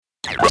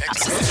Is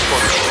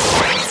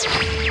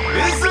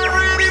there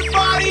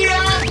anybody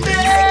out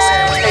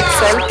there?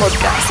 Excel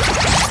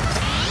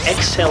Podcast.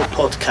 Excel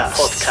Podcast.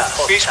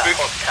 Facebook,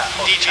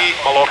 DJ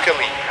Mallorca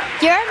Lee.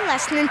 You're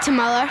listening to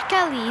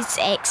Mallorca Lee's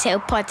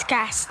Excel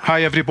Podcast.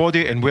 Hi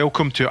everybody and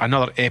welcome to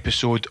another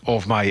episode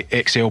of my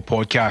Excel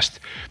Podcast.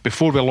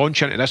 Before we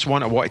launch into this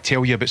one, I want to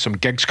tell you about some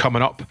gigs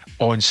coming up.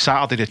 On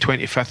Saturday the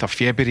 25th of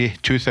February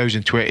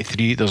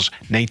 2023, there's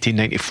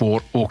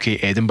 1994 OK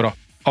Edinburgh.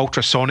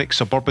 Ultrasonic,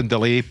 Suburban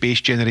Delay, Bass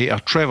Generator,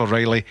 Trevor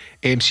Riley,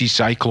 MC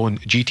Cyclone,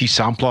 GT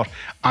Sampler,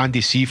 Andy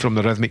C from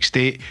the Rhythmic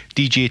State,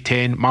 DJ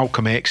 10,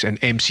 Malcolm X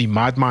and MC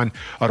Madman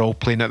are all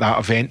playing at that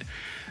event.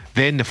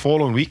 Then the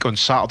following week on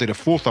Saturday the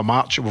 4th of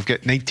March, we've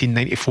got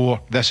 1994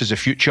 This Is the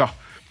Future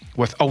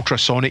with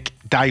Ultrasonic,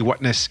 Die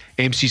Witness,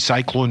 MC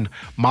Cyclone,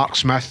 Mark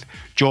Smith,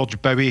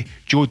 George Bowie,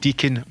 Joe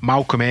Deacon,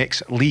 Malcolm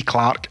X, Lee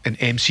Clark and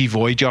MC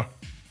Voyager.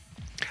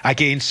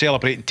 Again,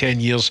 celebrating 10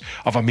 years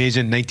of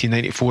amazing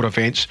 1994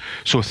 events.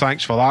 So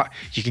thanks for that.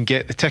 You can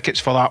get the tickets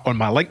for that on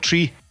my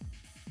Linktree.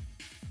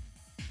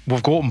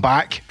 We've got him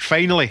back,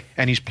 finally,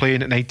 and he's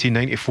playing at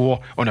 1994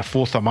 on the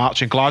 4th of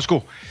March in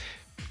Glasgow.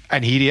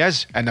 And here he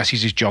is, and this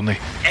is his journey.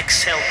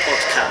 Excel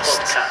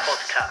Podcast.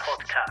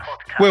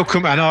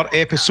 Welcome to another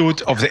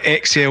episode of the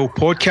Excel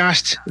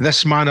Podcast.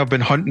 This man I've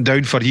been hunting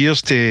down for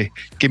years to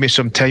give me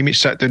some time to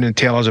sit down and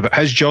tell us about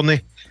his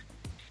journey.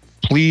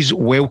 Please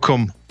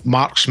welcome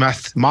Mark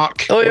Smith.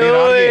 Mark, oi, where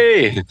are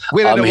you?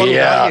 Where in the world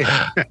are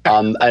you?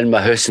 I'm in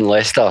my house in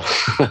Leicester.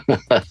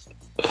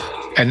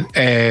 And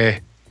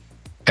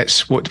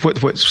it's what's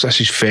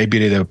this is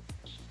February the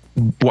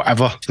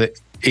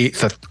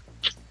 8th of,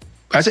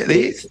 is it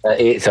the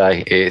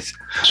 8th? 8th.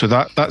 So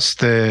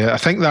that's I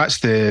think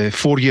that's the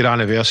 4-year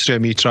anniversary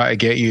of me trying to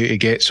get you to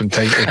get some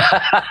time to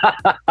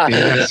do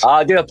this.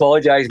 I do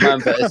apologise,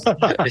 man, but it's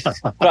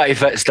trying to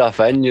fit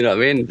stuff in, you know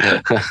what I mean?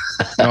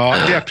 No,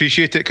 I do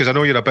appreciate it because I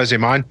know you're a busy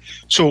man.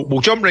 So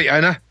we'll jump right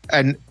in,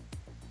 and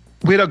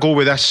where I go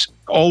with this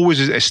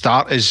always at the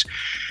start is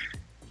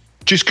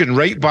just going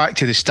right back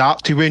to the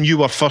start to when you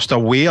were first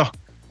aware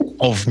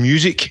of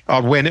music,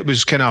 or when it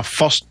was kind of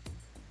first,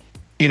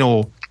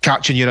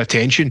 catching your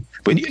attention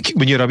when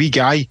you're a wee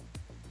guy.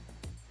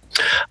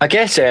 I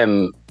guess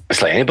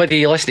it's like anybody.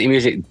 You listen to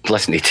music,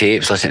 listen to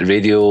tapes, listen to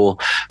radio,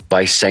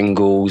 buy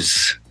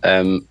singles.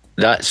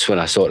 That's when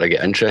I sort of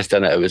get interested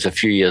in it. It was a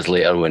few years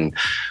later when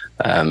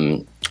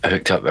I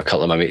hooked up with a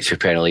couple of my mates with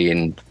Penny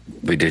and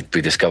we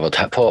discovered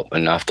hip hop,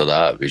 and after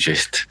that we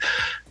just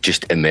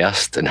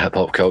immersed in hip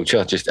hop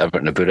culture, just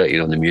everything about it.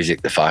 The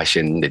music, the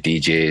fashion, the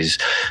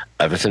DJs,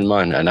 everything,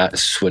 man. And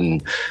that's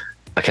when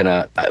I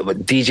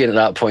DJing at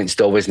that point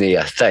still wasn't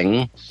a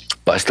thing,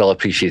 but I still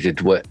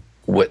appreciated what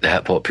the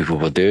hip hop people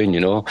were doing,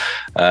 and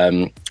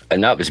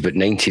that was about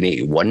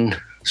 1981.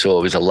 So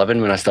I was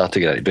 11 when I started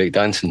getting into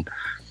breakdancing,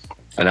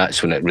 and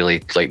that's when it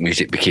really,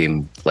 music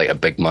became a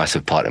big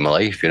massive part of my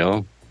life,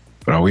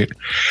 Brilliant.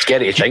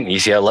 Scary to think when you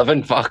say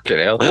 11, fucking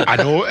hell. I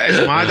know,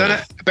 it's mad, isn't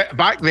it? But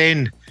back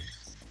then,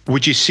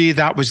 would you say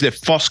that was the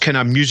first kind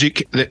of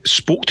music that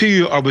spoke to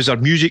you, or was there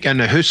music in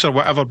the house or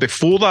whatever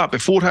before that,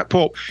 before hip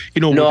hop?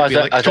 No, I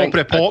think Top of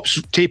the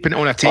Pops, taping it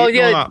on a tape. Oh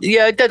yeah, and all that?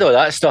 yeah, I did all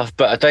that stuff,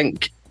 but I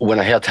think when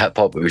I heard hip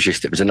hop, it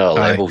was another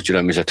level. Do you know what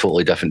I mean? It was a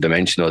totally different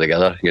dimension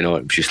altogether. It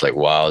was just like,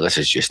 wow, this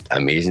is just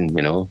amazing.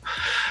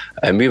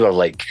 And we were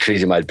like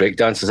crazy mad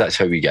breakdancers. That's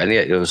how we got in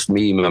it. It was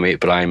me, my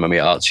mate Brian, my mate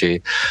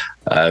Archie.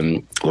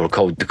 We were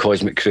called the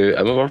Cosmic Crew,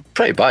 and we were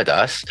pretty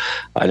badass.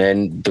 And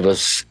then there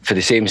was, for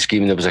the same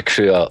scheme, there was a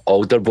crew of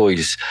older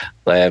boys,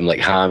 like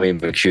Hammy,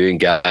 McHugh and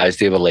guys.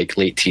 They were like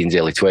late teens,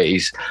 early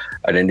 20s,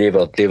 and then they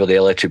were the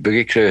Electric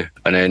Boogie Crew.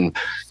 And then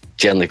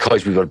generally,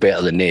 because we were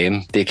better than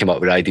them, they came up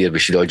with the idea we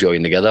should all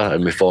join together,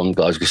 and we formed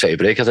Glasgow City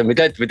Breakers, and we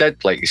did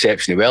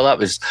exceptionally well. That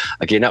was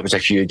a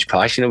huge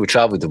passion. We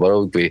travelled the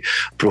world. We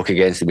broke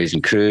against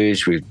Amazing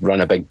Crews. We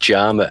ran a big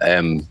jam at I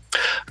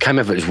can't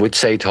remember if it was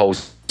Woodside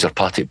Halls or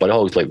Partick Burr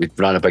Halls. We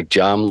ran a big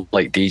jam,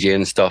 DJ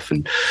and stuff,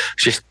 and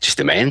it's just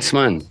immense,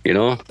 man.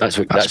 That's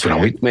what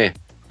hooked me.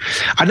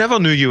 I never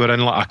knew you were in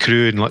a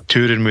crew and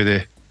touring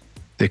with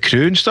the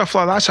crew and stuff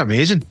like that. That's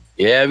amazing.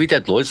 Yeah, we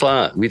did loads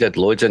like that. We did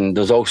loads, and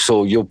there's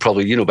also, you'll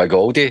probably, Big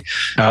Aldi.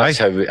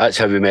 That's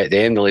how we met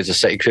them, the Laser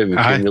City Crew. We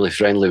became really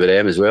friendly with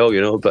them as well,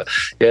 But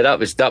yeah, that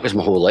was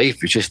my whole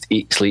life. We just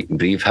eat, sleep, and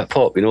breathe hip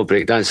hop.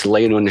 Breakdance,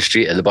 lying on the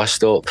street at the bus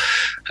stop.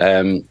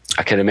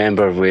 I can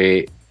remember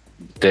the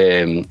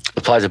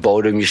Plaza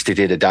Ballroom used to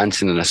do the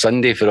dancing on a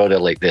Sunday for all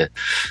the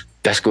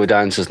disco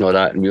dancers and all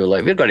that, and we were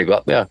like, we're going to go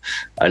up there.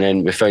 And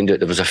then we found out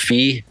there was a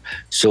fee,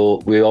 so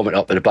we all went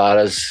up to the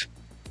bars,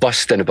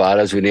 bust in the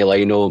bars with no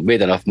lino,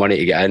 made enough money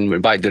to get in,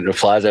 went back down to the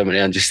Plaza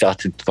and just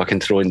started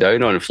fucking throwing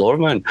down on the floor,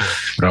 man.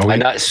 Brilliant.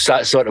 And that's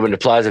sort of when the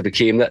Plaza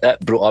became, that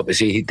brought up,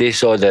 they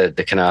saw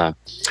the kind of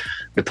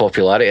the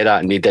popularity of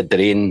that, and they did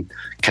their own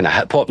kind of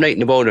hip hop night in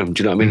the ballroom.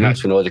 Do you know what I mean? Mm-hmm.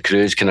 That's when all the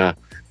crews kind of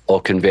all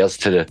converts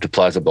to the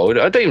Plaza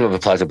Ballroom. I don't even know if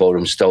the Plaza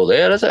Ballroom's still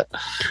there, is it?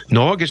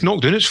 No, it gets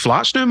knocked down. It's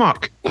flats now,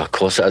 Mark. Of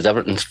course it is.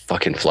 Everything's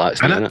fucking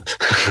flats, isn't it?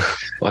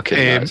 Fucking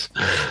nuts.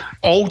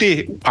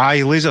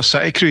 Aldi, Laser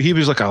City Crew, he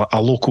was like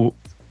a local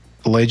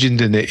legend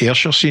in the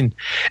Ayrshire scene,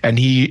 and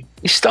he's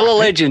still a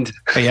legend.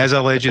 He is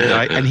a legend,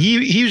 aye. And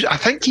he was, I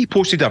think he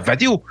posted a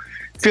video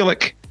for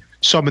like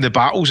some of the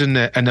battles in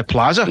the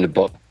plaza. And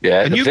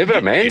they were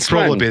immense,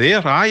 probably man. be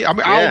there, aye.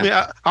 I mean,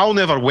 I'll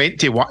never went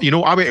to one. You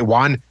know, I went to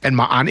one, and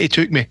my auntie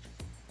took me.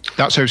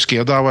 That's how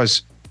scared I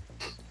was.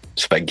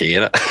 It's a bit gay,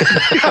 innit?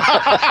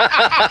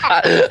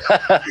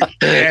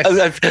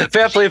 Yes.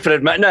 Fair play for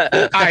admitting it.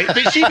 Aye,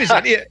 but she was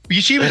into it.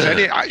 She was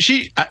into it.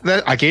 She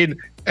again.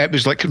 It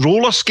was like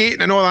roller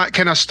skating and all that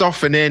kind of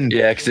stuff, and then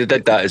because they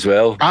did that as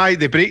well. Aye,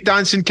 the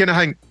breakdancing kind of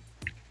thing.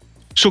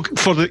 So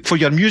for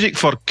your music,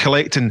 for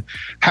collecting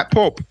hip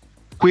hop,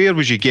 where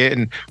was you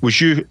getting? Was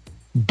you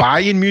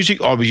buying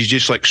music, or was you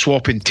just like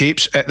swapping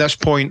tapes at this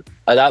point?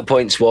 At that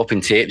point,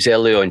 swapping tapes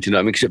early on. Do you know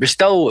what I mean? Because it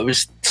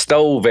was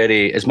still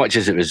very, as much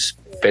as it was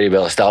very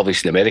well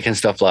established in American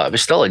stuff like that, it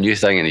was still a new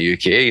thing in the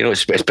UK. You know,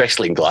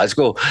 especially in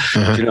Glasgow.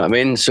 Do you know what I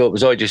mean? So it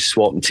was all just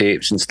swapping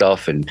tapes and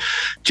stuff, and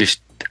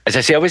just. As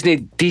I say,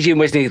 DJing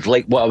wasn't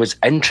like what I was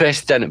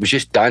interested in. It was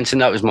just dancing.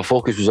 That was my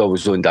focus. Was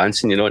always on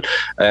dancing, you know.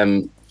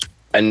 And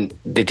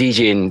the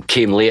DJing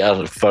came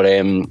later for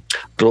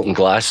Broken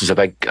Glass. Was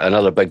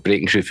another big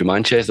breaking crew from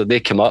Manchester. They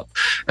came up.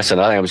 That's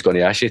another thing I was going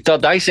to ask you.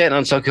 Third Eye Centre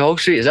on Sauchiehall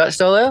Street. Is that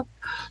still there?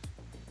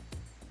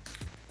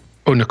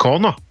 On the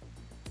corner.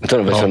 I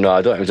don't know if it's on. No,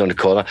 I don't think it was on the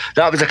corner.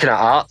 That was a kind of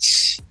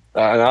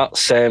an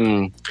arts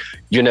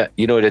unit.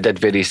 You know, they did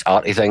various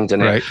arty things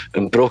in it.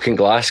 And Broken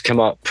Glass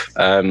came up,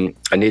 and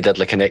they did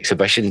like an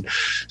exhibition.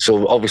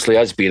 So obviously,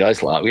 us being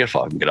us, like we're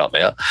fucking good up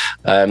there,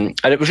 and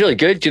it was really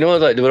good. You know,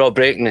 like they were all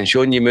breaking and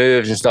showing you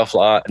moves and stuff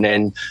like that. And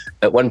then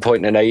at one point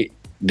in the night,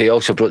 they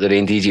also brought their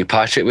own DJ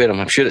Patrick with them.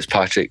 I'm sure it's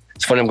Patrick.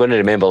 It's funny, I'm going to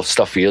remember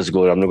stuff years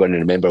ago. I'm not going to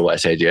remember what I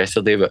said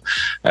yesterday, but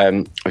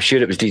I'm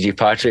sure it was DJ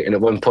Patrick. And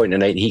at one point in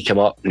the night, he came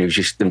up and he was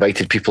just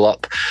invited people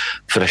up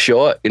for a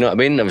shot. You know what I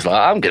mean? I was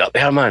like, I'm good up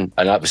here, man.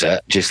 And that was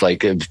it. Just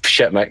like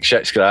shit mix,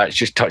 shit scratch,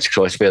 just touch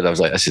crossfade. I was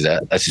like, this is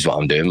it. This is what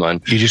I'm doing,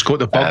 man. You just got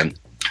the bug.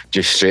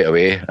 Just straight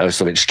away. I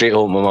was went straight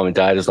home. My mum and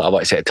dad I was like, I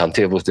want a set of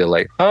turntables. They're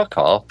like, oh,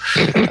 Carl.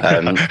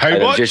 How much?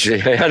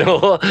 I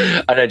know.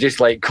 And I just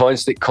like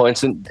constant.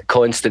 And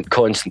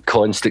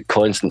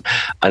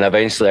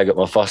eventually I got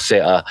my first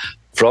set of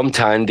from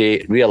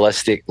Tandy,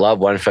 realistic Lab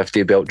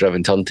 150 belt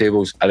driven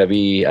turntables and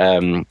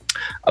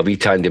a wee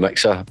Tandy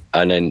mixer,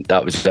 and then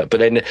that was it. But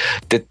then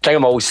the thing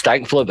I'm always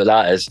thankful about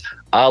that is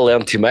I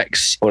learned to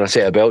mix on a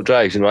set of belt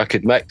drives. You know, I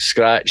could mix,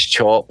 scratch,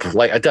 chop.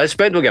 Like I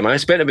spent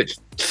about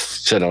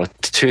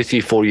 2, 3,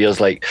 4 years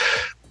like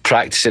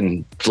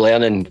practicing,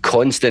 learning,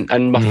 constant,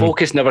 and my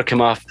focus never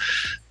came off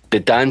the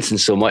dancing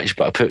so much,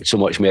 but I put so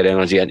much more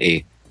energy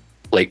into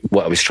like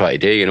what I was trying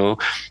to do, you know.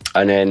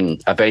 And then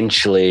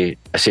eventually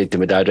I said to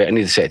my dad, right, I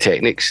need a set of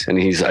Technics. And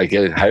he's like,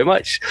 how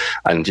much?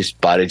 And just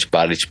barrage.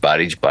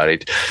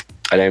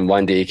 And then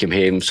one day he came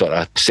home sort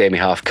of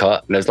semi-half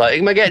cut, and I was like,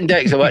 am I getting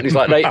decks or what? And he's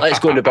like, right, let's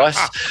go on the bus.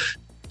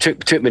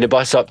 Took me on the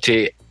bus up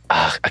to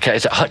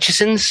is it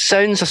Hutchison's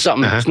Sounds or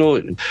something? It's no,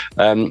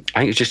 I think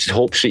it's just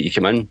Hope Street you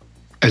come in.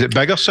 Is it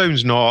Bigger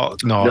Sounds? No.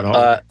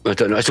 I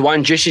don't know. It's the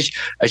one just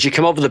as you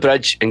come over the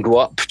bridge and go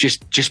up,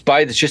 just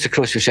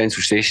across from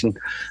Central Station.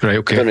 Right.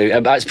 Okay. I don't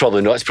know. That's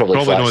probably not. It's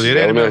probably flat. Not there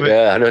anymore,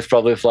 yeah, I know it's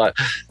probably flat.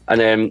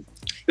 And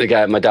the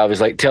guy, my dad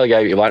was like, tell the guy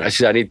what you want. I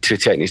said, I need 2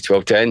 Technics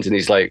 1210s. And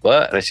he's like,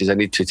 what? And I said, I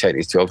need 2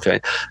 Technics 1210.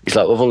 He's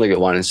like, we've only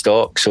got one in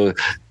stock. So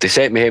they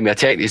sent me home a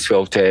Technics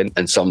 1210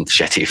 and some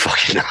shitty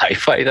fucking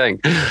hi-fi thing.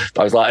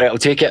 I was like, right, I'll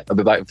take it. I'll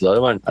be back for the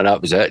other one. And that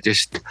was it.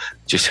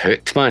 Just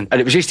hooked, man. And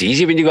it was just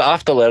easy when you got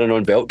after learning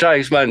on belt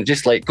drives, man.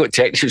 Just like got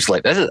Technics, was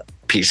like, this is a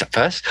piece of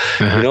piss,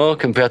 you know,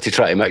 compared to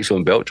trying to mix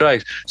on belt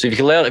drives. So if you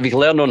can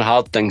learn on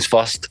hard things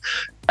first,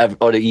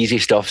 all the easy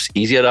stuff's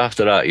easier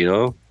after that, you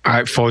know.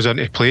 It falls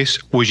into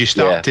place. Was you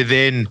start to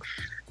then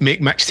make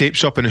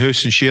mixtapes up in the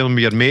house and share them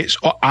with your mates,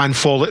 and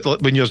follow it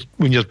when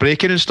you're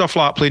breaking and stuff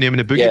like that, playing them in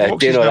the boogie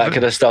boxes? Yeah, doing all that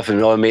kind of stuff,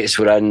 and all the mates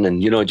were in,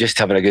 and you know, just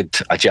having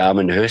a jam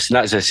in the house. And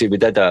that's, as I say, we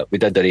did the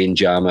rain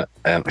jam at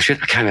I can't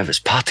remember if it's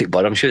Partick,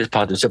 but I'm sure it's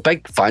Partick. It's a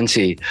big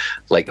fancy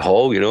like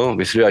hall, you know.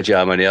 We threw a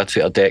jam in there,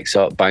 took our decks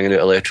up, banging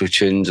out electro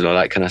tunes and all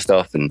that kind of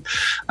stuff. And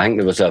I think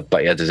there was a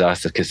bit of a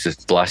disaster because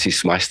the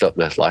lassies smashed up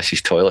the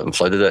lassies' toilet and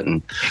flooded it,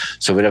 and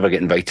so we never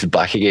get invited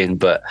back again.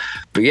 But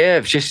yeah,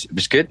 it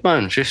was good,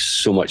 man. It was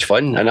just so much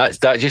fun. And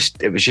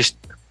it was just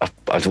I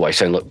don't know why I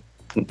sound like,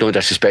 no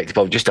disrespect,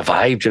 but just a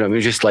vibe, you know. It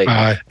was just like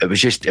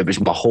it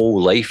was my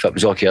whole life. It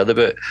was all I cared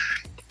about.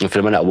 And from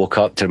the minute I woke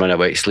up to the minute I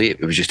went to sleep,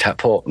 it was just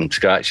hip hop and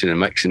scratching and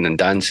mixing and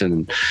dancing.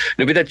 And you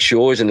know, we did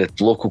shows in the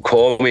local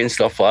comedy and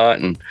stuff like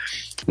that. And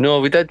you know,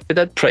 we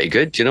did pretty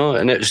good, you know.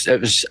 And it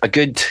was a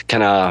good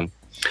kind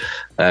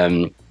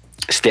of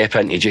step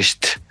into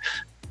just,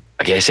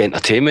 I guess,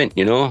 entertainment,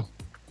 you know.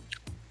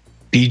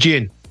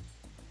 DJing.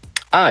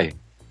 Aye.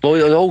 Well,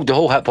 the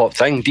whole hip hop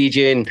thing,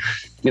 DJing,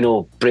 you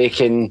know,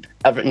 breaking,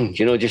 everything,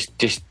 you know, just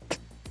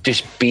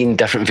just being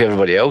different from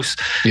everybody else.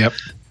 Yep.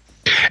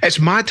 It's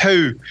mad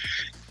how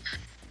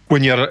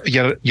when you're at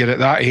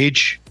that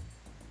age,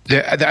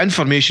 the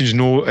information's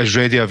not as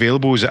ready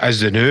available as it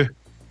is the new,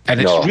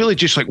 and it's really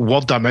just like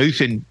word of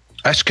mouth. And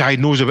this guy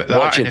knows about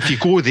that. And if you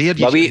go there,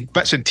 you see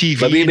bits on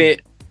TV.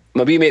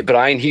 My wee mate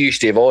Brian, he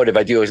used to have all the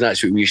videos, and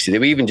that's what we used to do.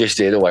 We even just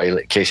did away,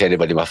 like, in case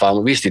anybody in my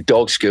family, we used to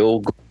dog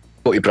school,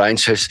 go to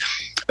Brian's house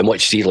and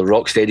watch the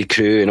Rocksteady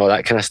Crew and all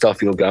that kind of stuff,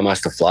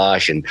 Grandmaster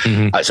Flash, and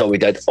that's all we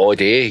did all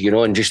day,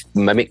 and just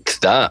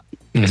mimicked that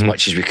as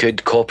much as we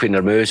could, copying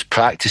their moves,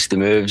 practice the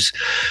moves,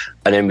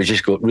 and then we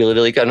just got really,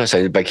 really good. I'm not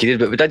sounding big headed,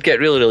 but we did get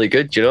really, really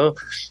good, It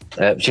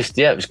was just,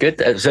 it was good.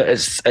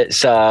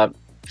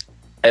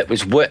 It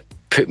was what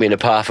put me in the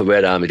path of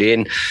where I am today.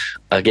 And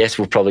I guess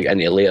we'll probably get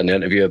into it later in the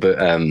interview about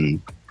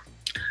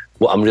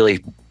what I'm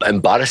really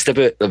embarrassed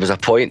about. There was a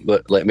point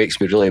that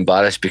makes me really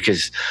embarrassed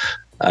because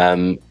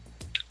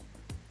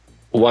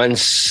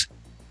once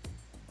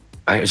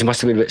it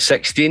must have been about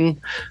 16,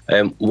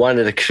 one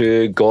of the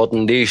crew,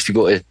 Gordon, they used to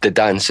go to the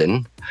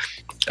dancing,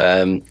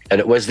 and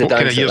it was the dancing. What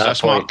kind of years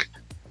this, Mark?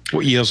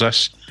 What year's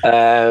this?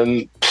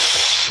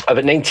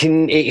 About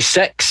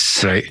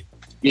 1986, right?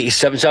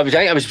 87. So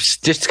I was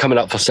just coming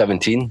up for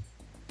 17.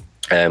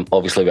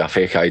 Obviously with a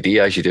fake ID,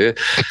 as you do.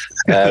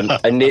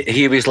 And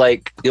he was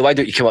like, why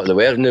don't you come up to the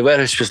warehouse? And the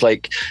warehouse was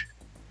like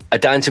a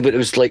dancing, but it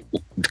was like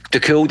the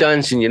cool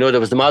dancing, there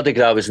was the Mardi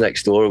Gras was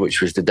next door, which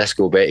was the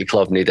Disco Betty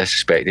Club. No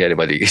disrespect to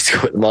anybody who used to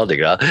go to the Mardi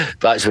Gras, but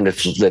that's when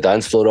the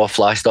dance floor all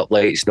flashed up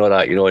lights and all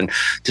that, and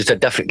just a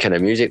different kind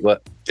of music.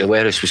 But the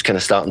warehouse was kind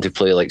of starting to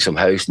play like some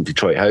house and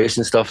Detroit house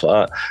and stuff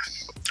like that.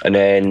 And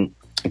then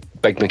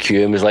Big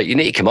McEwen was like, you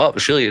need to come up,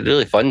 it's really,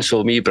 really fun.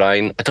 So me,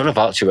 Brian, I don't know if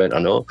Archie went or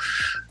no,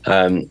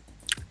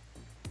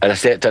 and I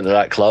stepped into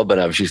that club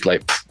and I was just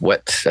like,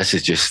 what? This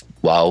is just,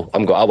 wow. I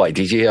want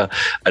to DJ here.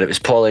 And it was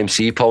Paul the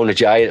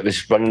Giant that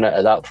was running it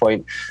at that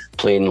point,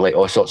 playing like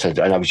all sorts of,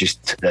 and I was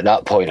just, at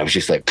that point, I was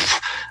just like,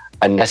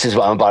 and this is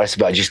what I'm embarrassed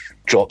about. I just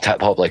dropped hip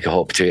hop like a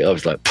hot potato. I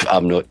was like,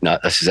 I'm not,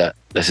 this is it.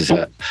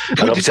 And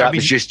obviously that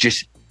was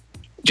just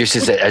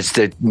as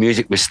the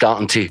music was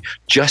starting to,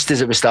 just as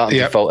it was starting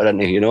to filter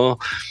into,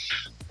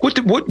 What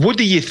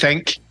do you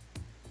think?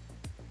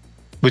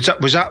 Was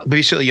that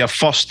basically your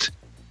first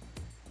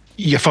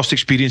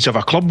experience of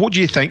a club? What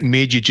do you think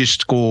made you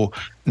just go,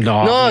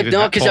 no,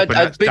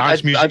 because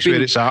dance music's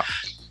where it's at?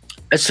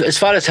 As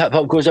far as hip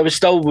hop goes, I was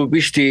still.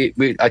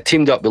 I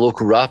teamed up with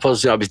local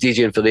rappers. I was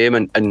DJing for them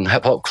and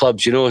hip hop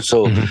clubs. So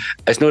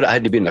it's not that I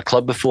hadn't been in a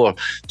club before.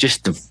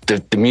 Just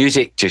the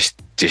music just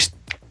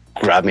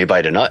grabbed me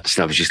by the nuts,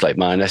 and I was just like,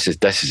 man, this is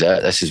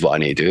it. This is what I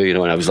need to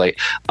do. And I was like,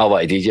 I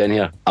want to DJ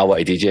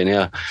in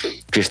here.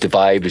 Just the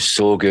vibe was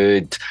so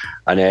good,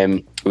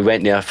 and we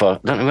went there for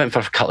a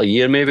couple of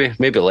years,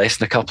 maybe less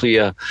than a couple of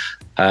years,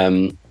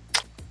 and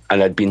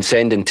I'd been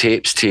sending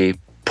tapes to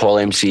Paul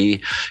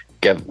MC.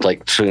 Try,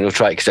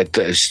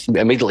 because I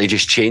immediately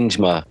just changed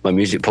my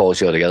music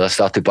policy altogether. I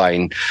started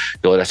buying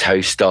all this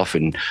house stuff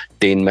and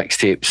doing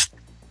mixtapes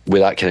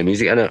with that kind of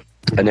music in it.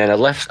 And then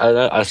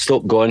I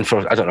stopped going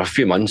for, a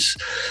few months.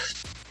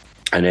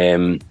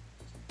 And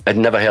I'd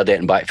never heard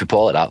anything back from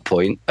Paul at that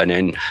point. And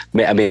then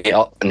met a mate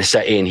up in the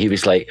city and he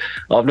was like,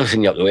 I've not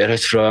seen you up the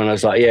warehouse for. And I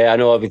was like, yeah, I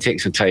know, I've been taking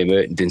some time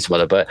out and doing some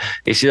other bit.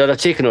 He said, I've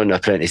taken on an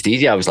apprentice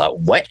DJ. I was like,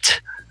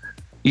 what?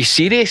 You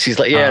serious? He's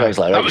like, yeah. And I was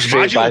like, that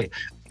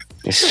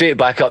was straight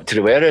back up to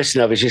the warehouse.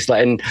 And I was just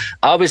like, and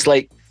I was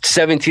like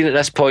 17 at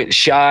this point,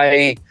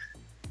 shy,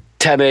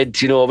 timid,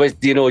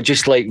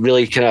 just like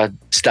really kind of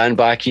stand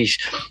backish.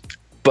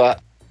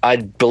 But I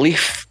had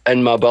belief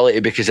in my ability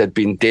because I'd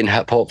been doing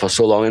hip hop for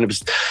so long, and it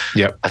was.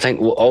 Yeah. I think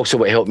also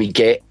what helped me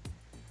get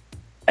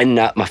in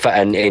that my foot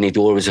in any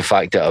door was the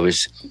fact that I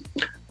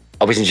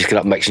wasn't just going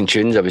up mixing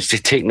tunes. I was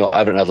just taking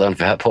everything I'd learned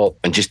for hip hop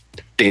and just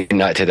doing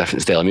that to a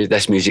different style of music.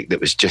 This music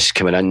that was just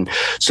coming in,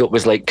 so it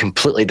was like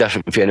completely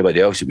different for anybody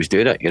else that was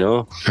doing it,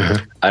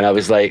 Mm-hmm. And I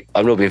was like,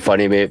 I'm not being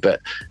funny, mate,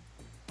 but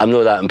I'm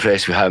not that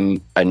impressed with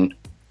him, and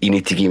you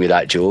need to give me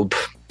that job.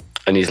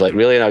 And he's like,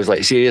 really? And I was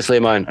like,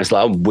 seriously, man? I was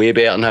like, I'm way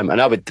better than him. And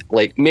I would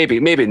like, maybe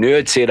now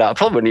I'd say that. I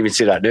probably wouldn't even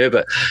say that now,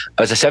 but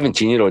as a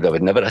 17-year-old, I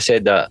would never have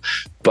said that.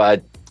 But I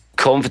had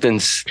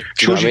confidence.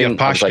 Shows you your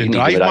passion and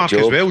drive, Mark,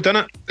 as well,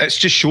 doesn't it? It's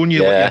just showing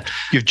you like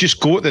you've just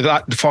got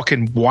that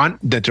fucking want,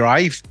 the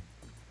drive.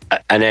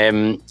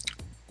 And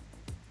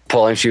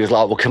Paul MC was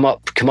like, well,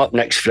 come up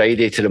next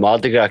Friday to the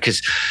Mardi Gras,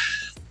 because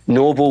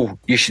Noble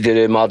used to do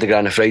the Mardi Gras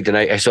on a Friday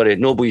night.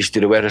 Noble used to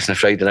do the warehouse on a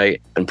Friday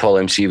night, and Paul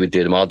MC would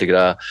do the Mardi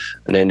Gras,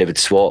 and then they would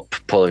swap.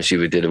 Paul MC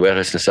would do the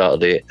warehouse on a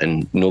Saturday,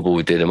 and Noble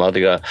would do the Mardi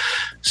Gras.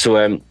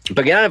 So, but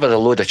again, I had a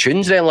load of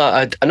tunes then. Like, I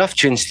had enough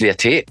tunes to do a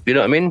tape, you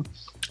know what I mean?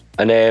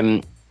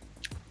 And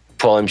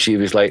Paul MC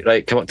was like,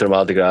 right, come up to the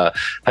Mardi Gras,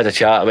 had a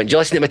chat. I went, do you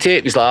listen to my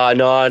tape? He's like,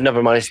 no, I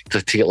never managed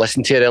to get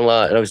listened to it. And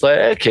I was like,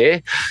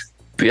 okay,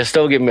 but you're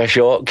still giving me a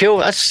shot. Cool,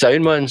 that's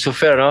sound, man. So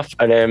fair enough.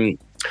 And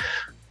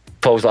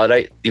Paul's like,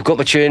 right, you've got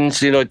my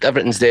tunes,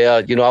 everything's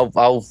there,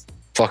 I'll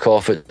fuck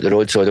off at the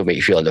road so I don't make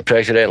you feel under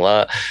pressure or anything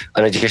like that.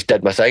 And I just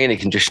did my thing, and he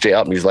came just straight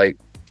up and he's like,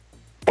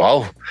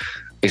 wow.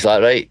 He's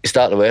like, right,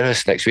 start the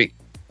warehouse next week.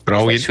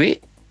 Brilliant.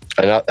 Sweet.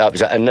 And that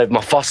was it. And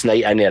my first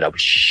night in there, I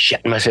was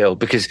shitting myself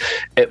because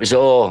it was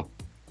all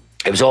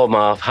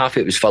my, half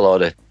it was for all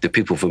the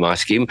people from my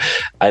scheme.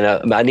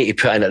 And I need to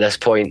put in at this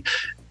point,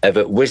 if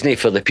it wasn't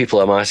for the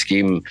people of my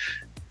scheme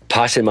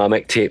passing my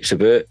mixtapes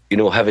about, you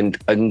know, having,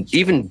 and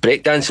even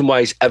breakdancing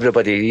wise,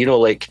 everybody, you know,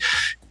 like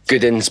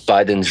good uns,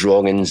 bad uns,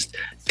 wrong uns,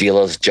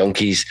 dealers,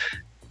 junkies,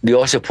 they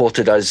all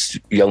supported us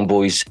young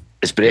boys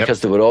as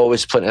breakers. There were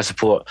always plenty of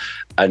support.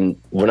 And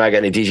when I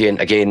got into DJing,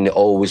 again, they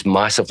always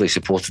massively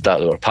supported that.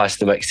 They were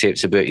passing the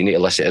mixtapes about, you need to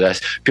listen to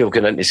this. People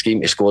going into the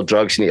scheme to score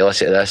drugs, you need to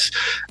listen to this.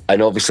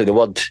 And obviously the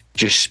word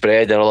just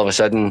spread, and all of a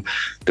sudden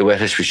the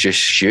warehouse was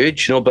just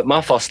huge, you know. But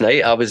my first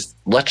night, I was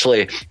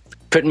literally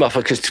putting my,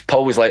 because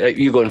Paul was like, right,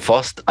 you going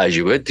first, as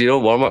you would, you know,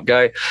 warm-up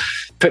guy.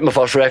 Putting my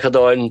first record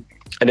on,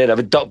 and then I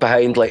would duck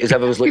behind like as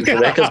if I was looking for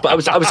records. But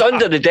I was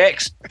under the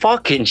decks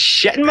fucking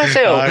shitting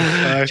myself.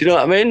 Do you know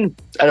what I mean?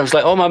 And I was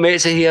like, oh, my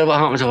mates are here, what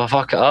happens if I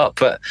fuck it up?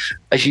 But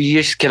as you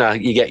just kind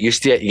of, you get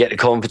used to it, you get the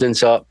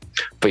confidence up.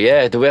 But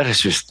yeah, the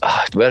warehouse was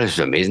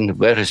amazing. The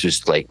warehouse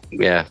was like,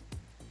 yeah,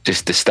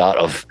 just the start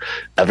of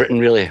everything,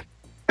 really.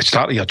 The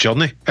start of your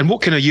journey. And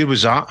what kind of year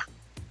was that?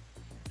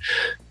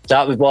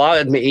 That was, well, I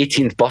had my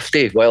 18th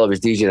birthday while I was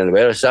DJing in the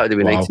warehouse. That would have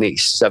been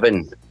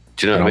 1987.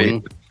 Do you know what I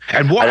mean?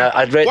 And what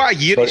a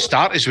year to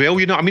start as well,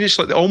 you know what I mean? It's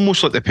like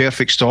almost like the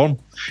perfect storm.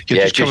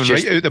 You're just coming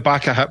right out the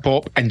back of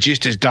hip-hop, and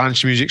just as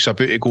dance music's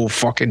about to go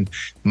fucking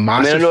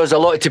massive. I mean, I know there's a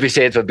lot to be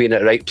said for being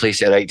at the right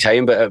place at the right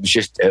time, but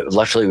it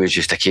literally was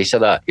just a case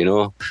of that, you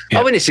know? Yeah.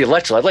 I wouldn't say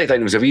literally, I'd like to think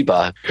there was a wee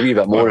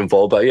bit more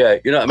involved, but yeah,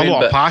 you know what I mean? A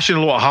lot of passion,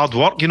 a lot of hard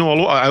work, you know, a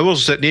lot of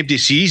hours that nobody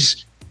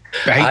sees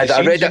behind the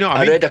scenes, you know what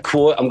I mean? I read a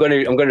quote,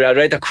 I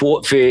read a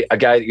quote for a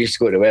guy that used to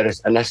go to the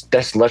warehouse, and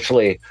this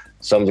literally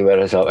sums the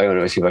warehouse up. I want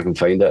to see if I can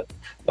find it.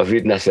 I was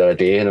reading this the other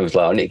day and I was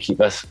like, I need to keep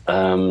this.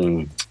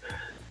 The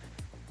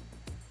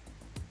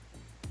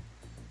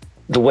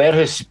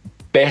warehouse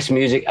best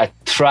music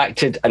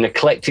attracted an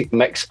eclectic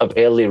mix of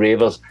early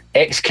ravers,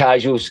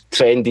 ex-casuals,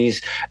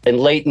 trendies,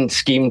 enlightened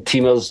scheme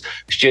teamers,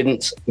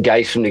 students,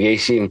 guys from the gay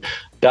scene.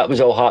 That was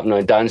all happening on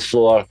the dance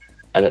floor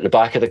and at the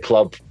back of the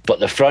club. But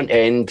the front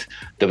end,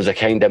 there was a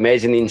kind of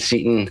mezzanine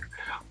seating,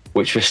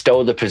 which was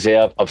still the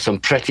preserve of some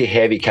pretty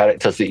heavy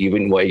characters that you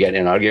wouldn't want to get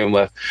in an argument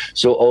with.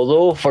 So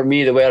although for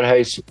me the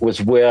warehouse was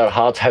where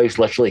Hard House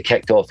literally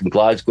kicked off in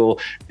Glasgow,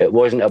 it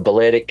wasn't a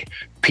Balearic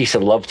peace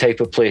and love type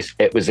of place.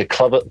 It was a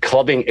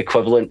clubbing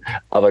equivalent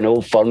of an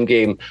old firm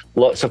game.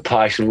 Lots of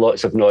passion,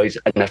 lots of noise,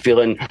 and a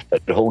feeling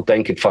that the whole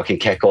thing could fucking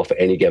kick off at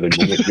any given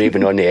moment.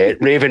 raving on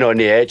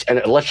the edge, and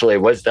it literally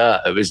was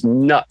that. It was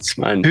nuts,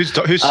 man. Who's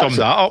summed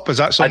that up? Is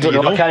that something I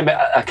don't know? You know?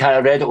 I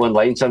read it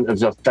online. So it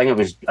was a thing. It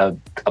was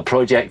a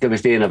project I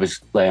was doing. I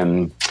was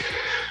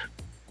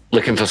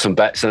looking for some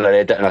bits, and I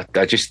read it, and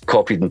I just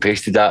copied and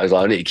pasted that. I was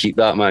like, I need to keep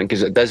that, man,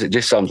 because it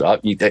just sums it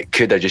up. It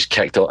could have just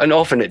kicked off, and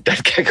often it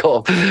did kick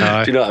off. Do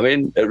you know what I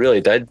mean? It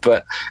really did.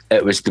 But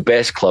it was the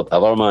best club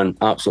ever, man.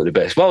 Absolutely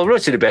best. Well, I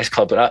wrote to the best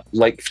club, but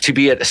like to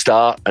be at the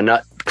start and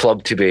that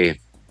club to be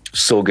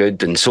so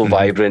good and so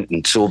vibrant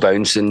and so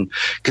bouncing.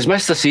 Because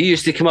Mr. C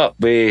used to come up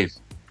with,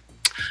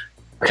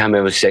 I can't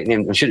remember his second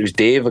name. I'm sure it was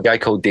Dave, a guy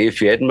called Dave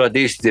from Edinburgh.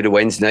 They used to do the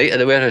Wednesday night at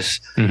the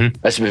warehouse.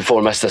 This was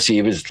before Mr. C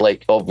was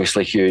like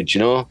obviously huge, you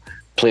know,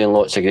 playing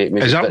lots of great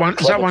music. Is that one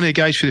of the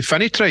guys for the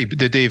Finney Tribe,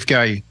 the Dave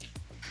guy?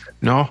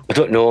 No, I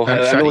don't know.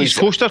 I know East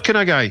Coaster kind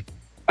of guy.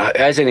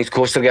 As an East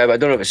Coaster guy, but I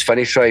don't know if it's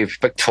Finney Tribe.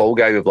 Big tall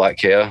guy with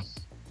black hair.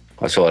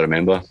 That's all I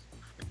remember.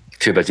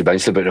 Too busy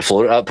bouncing about the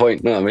floor at that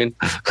point, you know what I mean?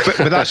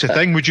 But that's the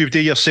thing. Would you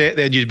do your set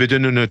then? You'd be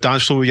doing on the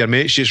dance floor with your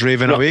mates, just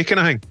raving away kind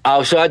of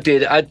thing? So I'd do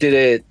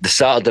the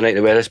Saturday night at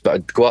the warehouse, but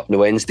I'd go up on the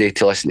Wednesday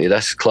to listen to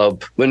this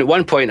club. When at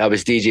one point I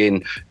was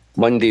DJing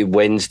Monday,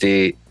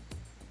 Wednesday,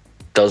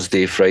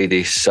 Thursday,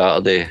 Friday,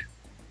 Saturday,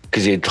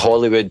 because he had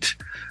Hollywood,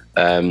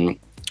 and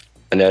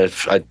then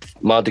I'd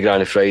Mardi Gras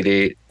on a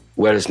Friday,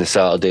 warehouse on a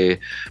Saturday.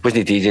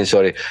 Wasn't he DJing?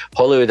 Sorry,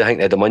 Hollywood. I think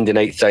they had a Monday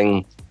night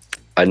thing.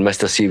 And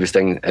Mr. C was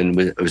thing, and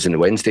it was on the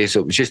Wednesday, so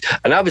it was just.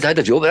 And I had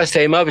a job at this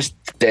time. I was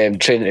training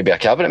to be a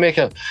cabinet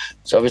maker,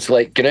 so I was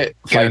like, get out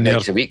 5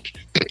 nights a week,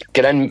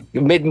 get in.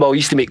 I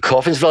used to make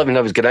coffins for them, and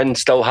I was getting in,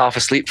 still half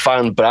asleep,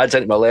 firing brads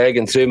into my leg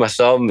and through my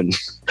thumb, and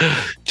do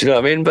you know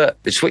what I mean? But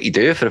it's what you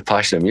do for a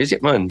passion of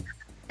music, man.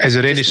 Is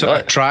there any sort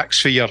of tracks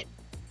for your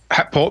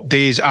hip hop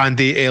days and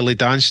the early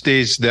dance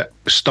days that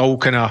still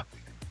kind of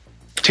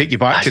take you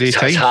back to the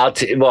time? It's hard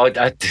to. Well,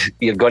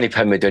 you're going to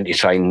pin me down to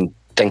try and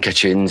think of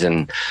tunes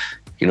and.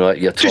 You know,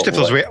 you're just if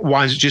there's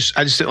ones that just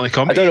instantly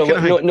come. I don't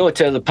know. No,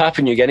 to the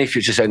Papua New Guinea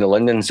Future Sound of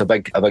London is a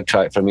big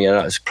track for me, and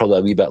that's probably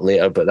a wee bit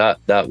later. But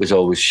that was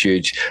always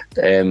huge.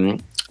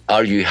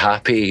 Are You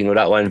Happy? You know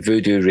that one,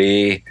 Voodoo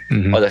Ray,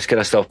 all this kind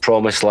of stuff.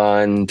 Promised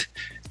Land.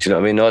 Do you know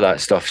what I mean? All that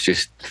stuff's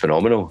just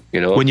phenomenal. You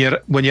know, when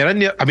you're in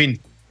there. I mean,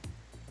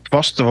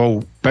 first of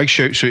all, big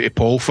shouts out to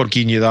Paul for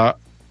giving you that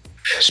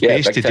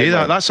space to do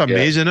that. That's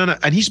amazing, isn't it?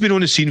 And he's been on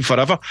the scene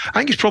forever. I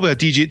think he's probably a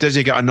DJ that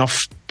doesn't get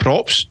enough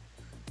props.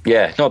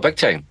 Yeah, no, big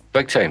time.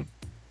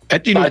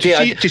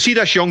 To see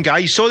this young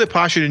guy, he saw the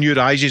passion in your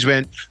eyes, he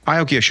went,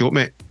 I'll give you a shot,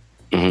 mate.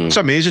 Mm-hmm. It's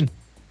amazing.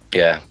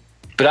 Yeah.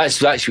 But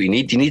that's what you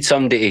need. You need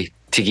somebody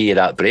to give you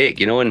that break,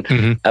 you know. And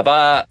if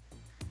I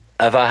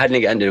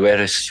hadn't got into the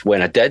warehouse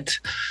when I did,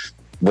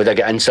 would I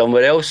get in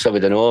somewhere else? I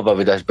wouldn't know. But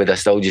would I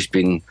still just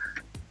been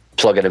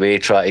plugging away,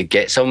 trying to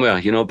get somewhere,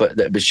 you know? But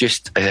it was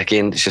just,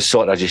 again, it's just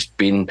sort of just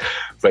been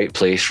right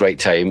place, right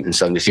time, and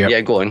somebody said,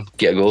 yeah, go on,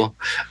 get a go.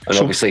 And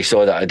obviously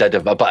saw that I did a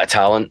bit of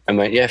talent and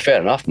went, yeah,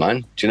 fair enough,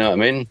 man. Do you know what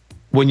I mean?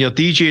 When you're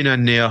DJing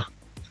in there,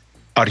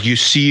 are you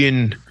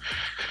seeing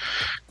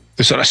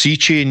the sort of sea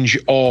change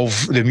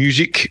of the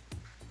music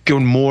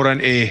going more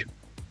into,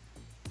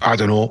 I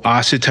don't know,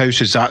 acid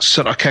house? Is that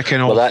sort of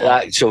kicking off?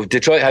 Well, so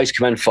Detroit house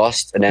came in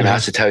first, and then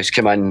acid house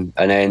came in,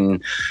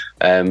 and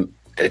then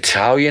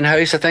Italian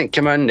house, I think,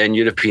 came in, then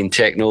European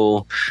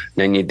techno,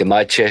 then you had the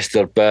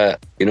Manchester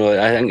bit. You know,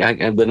 I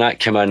think when that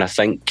came in, I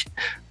think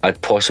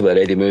I'd possibly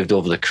already moved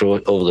over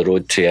the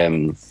road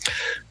to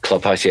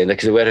Club Hacienda,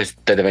 because the warehouse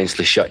did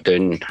eventually shut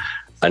down,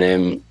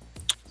 and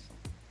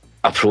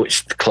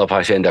approached Club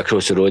Hacienda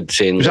across the road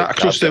saying... Was that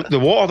across the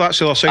water? That's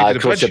the other side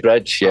of the bridge? Across the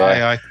bridge,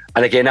 yeah. Aye.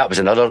 And again, that was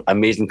another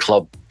amazing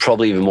club,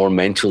 probably even more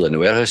mental than the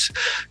warehouse.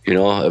 You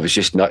know, it was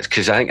just nuts,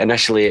 because I think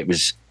initially it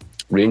was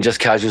Rangers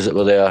casuals that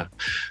were there,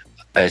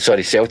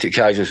 Celtic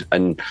casuals,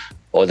 and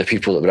all the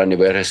people that were in the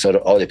warehouse, or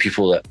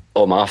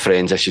all my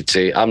friends, I should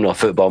say. I'm not a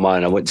football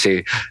man, I wouldn't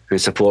say who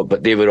support,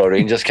 but they were all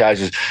Rangers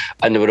casuals,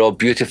 and they were all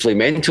beautifully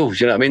mental,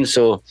 you know what I mean?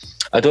 So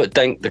I don't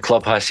think the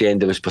Club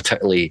Hacienda was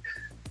particularly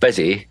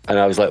busy, and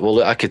I was like, well,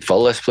 look, I could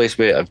fill this place,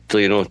 mate. I've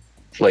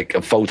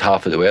filled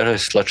half of the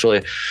warehouse,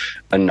 literally,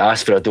 and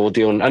asked for a door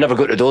deal. And I never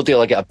got a door deal.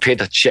 I paid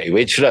a shitty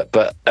wage for it,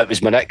 but it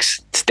was my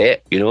next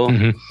step, you know.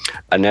 Mm-hmm.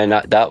 And then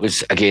that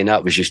was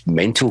just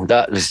mental.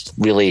 That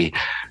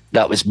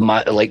was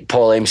my, like,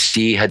 Paul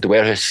MC had the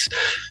warehouse,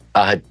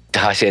 I had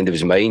Hacienda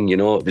was mine, you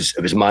know.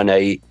 It was my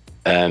night.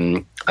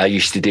 I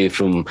used to do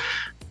from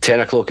 10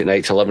 o'clock at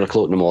night to 11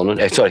 o'clock in the morning.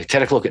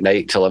 10 o'clock at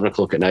night to 11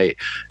 o'clock at night.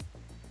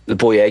 The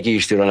boy Eggy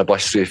used to run a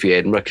bus through for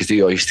Edinburgh, because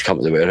they all used to come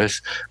to the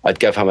warehouse. I'd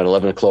give him an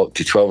 11 o'clock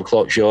to 12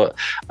 o'clock shot,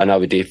 and I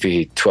would do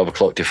for 12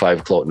 o'clock to 5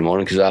 o'clock in the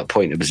morning, because at that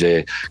point it was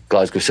a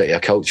Glasgow City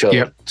of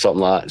Culture,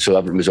 something like that. So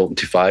everything was open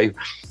to 5,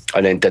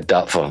 and then did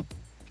that for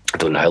I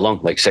don't know how long,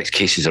 like 6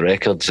 cases of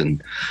records,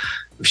 and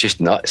it was just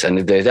nuts. And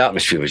the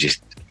atmosphere was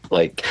just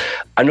like,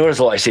 I know there's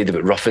a lot I said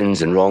about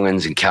rough-ins and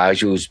wrong-ins and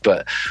casuals,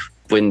 but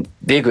when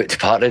they go out to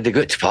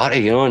party,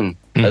 you know, and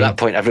at that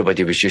point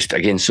everybody was just,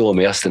 again, so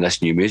immersed in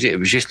this new music. It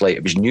was just like,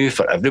 it was new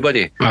for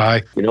everybody.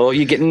 Aye. You know,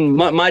 you're getting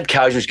mad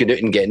casuals going out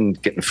and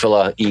getting full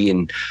of E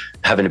and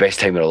having the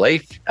best time of their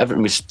life.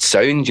 Everything was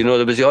sound, you know.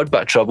 There was the odd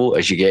bit of trouble,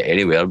 as you get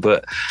anywhere,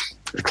 but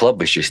the club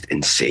was just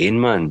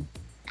insane, man.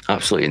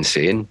 Absolutely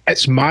insane.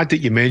 It's mad that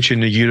you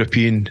mentioned the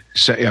European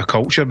City of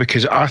Culture,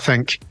 because I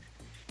think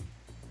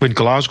when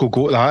Glasgow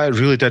got that, it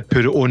really did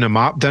put it on the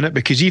map, didn't it?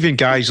 Because even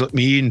guys like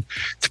me and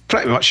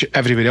pretty much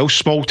everybody else,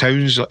 small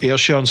towns like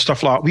Ayrshire and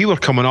stuff like that, we were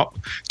coming up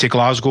to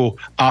Glasgow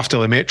after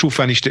the Metro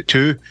finished at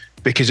 2,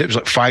 because it was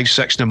like 5,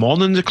 6 in the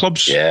morning, the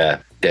clubs. Yeah,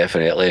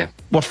 definitely.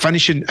 We're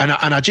finishing, and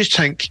I just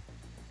think,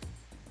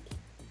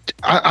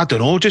 I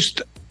don't know,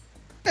 just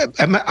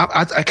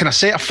I kind of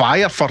set a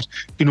fire for,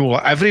 you know,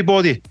 like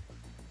everybody.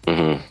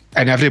 Mm-hmm.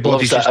 And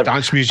everybody's just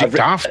dance music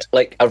daft.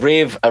 Like a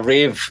rave,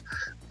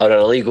 or an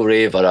illegal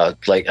rave, or at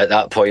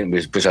that point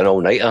was an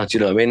all-nighter, do you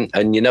know what I mean?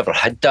 And you never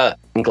had that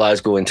in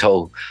Glasgow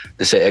until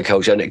the City of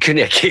Culture, and it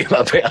couldn't have came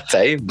at a better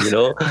time, you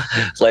know?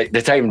 Like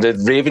the time the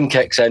raving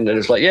kicks in, and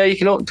it's like, yeah, you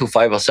can open until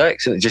 5 or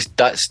 6, and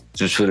that's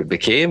just what it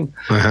became.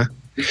 Uh-huh.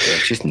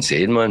 It's just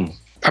insane, man.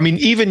 I mean,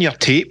 even your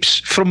tapes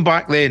from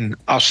back then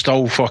are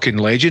still fucking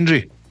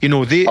legendary. You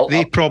know,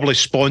 they probably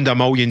spawned a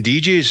million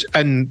DJs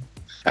in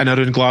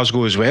around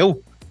Glasgow as well.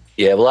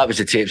 Yeah, well, that was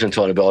the tapes I'm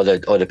talking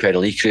about. All the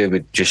Penalty crew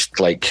would just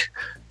like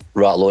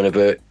rattle on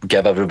about,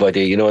 give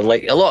everybody, you know, and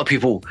like a lot of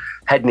people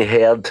hadn't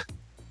heard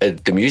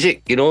the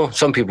music, you know.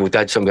 Some people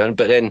did, some didn't,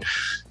 but then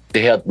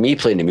they heard me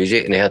playing the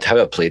music and they heard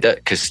how I played it,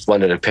 because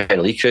one of the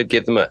Penalty crew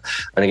gave them it.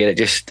 And again, it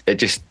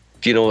just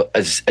you know,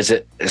 it's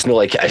not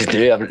like it is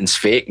now, everything's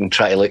fake and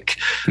try to look,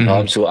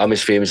 so I'm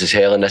as famous as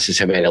hell and this is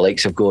how many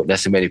likes I've got and this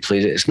is how many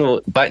plays. It's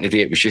not, back in the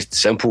day it was just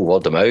simple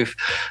word of mouth.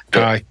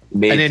 Aye.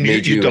 And then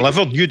you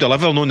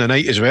delivered on the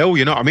night as well,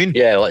 you know what I mean?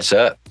 Yeah, that's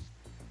it.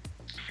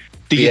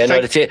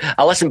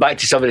 I listen back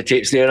to some of the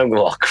tapes now and I'm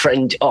going, oh,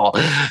 cringe. Oh,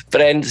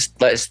 friends,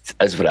 that's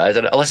what I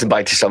did. I listen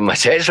back to some of my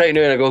sets right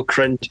now and I go,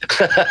 cringe.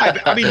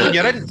 I mean,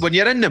 when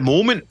you're in the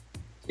moment,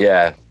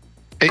 yeah,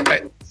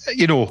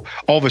 you know,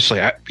 obviously,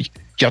 a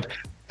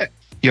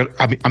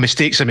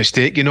mistake's a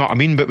mistake, you know what I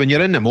mean? But when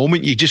you're in the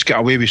moment, you just get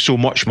away with so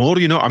much more,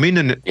 you know what I mean?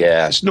 And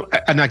yeah, it's not,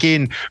 and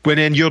again, when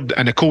then you're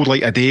in a cold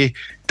light of day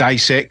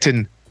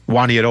dissecting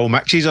one of your old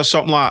mixes or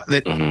something like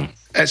that,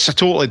 it's a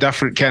totally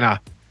different kind of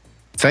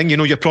thing. You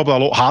know, you're probably a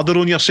lot harder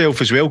on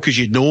yourself as well, because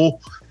you know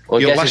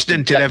you're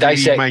listening to every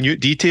minute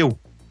detail.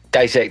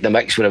 Dissect the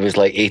mix when I was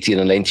like 18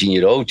 or 19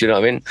 year old, do you know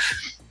what I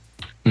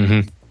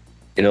mean?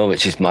 You know,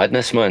 which is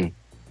madness, man.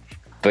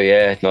 But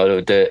yeah,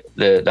 no,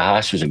 the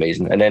Haas was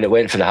amazing. And then it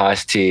went from the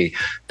Haas to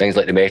things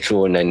like the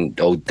Metro, and then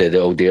the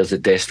old days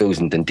at Destos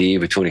and Dundee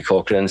with Tony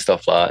Cochrane and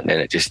stuff like that. And then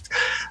it just,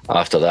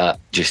 after that,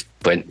 just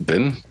went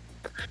boom.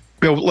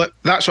 Well, look,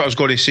 that's what I was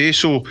going to say.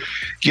 So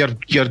you're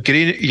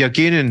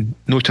gaining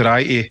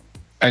notoriety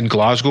in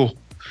Glasgow.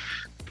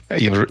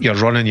 You're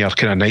running your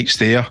kind of nights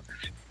there.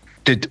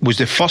 Was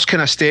the first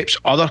kind of steps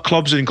other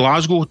clubs in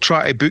Glasgow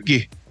try to book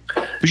you?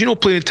 Was you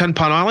not playing in Tin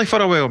Pan Alley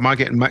for a while? Am I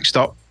getting mixed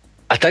up?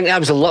 I think that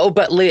was a little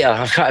bit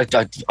later.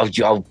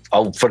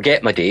 I'll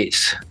forget my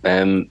dates,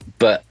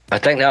 but I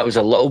think that was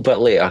a little bit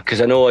later,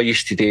 because I know I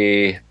used to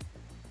do,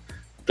 I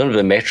don't know if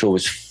the Metro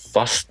was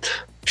first.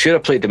 Sure, I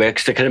played the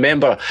Metro. I can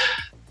remember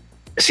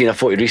seeing a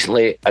photo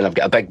recently, and I've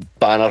got a big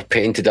banner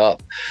painted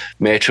up,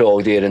 Metro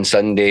all day and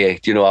Sunday,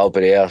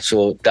 Albert Ayr.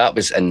 So that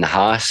was in the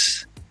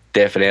Haas,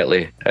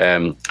 definitely.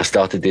 I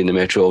started doing the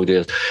Metro all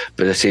day,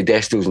 but I say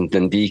Destos and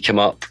Dundee came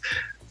up.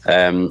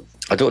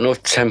 I don't know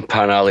if Tin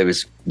Pan Alley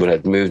was when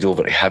I'd moved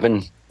over to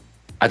Heaven.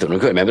 I don't know. I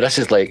can't remember. This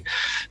is like,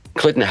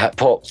 including the hip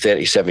hop,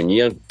 37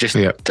 year, just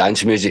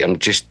dance music.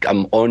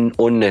 I'm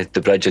on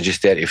the bridge of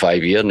just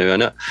 35 years now,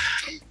 innit?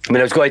 I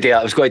mean, I was going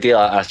to do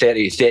a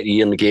 30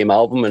 year in the game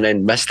album, and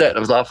then missed it. And I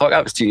was like, fuck,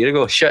 that was 2 years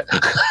ago. Shit. So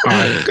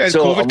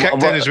COVID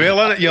kicked in as well,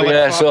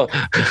 innit?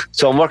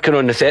 So I'm working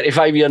on the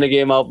 35 year in the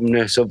game album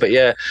now. So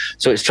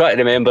it's trying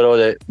to remember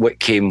all what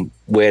came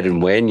where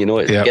and when.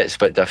 It gets a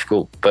bit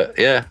difficult, but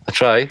yeah, I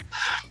try.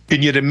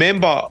 Can you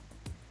remember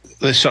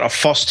the sort of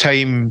first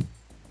time?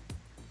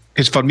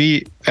 Because for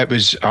me, it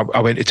was,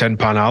 I went to Tin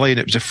Pan Alley, and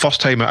it was the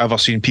first time I ever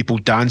seen people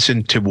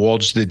dancing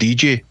towards the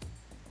DJ.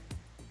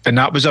 And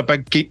that was a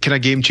big kind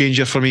of game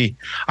changer for me.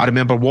 I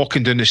remember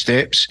walking down the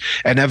steps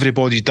and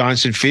everybody's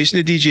dancing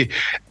facing the DJ.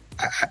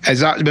 Is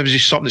that maybe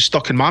just something that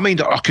stuck in my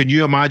mind? Or can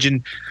you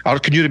imagine, or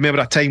can you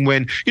remember a time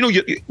when, you're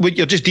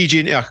just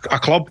DJing to a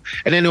club,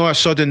 and then all of a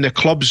sudden the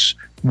club's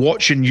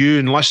watching you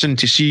and listening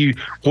to see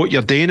what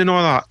you're doing and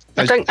all that?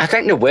 I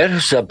think the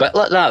warehouse is a bit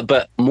like that,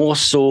 but more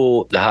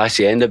so the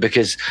Hacienda,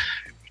 because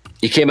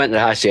you came into the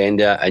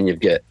Hacienda and you've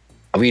got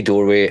a wee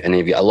doorway, and then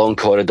you've got a long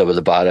corridor where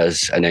the bar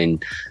is, and then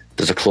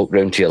there's a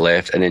cloakroom to your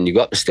left, and then you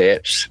go up the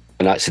steps,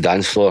 and that's the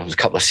dance floor. There's a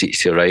couple of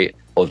seats to your right,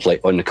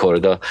 like on the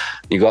corridor.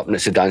 You go up and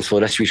it's the dance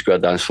floor, this wee square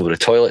dance floor with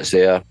the toilets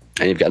there,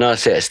 and you've got another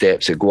set of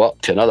steps that go up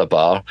to another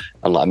bar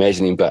and like a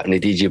mezzanine bit, and the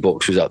DJ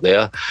box was up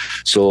there.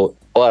 So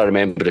all I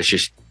remember is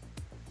just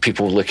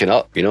people looking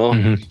up,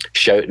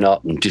 shouting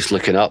up and just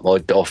looking up,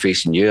 all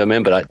facing you. I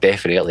remember that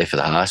definitely for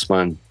the Haas,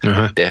 man.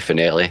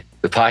 Definitely.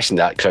 The passion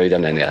that crowd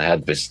in there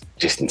had was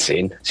just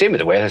insane. Same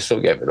with the Warehouse,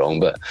 don't get me wrong,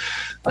 but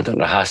I don't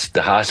know,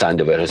 the Haas and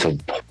the Warehouse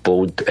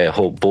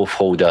both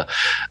hold a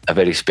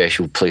very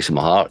special place in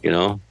my heart,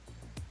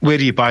 Where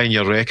are you buying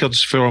your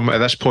records from at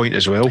this point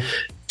as well?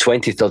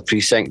 23rd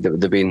Precinct, that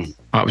would have been.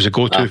 That was a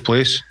go-to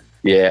place?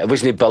 Yeah, it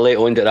wasn't Billy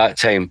owned at that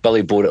time.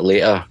 Billy bought it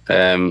later.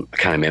 I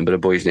can't remember the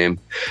boy's name.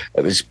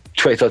 It was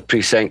 23rd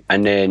Precinct,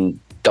 and then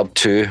Dub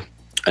 2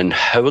 in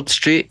Howard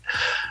Street.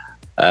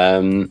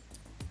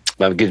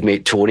 My good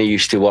mate Tony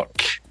used to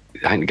work,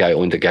 I think the guy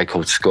owned a guy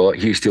called Scott.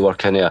 He used to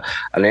work in there,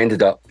 and I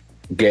ended up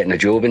getting a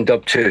job in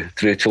Dub 2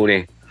 through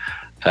Tony,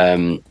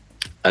 and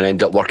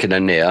ended up working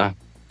in there.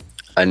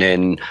 And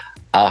then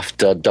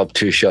after Dub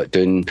 2 shut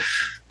down,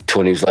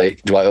 Tony was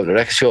like, do I open a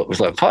record shop? I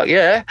was like, fuck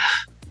yeah.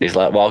 He's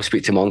like, well, I'll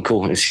speak to my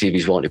uncle and see if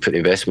he's wanting to put the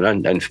investment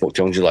in. And spoke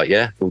to him, he's like,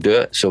 yeah, we'll do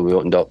it. So we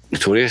opened up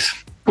Notorious.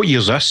 What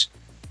year's this?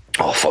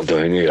 Oh, fuck, don't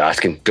know, you're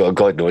asking.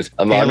 God knows.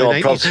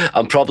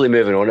 I'm probably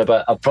moving on a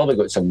bit. I've probably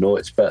got some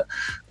notes, but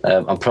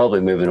I'm probably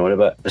moving on a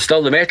bit. But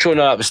still, the Metro and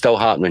that was still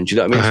happening. Do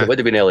you know what I mean? So it would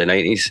have been early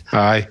 90s.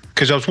 Aye,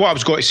 because what I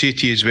was going to say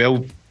to you as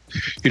well,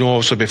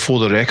 obviously before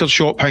the record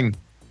shop thing,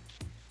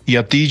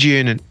 you're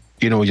DJing and,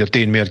 you're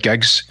doing more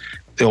gigs,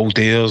 the old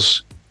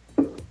days.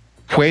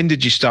 When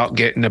did you start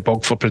getting the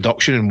bug for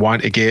production and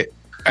want to get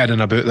in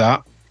and about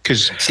that?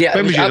 Because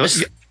when was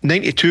you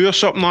 92 or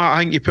something like that? I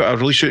think you put a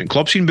really shooting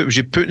club scene, but was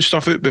you putting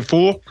stuff out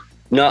before?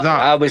 No,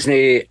 I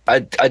wasn't. I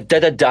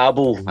did a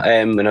dabble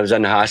when I was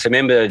in the Haas. I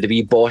remember the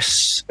wee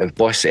Boss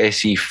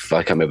SE,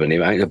 I can't remember the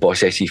name, I think the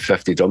Boss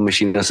SE50 drum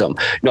machine or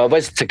something. No, it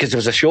was because there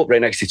was a shop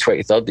right next to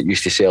 23rd that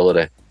used to sell all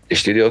the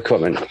studio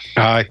equipment.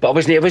 Aye. But I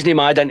wasn't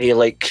mad into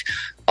like,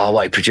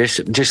 what I produce.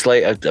 Just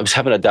like, I was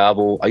having a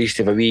dabble. I used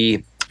to have a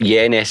wee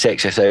Yen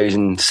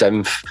SX1000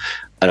 synth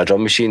and a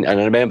drum machine,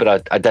 and I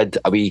remember I did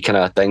a wee kind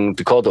of thing,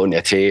 recorded it on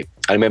a tape.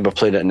 I remember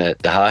playing it in the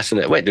Haas, and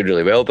it went down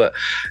really well, but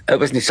it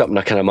wasn't something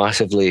I kind of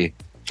massively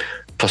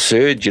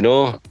pursued,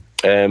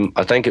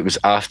 I think it was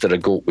after I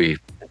got with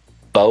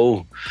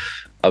Bill,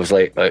 I was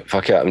like,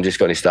 fuck it, I'm just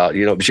going to start,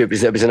 it was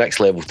the next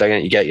level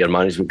thing. You get your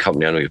management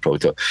company, I know you probably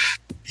talk,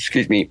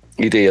 excuse me,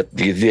 you do your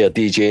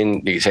DJing,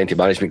 you get sent to a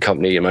management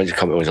company, your management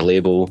company owns a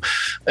label.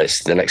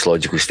 It's the next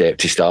logical step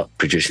to start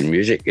producing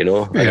music, and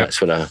that's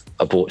when I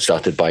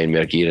started buying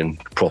more gear and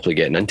properly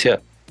getting into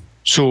it.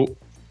 So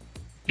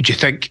do you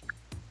think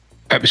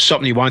it was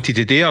something you wanted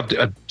to do, or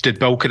did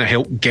Bill kind of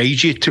help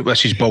guide you to,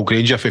 this is Bill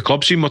Granger for the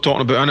club scene we're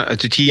talking about, innit?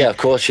 Did he of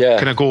course,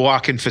 kind of go, I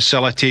can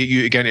facilitate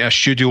you to get into a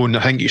studio and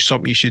I think it's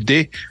something you should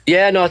do?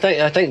 Yeah, no,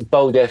 I think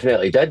Bill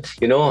definitely did,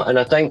 and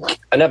I think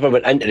I never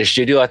went into the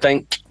studio. I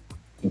think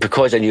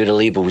because I knew the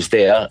label was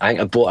there, I think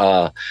I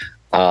bought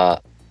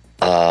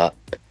a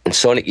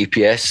Sonic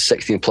EPS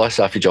 16 Plus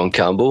after John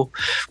Campbell,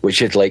 which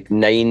had like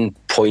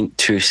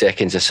 9.2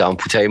 seconds of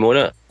sample time on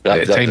it.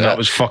 That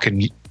was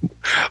fucking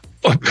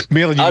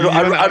more than you.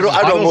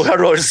 I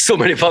wrote so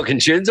many fucking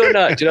tunes on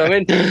that. Do you know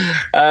what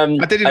I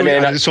mean? I didn't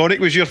know Sonic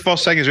was your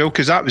first thing as well,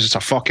 because that was just a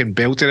fucking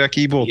belter, a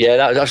keyboard.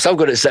 Yeah, I've still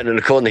got it sitting in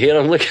the corner here.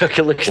 I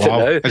can look at it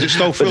now. Is it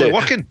still fully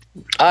working?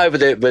 With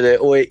the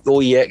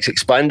OEX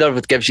expander,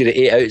 it gives you the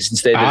 8 outs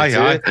instead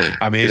of the 2.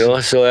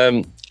 Amazing.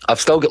 So I've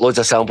still got loads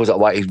of samples that I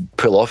want to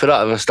pull off of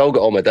that, and I've still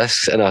got all my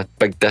discs in a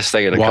big disc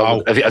thing.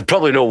 I'd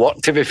probably no work,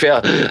 to be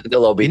fair.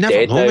 They'll all be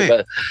dead now,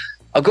 but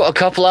I've got a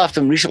couple after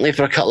them recently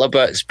for a couple of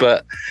bits,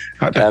 but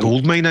that'd be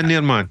gold mine in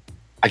there, man.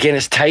 Again,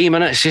 it's time,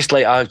 and it's just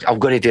like I'm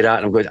going to do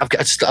that, and I've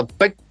got a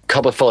big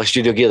cupboard full of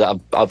studio gear that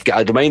I've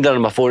got a reminder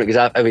on my phone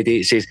because every day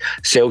it says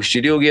sell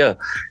studio gear.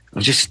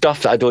 It's just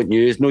stuff that I don't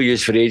use, no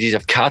use for ages.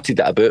 I've carted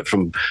that about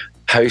from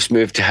house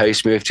move to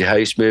house move to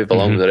house move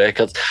along with the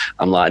records.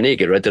 I'm like, I need to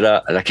get rid of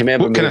that. And I can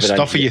remember what kind of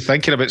stuff are you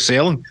thinking about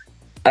selling?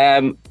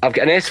 I've got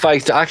an Akai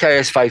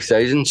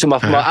S5000. So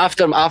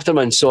after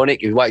my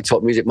Sonic, if you want to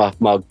talk music,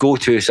 my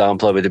go-to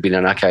sampler would have been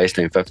an Akai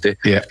S950.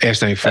 Yeah,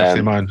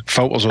 S950, man.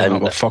 Filters on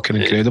that were fucking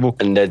incredible.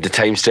 And the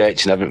time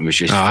stretch and everything was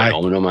just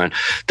phenomenal, man.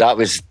 That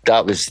was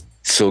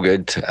so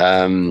good.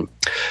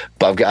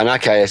 But I've got an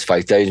Akai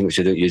S5000, which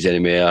I don't use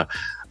anymore.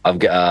 I've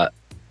got a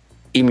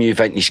Emu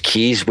Vintage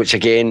Keys, which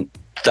again,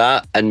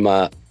 that and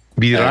my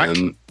B-Rack.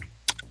 And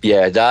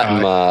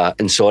my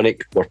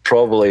Sonic were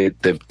probably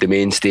the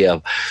mainstay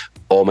of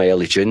all my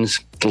early tunes.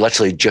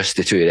 Literally just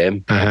the two of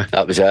them.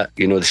 That was it.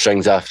 The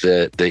strings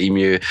after the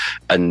Emu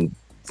and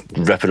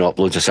ripping up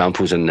loads of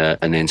samples and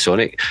then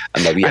Sonic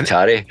and my wee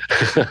Atari.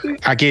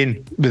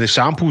 Again, with the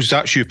samples,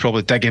 that's you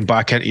probably digging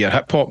back into your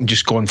hip hop and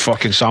just going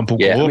fucking sample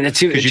galore.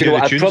 Because you know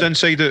the tunes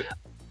inside it.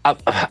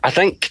 I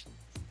think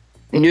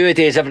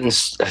nowadays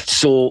everything's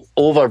so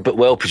over but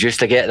well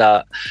produced. I get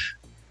that,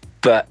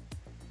 but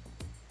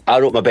I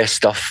wrote my best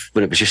stuff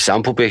when it was just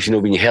sample based.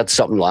 When you heard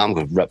something like, I'm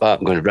going to rip that,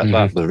 I'm going to rip that,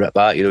 I'm going to rip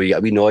that. You get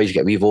a wee noise, you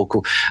get a wee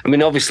vocal. I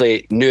mean,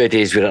 obviously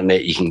nowadays with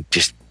internet you can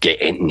just get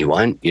anything you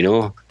want.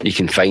 You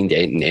can find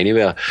anything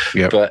anywhere.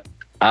 Yep. But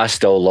I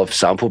still love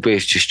sample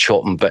based, just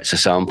chopping bits of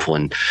sample.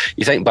 And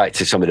you think back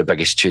to some of the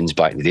biggest tunes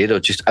back in the day, they're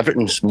just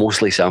everything's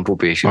mostly sample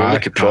based.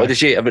 Look at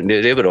Prodigy,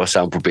 they were all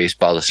sample based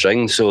bar the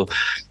strings. So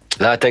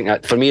I think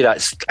that for me,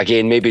 that's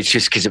again, maybe it's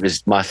just because it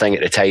was my thing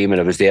at the time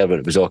and I was there when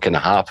it was all kind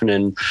of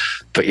happening.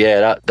 But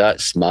yeah,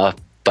 that's my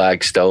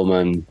bag still,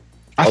 man.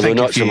 I think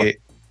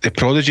the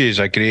Prodigy is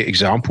a great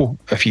example.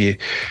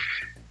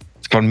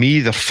 For me,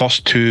 their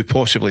first 2,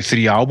 possibly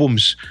 3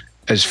 albums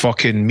is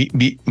fucking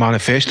Meat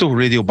Manifesto,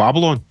 Radio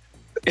Babylon.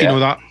 You know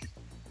that?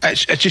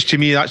 It's just, to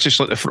me, that's just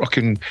like the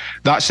fucking,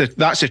 that's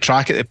the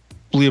track at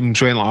the Liam's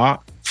went like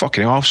that.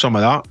 Fucking off some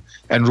of that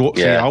and wrote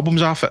 3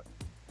 albums off it.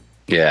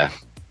 Yeah.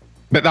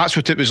 But that's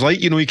what it was like.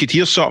 You could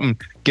hear something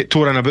get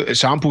torn about the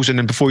samples, and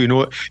then before you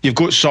know it, you've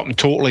got something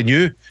totally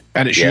new,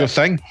 and it's your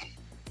thing.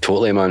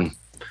 Totally, man.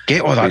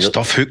 Get all that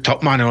stuff hooked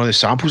up, man, and all the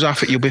samples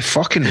off it. You'll be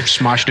fucking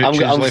smashing out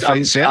tunes left, right,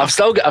 and centre. I've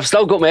still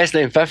got my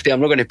S950. I'm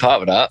not going to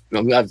part with that.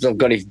 I'm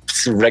going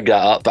to rig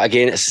that up. But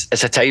again, it's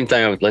a time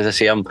thing. As I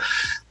say,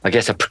 I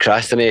guess I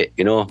procrastinate,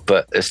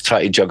 but it's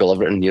trying to juggle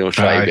everything,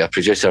 try to be a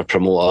producer,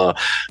 promoter,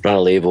 run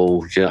a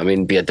label, you know what I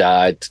mean, be a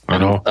dad. I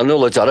know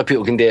loads of other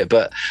people can do it,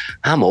 but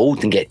I'm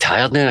old and get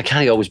tired now. I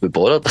can't always be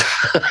bothered.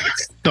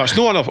 No, it's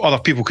not other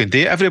people can do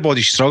it.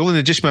 Everybody's struggling.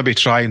 They just maybe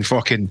try and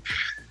fucking,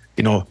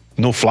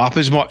 no flap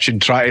as much and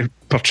try to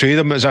portray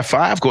them as if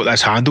I've got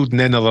this handled, and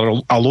then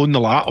they're alone the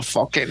lat.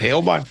 Fucking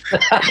hell, man.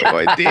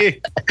 What a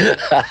day.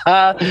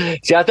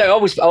 See, I think I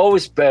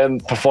always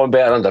perform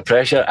better under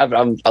pressure.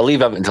 I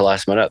leave everything to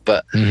last minute,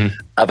 but if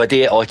I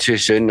do it all too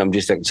soon, I'm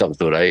just thinking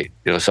something's not right.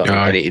 Something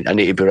I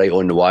need to be right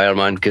on the wire,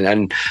 man.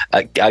 And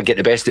I get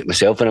the best of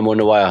myself when I'm on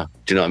the wire.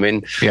 Do you know what I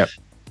mean? Yeah.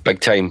 Big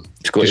time.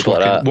 It's got just to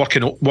like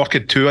that.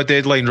 Working to a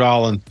deadline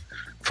rather than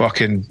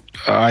fucking,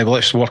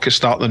 let's work at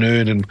start the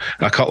noon, and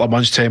in a couple of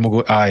months' time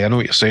we'll go, I know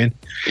what you're saying.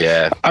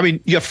 Yeah. I mean,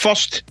 the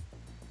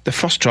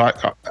first track,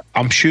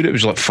 I'm sure it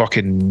was like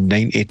fucking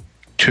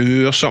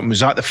 92 or something. Was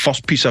that the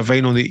first piece of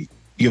vinyl that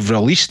you've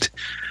released?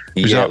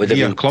 Was that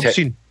via Club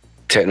Scene?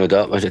 Techno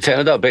Dub. Was it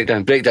Techno Dub?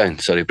 Breakdown.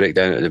 Sorry,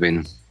 Breakdown it would have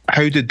been.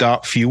 How did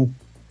that feel,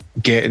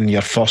 getting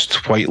your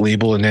first white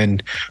label and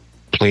then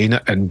playing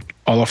it and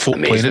other folk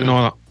playing it and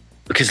all that?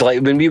 Because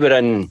like when we were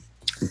in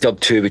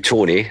Dub 2 with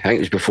Tony, I think it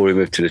was before we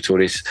moved to the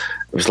Tories,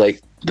 it was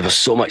like there was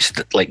so much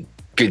like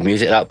good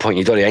music at that point.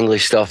 You'd done the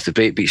English stuff, the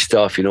breakbeat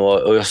stuff,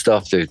 all your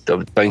stuff. The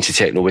bouncy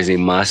techno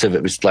wasn't massive.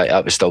 It was like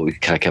that was still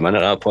kind of come in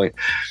at that point.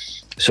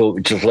 So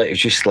it was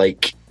just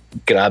like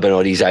grabbing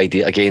all these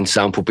ideas, again,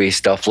 sample-based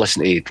stuff,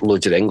 listening to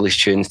loads of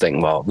English tunes,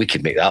 thinking, well, we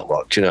could make that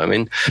work, do you know what I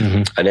mean?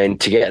 And then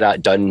to get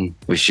that done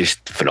was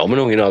just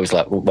phenomenal, you know. I was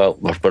like, well,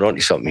 we're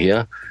onto something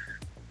here.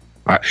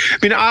 I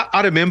mean,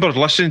 I remember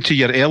listening to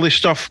your early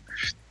stuff,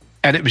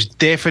 and it was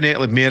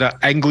definitely more an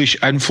English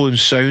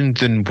influenced sound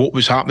than what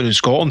was happening in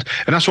Scotland,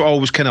 and that's what I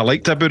always kind of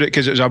liked about it,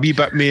 because it was a wee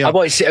bit more. I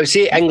would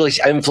say English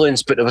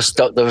influence, but there was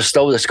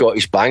still the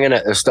Scottish bang in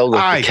it. There was still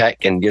the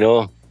kick, and you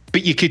know.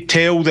 But you could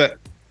tell that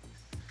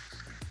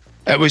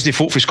it was the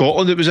folk from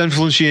Scotland that was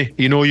influencing you.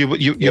 You know,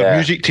 your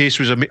music taste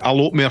was a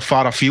lot more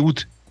far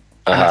afield,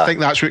 and I think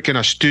that's what kind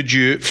of stood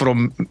you out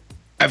from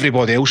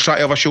everybody else trying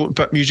to have a shot and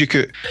put music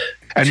out.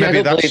 And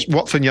maybe that's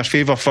worked in your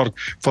favour for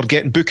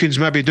getting bookings,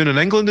 maybe doing in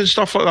England and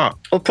stuff like that.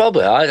 Well,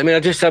 probably. I mean,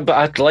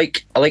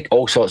 I like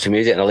all sorts of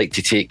music, and I like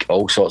to take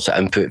all sorts of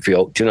input for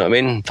you. Do you know what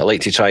I mean? I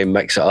like to try and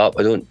mix it up.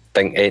 I don't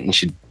think anything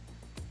should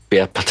be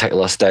a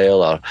particular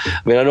style. I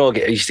know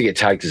I used to get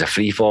tagged as a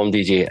freeform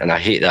DJ, and I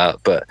hate that,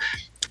 but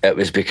it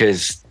was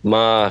because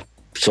my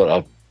sort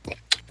of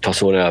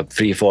persona,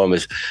 freeform,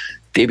 is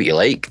do what you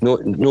like.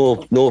 No,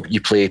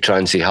 you play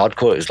trancey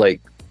hardcore. It's like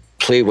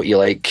play what you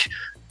like.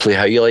 Play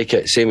how you like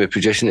it. Same with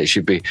producing, it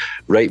should be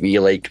write what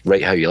you like,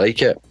 write how you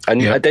like it. And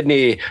I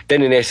didn't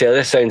necessarily,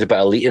 this sounds a bit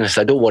elitist,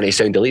 I don't want to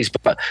sound elitist,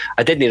 but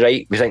I didn't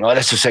write, we think, oh,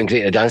 this will sound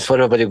great to dance for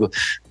everybody. Go,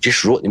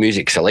 just wrote the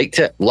music because I liked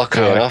it.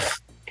 Luckily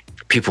enough,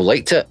 people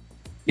liked it,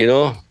 you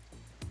know.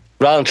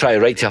 Rather than try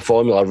to write to a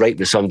formula, or write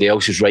what somebody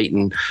else is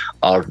writing,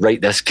 or write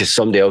this because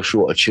somebody else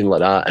wrote a tune like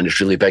that and it's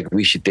really big,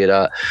 we should do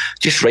that.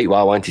 Just write what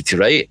I wanted to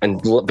write.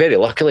 And very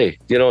luckily,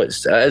 you know,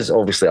 it is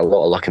obviously a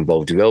lot of luck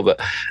involved as well, but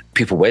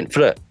people went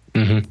for it.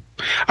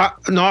 I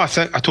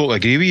totally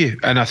agree with you,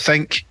 and I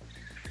think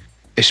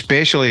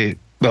especially,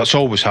 well, it's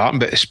always happened,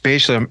 but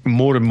especially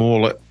more and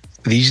more like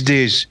these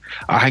days,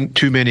 I think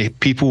too many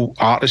people,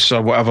 artists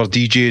or whatever,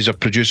 DJs or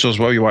producers,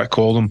 whatever you want to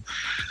call them,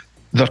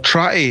 they're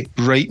trying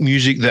to write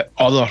music that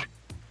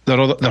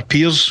their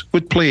peers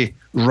would play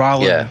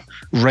rather than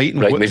writing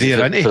what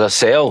they're into for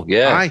themselves.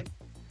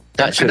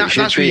 That's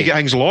where you get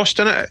things lost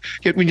in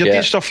it. When you're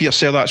doing stuff for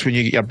yourself, that's when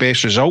you get your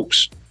best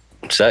results.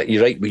 So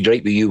you write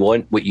what you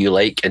want, what you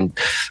like, and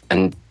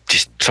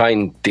just try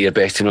and do your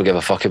best to not give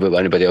a fuck about what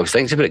anybody else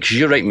thinks about it, because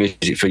you write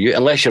music for you.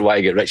 Unless you want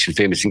to get rich and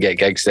famous and get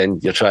gigs, then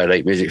you're trying to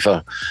write music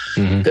for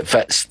that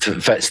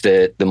fits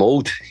the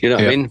mould. You know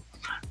what I mean?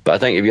 But I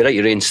think if you write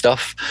your own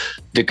stuff,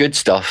 the good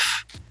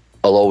stuff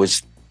will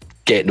always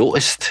get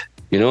noticed.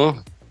 You know?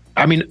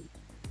 I mean,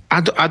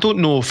 I don't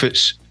know if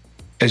it's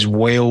as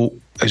well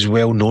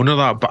known of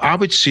that, but I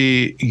would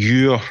say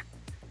your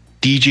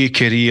DJ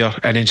career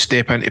and then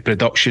step into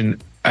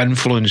production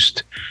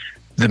influenced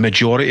the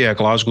majority of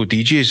Glasgow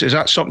DJs. Is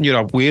that something you're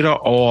aware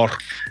of, or?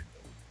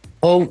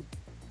 Well,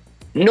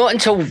 not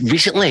until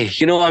recently.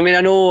 You know, I mean,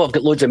 I know I've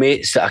got loads of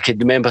mates that I could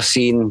remember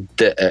seeing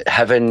at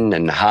Heaven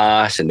and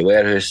Haas and the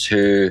Warehouse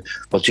who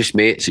were just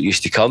mates that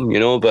used to come, you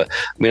know. But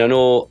I mean, I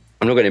know,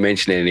 I'm not going to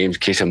mention any names in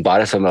case I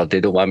embarrass them or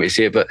they don't want me to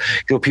say it, but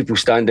you know, people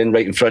standing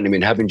right in front of me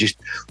in Heaven just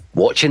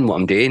watching what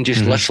I'm doing,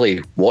 just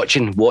literally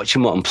watching what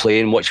I'm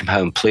playing, watching how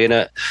I'm playing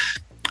it.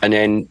 And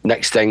then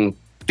next thing,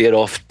 they're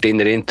off doing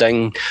their own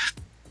thing.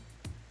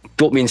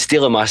 Don't mean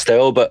stealing my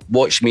style, but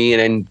watch me and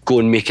then go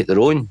and make it their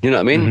own. You know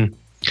what I mean?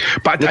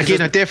 But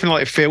again, I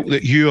definitely felt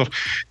that your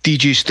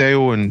DJ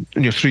style and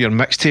through your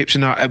mixtapes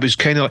and that, it was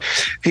kind of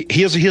like,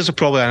 here's a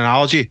probably an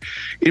analogy.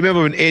 You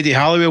remember when Eddie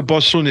Halliwell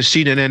buzzed on the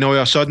scene and then all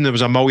of a sudden there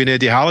was a million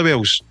Eddie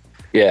Halliwells?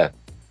 Yeah.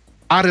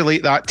 I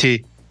relate that to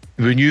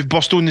when you've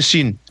burst on the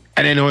scene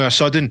and then all of a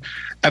sudden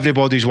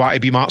everybody's wanting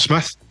to be Mark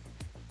Smith.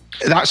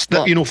 That's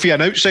the, you know, for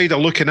an outsider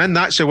looking in,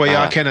 that's the way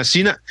I kind of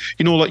seen it.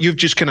 You know, like you've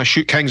just kind of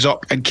shook things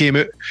up and came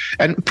out,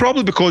 and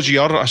probably because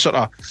you're a sort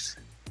of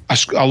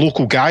a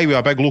local guy with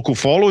a big local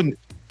following,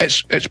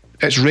 it's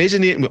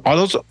resonating with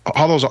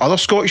other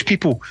Scottish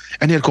people,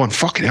 and they're going,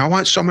 fucking hell, I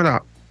want some of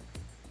that.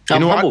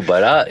 I'm humbled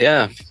by that,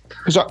 yeah.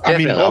 I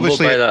mean,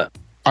 obviously,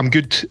 I'm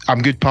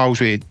good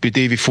pals with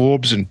Davy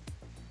Forbes and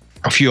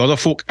a few other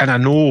folk, and I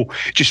know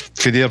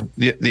just for their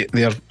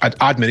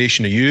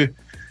admiration of you,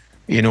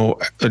 you know,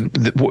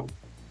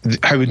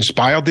 how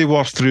inspired they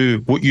were through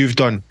what you've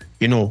done,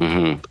 you know,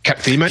 kick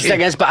them into. The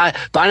thing is, but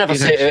I never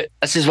set out,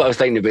 this is what I was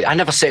thinking about, I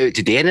never set out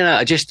to do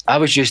anything. I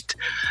was just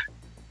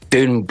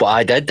doing what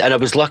I did, and I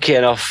was lucky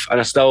enough, and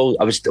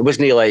I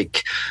wasn't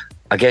like,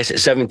 I guess at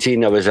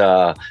 17 I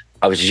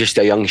was just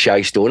a young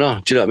shy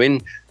stoner, do you know what I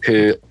mean,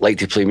 who liked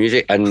to play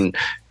music and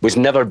was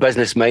never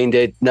business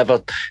minded,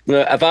 never, you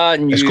know, if I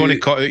knew... It's going to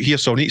cut out here,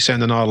 so I need to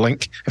send another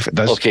link if it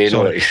does. Okay,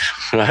 no worries.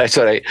 It's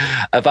all right.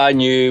 If I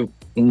knew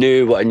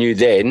what I knew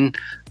then,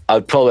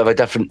 I'd probably have a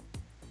different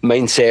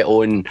mindset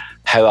on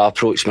how I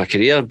approached my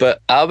career,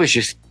 but I was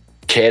just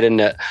caring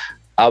that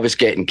I was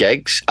getting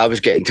gigs, I was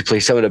getting to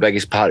play some of the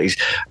biggest parties.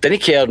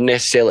 Didn't care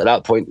necessarily at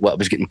that point what I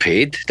was getting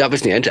paid. That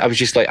wasn't the end. I was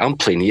just like, I'm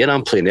playing here,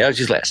 I'm playing there. I was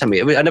just like, that's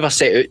amazing. I never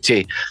set out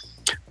to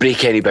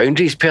break any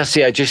boundaries per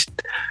se. I just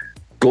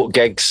got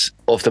gigs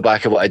off the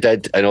back of what I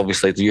did, and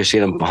obviously you're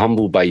saying I'm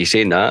humbled by you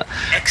saying that.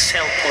 XL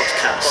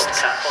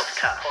Podcast.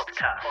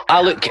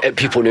 I look at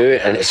people now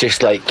and it's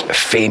just like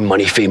fame,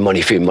 money,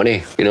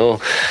 you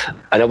know.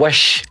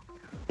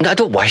 And I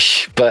don't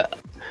wish, but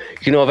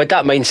you know, if I had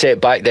that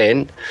mindset back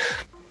then,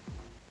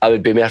 I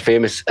would be more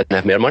famous and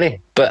have more money.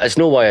 But it's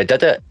not why I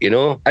did it, you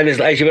know. And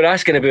as you were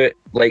asking about,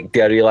 like,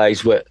 do I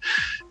realise what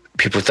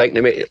people think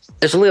of me?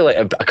 It's only like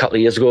a couple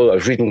of years ago, I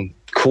was reading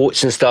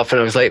quotes and stuff,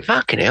 and I was like,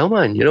 fucking hell,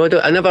 man. You know,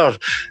 I never,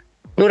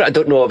 not that I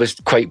don't know I was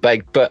quite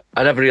big, but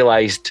I never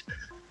realised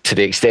to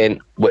the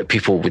extent what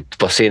people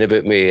were saying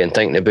about me and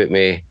thinking about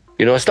me.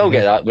 You know, I still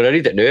get that when I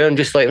read it now. I'm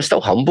just like, I'm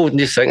still humbled and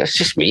just think it's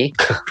just me.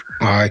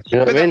 Aye. You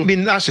know what I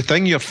mean? That's the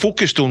thing. You're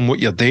focused on what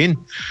you're doing.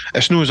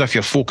 It's not as if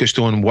you're focused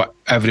on what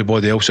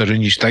everybody else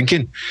around you's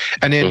thinking.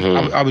 And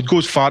then I would go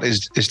as far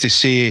as to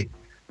say,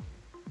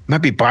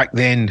 maybe back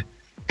then,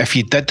 if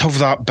you did have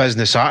that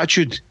business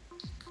attitude,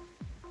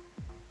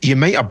 you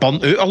might have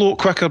burnt out a lot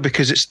quicker,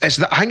 because it's I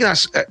think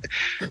that's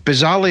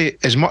bizarrely,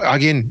 as much,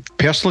 again,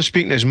 personally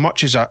speaking, as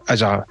much as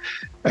I'm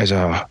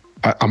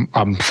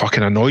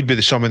fucking annoyed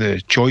with some of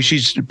the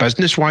choices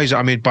business-wise that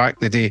I made back in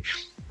the day.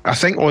 I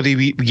think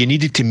you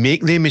needed to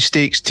make the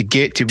mistakes to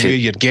get to where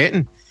you're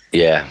getting.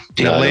 Yeah.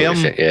 To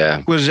learn.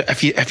 Yeah. Whereas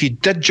if you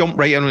did jump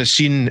right in on the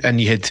scene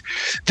and you had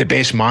the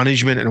best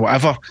management and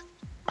whatever,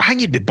 I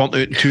think you'd be burnt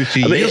out in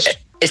 2-3 years.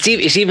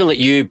 It's even like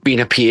you being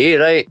a PA,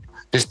 right?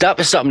 Because that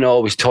was something I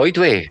always toyed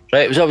with,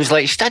 right? It was always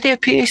like, study a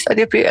PA.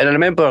 And I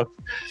remember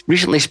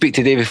recently speak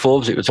to David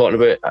Forbes that we were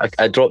talking about.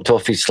 I dropped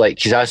off his, like,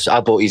 because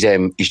I bought his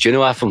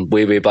Juno off him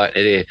way back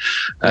in the day.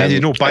 Did you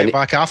know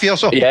back half year or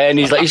so? Yeah, and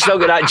he's like, you still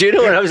got that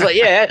Juno? And I was like,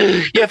 yeah,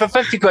 for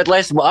 50 quid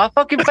less than what I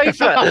fucking paid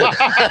for it.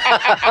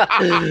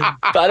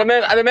 But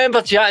I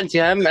remember chatting to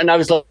him, and I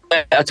was like,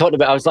 I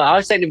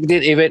was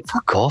thinking, he went,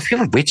 fuck off, you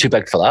were way too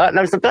big for that. And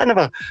I was like, I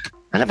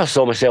never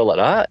saw myself like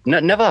that.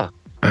 Never.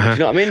 You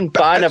know what I mean?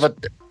 But I never...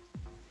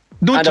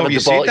 Don't tell you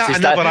say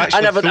that.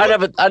 I never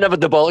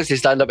the bollocks to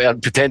stand up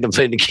and pretend I'm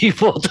playing the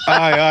keyboard.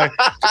 Aye.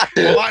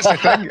 Well, that's the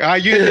thing.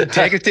 You had the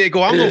integrity to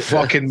go, I'm not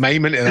fucking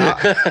miming to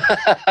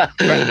that.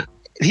 But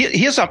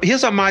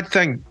here's a mad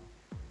thing.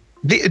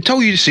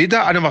 Until you said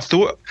that, I never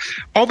thought.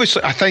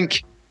 Obviously, I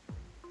think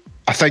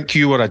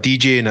you were a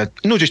DJ, and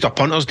not just a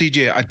punter's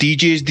DJ, a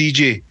DJ's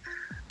DJ.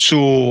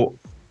 So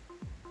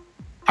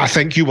I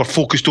think you were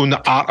focused on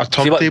the art of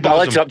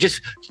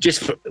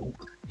turntablism.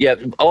 Yeah,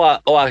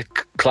 all I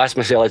class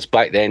myself as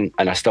back then,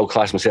 and I still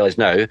class myself as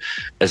now,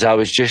 is I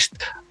was just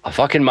a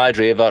fucking mad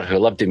raver who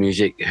loved the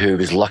music, who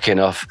was lucky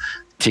enough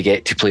to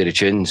get to play the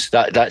tunes.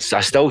 That's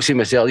I still see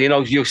myself. You know,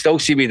 you'll still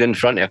see me in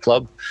front of a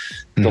club,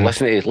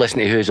 listening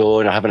to who's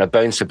on, or having a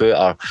bounce about,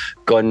 or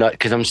going nuts,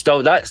 because I'm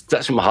still that's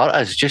what my heart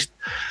is, just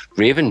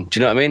raving. Do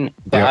you know what I mean?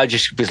 But I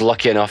just was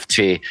lucky enough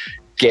to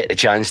get the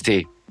chance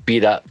to be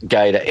that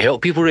guy that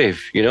helped people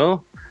rave. You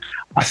know,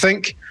 I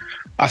think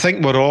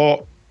we're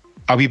all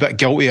a wee bit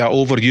guilty of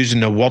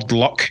overusing the word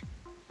luck,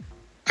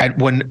 and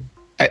when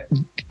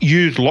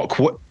use luck,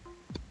 what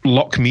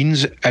luck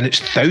means, and it's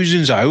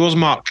thousands of hours,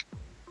 Mark,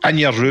 in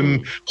your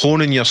room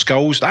honing your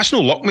skills. That's no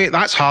luck, mate.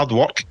 That's hard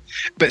work.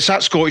 But it's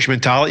that Scottish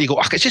mentality. You go,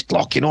 it's just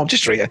luck, you know. I'm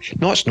just right.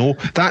 No, it's no.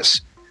 That's,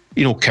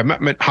 you know,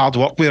 commitment, hard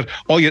work. Where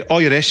all your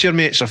rest of your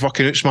mates are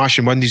fucking out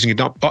smashing windies and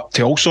getting up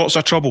to all sorts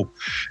of trouble.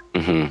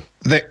 I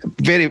think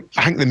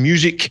the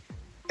music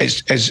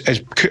is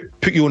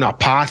put you on a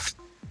path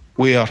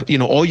where, you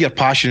know, all your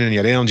passion and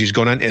your energy's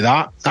gone into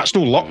that. That's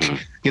no luck.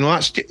 You know,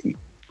 that's,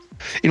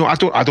 you know, I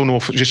don't know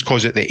if it's just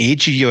because at the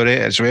age you're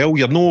at as well,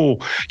 you're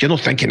not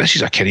thinking this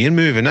is a career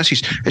move, and it's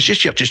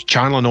just you're just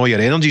channeling all your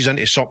energies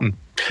into something.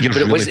 But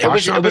it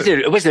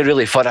wasn't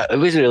really fun. It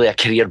wasn't really a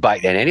career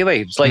back then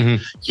anyway. It was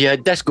like you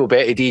had disco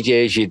Betty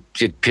DJs, you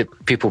had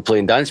people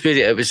playing dance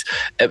music. It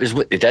was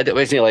what they did. It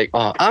wasn't like,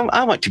 oh,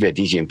 I want to be a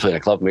DJ and play in a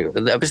club.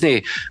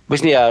 It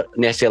wasn't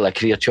necessarily a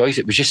career choice.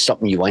 It was just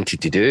something you wanted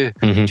to do.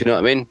 Do you know what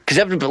I mean? Because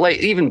everybody, like,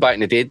 even back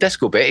in the day,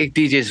 disco Betty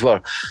DJs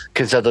were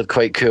considered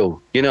quite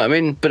cool. You know what I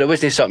mean? But it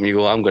wasn't something you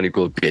go, I'm going to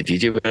go be a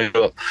DJ when I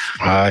grow up.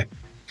 Aye.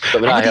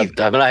 But when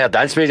I heard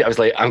dance music, I was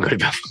like, I'm going to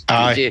be a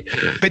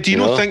DJ. But do you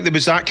not think there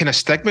was that kind of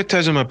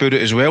stigmatism about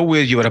it as well,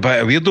 where you were a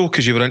bit of a weirdo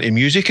because you were into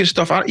music and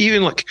stuff?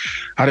 Even like,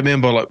 I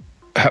remember like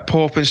hip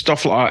hop and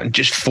stuff like that, and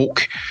just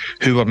folk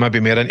who were maybe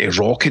more into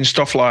rock and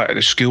stuff like that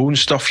at school and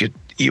stuff.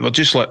 You were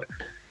just like,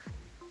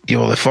 you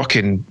were the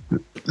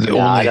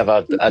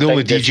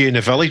only DJ in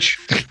the village.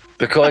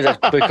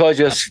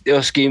 because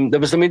your scheme, there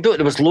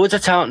was loads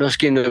of talent in your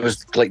scheme. There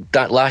was like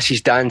that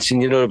Lassie's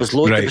dancing, you know, there was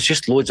loads. Right. There was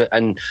just loads of,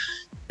 and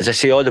as I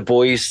say, all the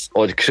boys,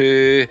 or the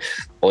crew,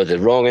 or the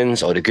wrong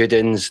uns, or the good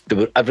uns,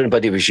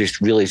 everybody was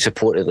just really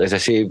supportive. As I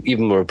say,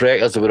 even when we were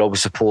breakers, they were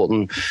always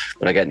supporting.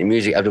 When I get into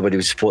music, everybody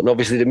was supporting.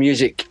 Obviously, the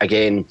music,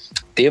 again,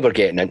 they were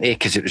getting into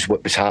because it was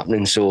what was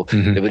happening. So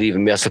they were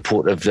even more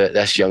supportive that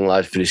this young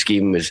lad for the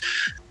scheme was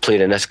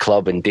playing in this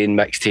club and doing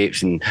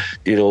mixtapes, and,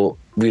 you know,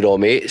 we're all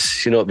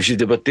mates, you know.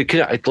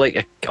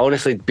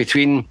 Honestly,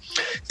 between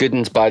good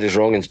uns, bad uns,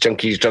 wrong uns,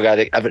 junkies, drug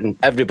addict,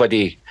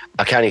 everybody,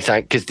 I can't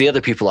thank, because they're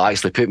the people that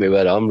actually put me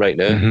where I am right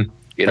now.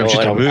 You It know, was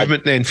just and a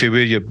movement then for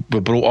where you were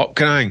brought up,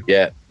 kind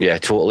of. Yeah,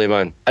 totally,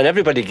 man. And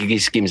everybody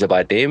gives Schemes a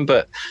bad name,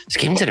 but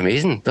Schemes are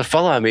amazing. They're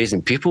full of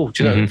amazing people.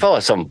 Do you know? They're full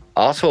of some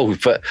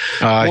arseholes, but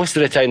most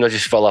of the time they're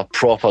just full of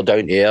proper,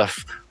 down to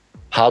earth,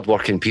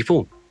 hard-working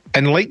people.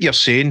 And like you're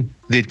saying,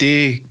 they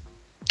do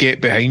get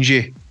behind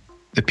you,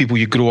 the people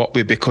you grow up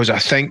with, because I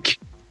think,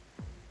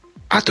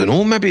 I don't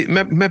know,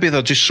 maybe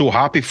they're just so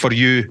happy for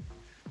you.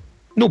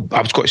 No,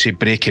 I was going to say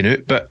breaking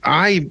out, but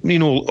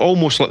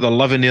almost like they're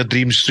living their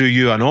dreams through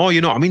you and all, you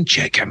know what I mean?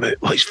 Check him out.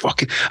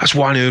 That's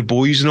one of our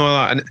boys and all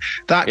that. And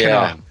that kind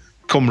of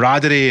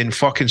camaraderie and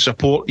fucking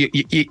support,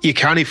 you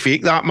can't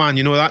fake that, man.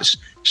 You know, that's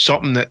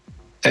something that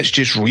it's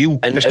just real.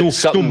 And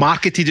it's no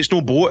marketed, it's no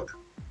bought.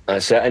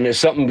 That's it. And it's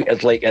something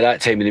like at that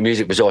time when the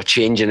music was all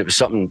changing, it was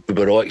something we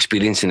were all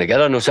experiencing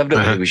together. No, so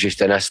everybody was just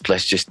in this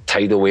just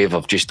tidal wave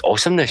of just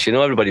awesomeness, you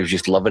know, everybody was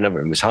just loving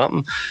everything was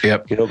happening.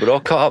 Yep. You know, we're all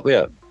caught up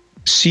with it.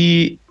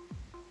 See,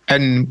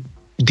 in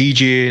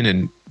DJing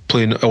and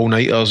playing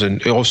all-nighters,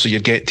 and also you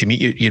get to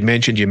meet, you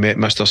mentioned you met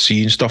Mr.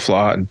 C and stuff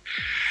like that, and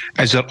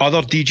is there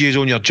other DJs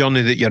on your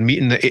journey that you're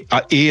meeting that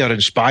A, are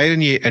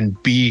inspiring you,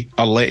 and B,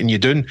 are letting you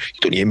down? You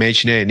don't need to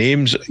mention any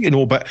names, you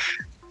know, but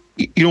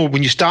you know,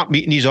 when you start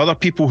meeting these other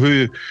people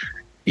who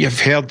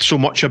you've heard so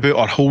much about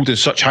or hold in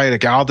such high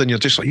regard, and you're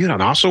just like, you're an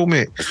arsehole,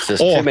 mate.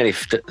 There's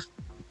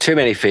too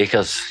many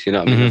fakers, you know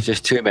what I mean? There's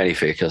just too many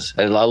fakers.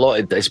 And a lot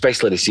of,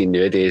 especially the scene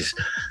nowadays,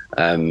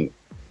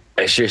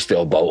 it's just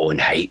all about on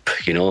hype,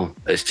 you know?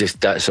 It's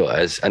just, that's what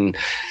it is. And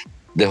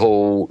the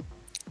whole,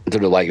 I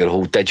don't know, like the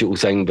whole digital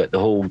thing, but the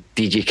whole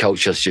DJ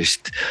culture's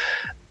just,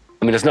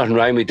 I mean, there's nothing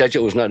wrong with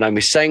digital, there's nothing wrong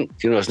with sync,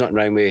 you know, there's nothing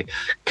wrong with,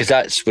 because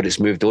that's what it's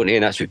moved on to,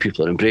 and that's what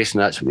people are embracing,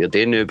 that's what they're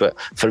doing now. But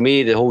for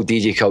me, the whole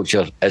DJ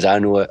culture, as I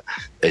know it,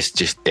 is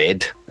just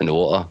dead in the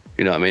water,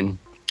 you know what I mean?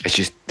 It's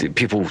just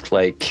people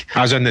like...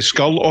 As in the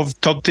skull of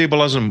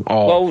turntablism?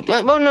 Or?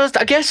 Well, no,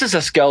 I guess there's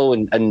a skull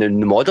in the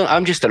modern...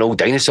 I'm just an old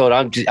dinosaur,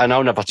 and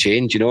I'll never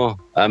change, you know?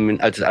 I mean,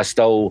 I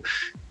still...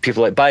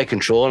 People like buy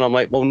control, and I'm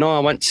like, well, no, I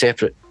want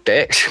separate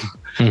decks.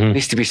 It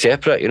needs to be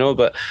separate, you know?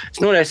 But it's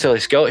not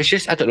necessarily skull. It's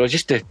just, I don't know,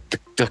 just the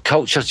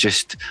culture's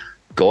just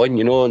gone,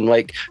 you know? And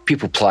like,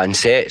 people plan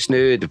sets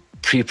now, the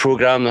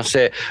pre-program their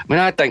set. I mean,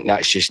 I think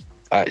that's just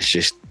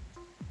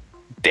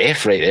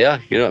death right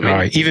there, you know what I mean?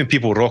 Right. Even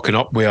people rocking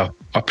up with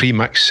a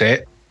pre-mixed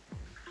set.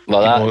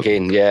 Well, that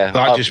again, yeah.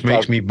 That just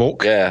makes me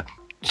balk. Yeah.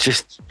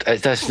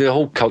 That's the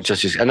whole culture's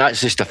just, and that's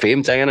just a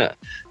fame thing, isn't it?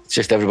 It's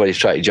just everybody's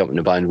trying to jump in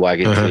the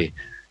bandwagon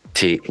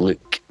to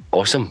look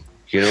awesome,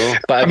 you know?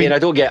 But I mean, I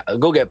go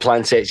get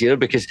plan sets either,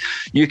 because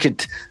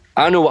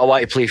I know what I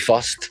want to play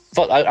first.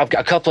 I've got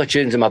a couple of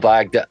tunes in my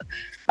bag that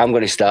I'm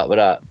going to start with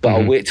that, but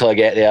I'll wait till I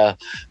get there.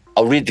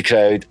 I'll read the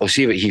crowd. I'll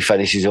see what he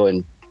finishes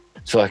on.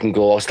 So I can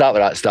go, I'll start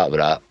with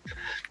that.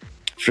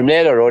 From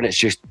there on, it's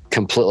just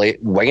completely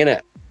winging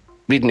it,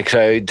 reading the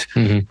crowd,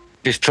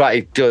 just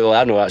try to do, well,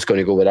 I know that's going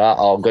to go with that,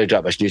 I'm going to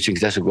drop this new tune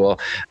because this will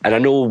go, and I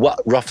know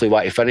roughly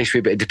what to finish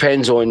with, but it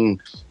depends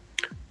on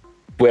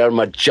where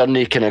my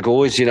journey kind of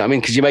goes, you know what I mean?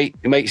 Because you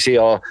might say,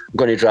 oh, I'm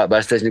going to drop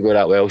this, doesn't go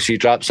that well, so you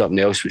drop something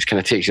else which kind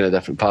of takes you in a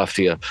different path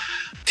to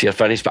your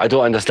finish. But I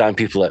don't understand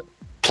people that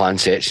plan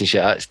sets and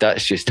shit.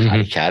 That's just how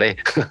you carry.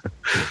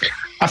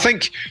 I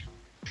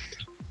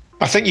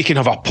think you can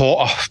have a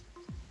pot of,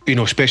 you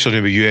know, especially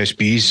with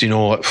USBs, you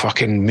know, like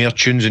fucking more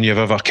tunes than you've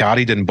ever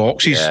carried in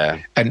boxes,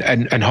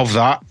 and have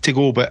that to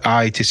go. But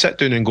to sit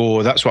down and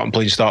go, that's what I'm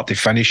playing start to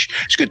finish.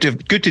 It's good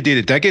to do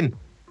the digging,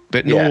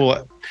 but no.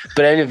 Yeah.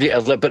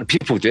 But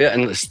people do it,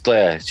 and it's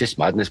just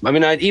madness. I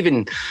mean,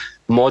 even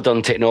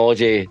modern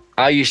technology,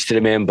 I used to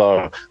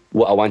remember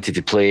what I wanted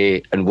to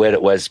play and where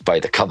it was by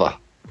the cover.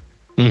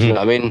 You know what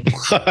I mean?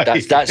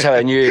 That's how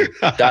I knew.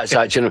 That's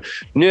actually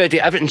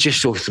nowadays everything's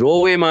just so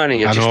throwaway, man. And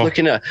you're just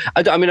looking at.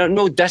 I'm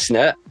no dissing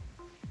it.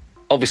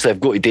 Obviously, I've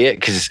got to do it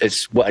because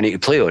it's what I need to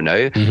play on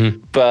now.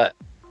 But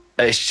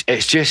it's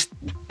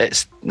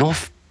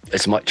not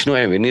as much, no,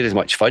 anyway, near as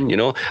much fun, you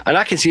know. And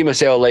I can see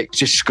myself like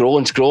just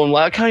scrolling,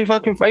 like I can't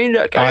fucking find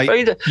it. I can't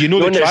find it. You know,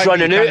 the track, it's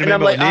running out, and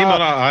I'm like,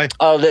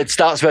 it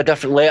starts with a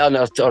different letter and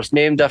or it's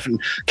named different.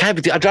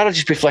 I'd rather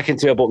just be flicking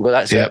through a book and go,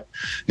 that's it.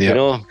 You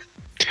know.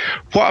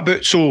 What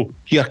about, so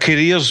your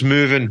career's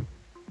moving,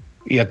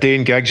 you're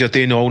doing gigs, you're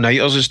doing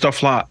all-nighters and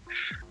stuff like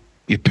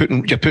that,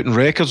 you're putting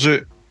records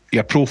out,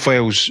 your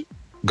profile's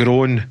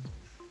growing.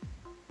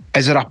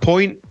 Is there a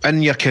point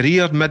in your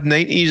career,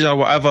 mid-90s or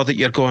whatever, that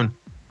you're going,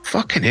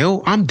 fucking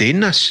hell, I'm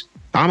doing this,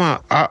 I'm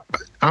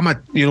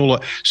a you know,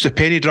 like, so the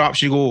penny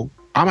drops, you go,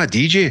 I'm a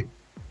DJ?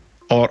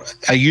 Or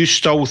are you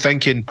still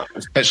thinking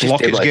it's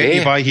luck it's getting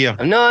you by here?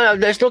 No,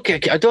 there's no.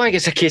 I don't think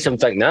it's a case I'm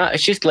thinking that.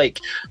 It's just like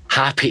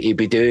happy to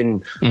be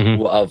doing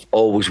what I've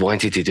always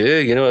wanted to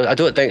do. You know, I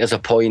don't think there's a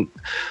point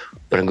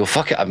where I go,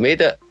 fuck it, I've made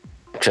it.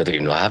 Because I don't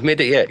even know I've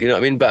made it yet. You know what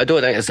I mean? But I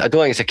don't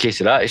think it's a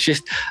case of that. It's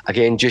just,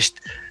 again,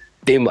 just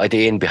doing what I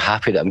do and be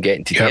happy that I'm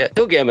getting to do it.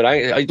 Don't get me wrong.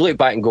 I look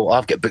back and go, oh,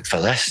 I've got booked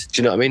for this.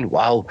 Do you know what I mean?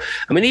 Wow.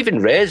 I mean,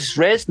 even Rez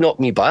knocked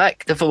me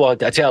back. I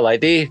tell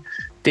you,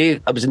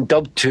 I was in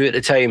Dub 2 at the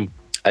time.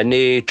 And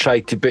they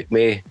tried to book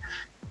me,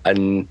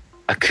 and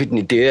I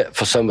couldn't do it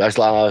for some. I was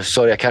like, oh,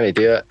 sorry, I can't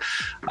do it.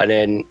 And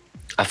then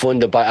I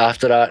phoned them back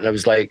after that, and I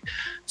was like,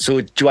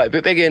 so do you want to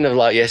book me again? They were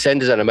like, yeah,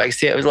 send us in a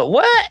mixtape. I was like,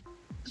 what?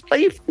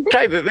 Like, you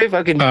tried to book me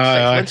fucking 6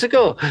 months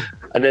ago.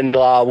 And then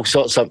we'll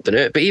sort something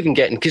out. But even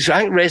getting, because I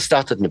think Red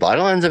started in the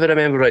Barrowlands, if I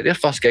remember right. Their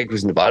first gig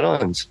was in the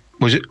Barrowlands.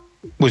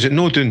 Was it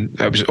no doing?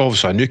 It was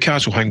obviously a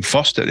Newcastle hang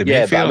first at the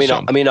Mayfair.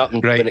 I mean, up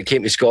when it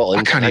came to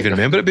Scotland. I can't even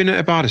remember it being at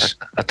the Barras.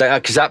 I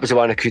think because that was the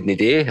one I couldn't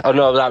do. Oh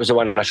no, that was the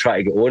one I tried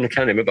to get on. I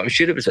can't remember. I'm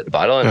sure it was at the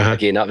Barrowlands.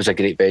 Again, that was a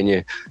great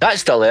venue.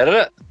 That's still there,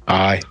 isn't it?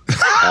 Aye.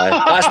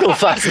 That's no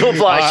flat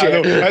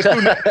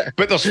shit.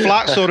 But there's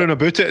flats all around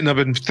about it, and I've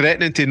been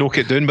threatening to knock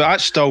it down. But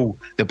that's still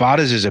the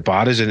Barras is the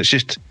Barras, and it's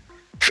just.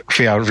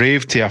 For a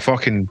rave to a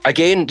fucking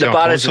again, the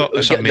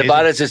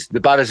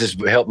Barras has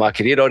helped my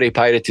career. Already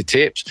pirated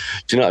tapes.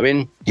 Do you know what I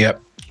mean?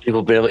 Yep.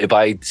 People been able to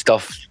buy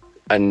stuff,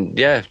 and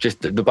yeah,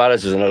 just the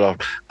Barras was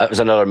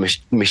another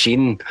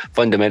machine,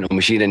 fundamental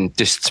machine, and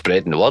just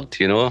spreading the word.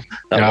 You know,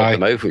 that word of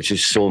mouth, which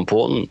is so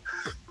important.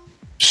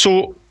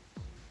 So,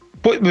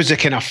 what was the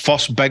kind of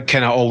first big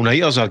kind of all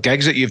nighters or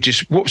gigs that you've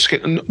just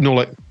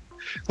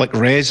like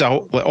Rez,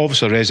 like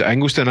obviously Rez at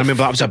Ingliston. I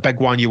remember that was a big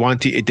one you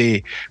wanted to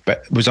do,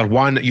 but was there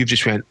one that you've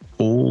just went,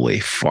 holy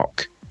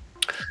fuck?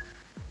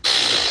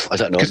 I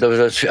don't know. There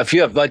was a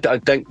few. I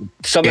think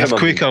some of them.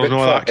 Earthquaker and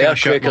all that kind of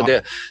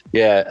shit.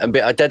 Yeah, and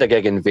I did a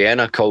gig in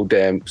Vienna called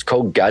it's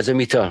called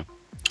Gasometer.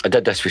 I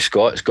did this with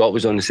Scott. Scott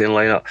was on the same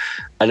lineup,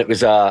 and it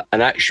was an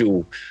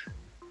actual.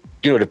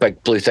 You know the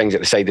big blue things at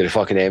the side of the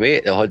fucking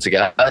M8, the hoods of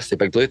gas, the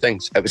big blue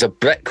things. It was a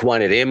brick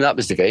one of them. That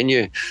was the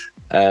venue.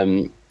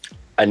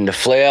 And the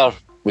flare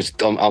was,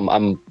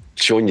 I'm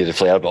showing you the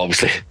flare, but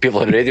obviously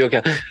people on the radio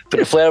can't. But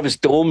the flare was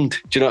domed,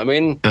 do you know what I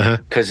mean?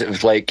 Because it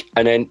was like,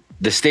 and then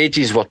the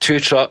stages were 2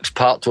 trucks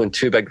parked on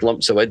 2 big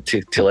lumps of wood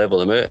to level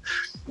them out.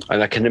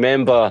 And I can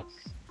remember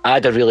I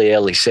had a really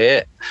early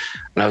set,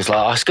 and I was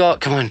like, oh,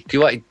 Scott, come on, do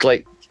you want to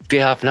like do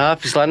half and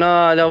half? He's like,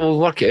 no, we'll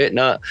work it out.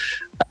 No.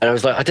 And I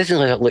was like, I didn't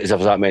really look as if there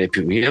was that many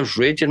people here. I was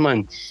raging,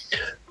 man.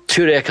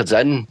 2 records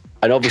in.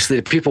 And obviously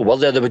the people were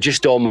there, they were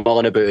just all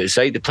mulling about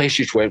outside. The place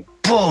just went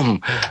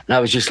boom. And I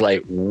was just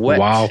like, what?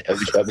 Wow.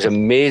 It was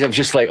amazing. I was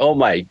just like, oh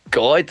my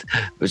God.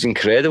 It was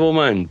incredible,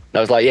 man. And I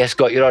was like, yeah,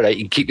 Scott, you're all right.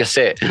 You can keep your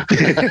set.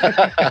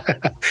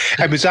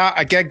 And was that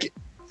a gig,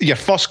 your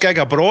first gig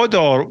abroad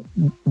or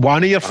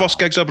one of your first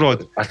gigs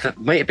abroad? It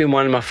might have been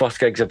one of my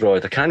first gigs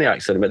abroad. I can't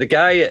actually remember. The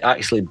guy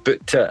actually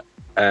booked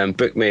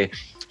me.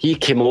 He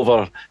came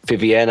over for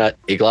Vienna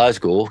to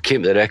Glasgow,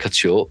 came to the record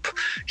shop.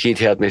 He'd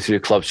heard me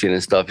through club scene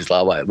and stuff. He's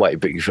like, what to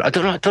book you for? I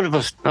don't know if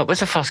it was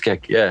the first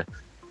gig, yeah. It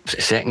was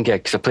the second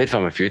gig, because I played for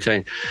him a few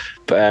times.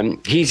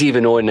 But he's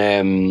even on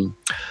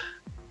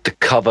the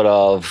cover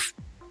of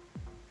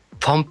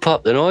Pump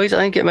Up the Noise, I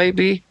think it might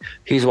be.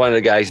 He's one of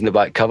the guys in the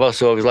back cover.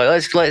 So I was like,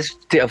 let's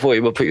take a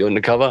photo, we'll put you on the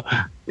cover.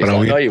 He's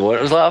like, no, you won't.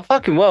 I was like, I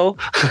fucking will.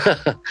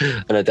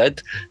 And I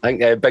did. I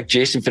think Big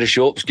Jason for the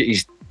shops got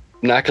his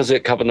knackers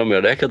out covering on my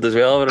record as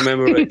well, I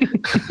remember right.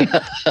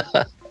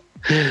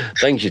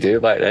 Things you do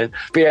back then.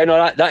 But yeah,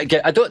 no, that gig,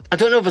 I don't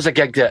know if it's a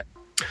gig that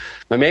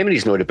my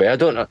memory's not the best. I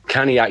don't know,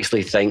 can he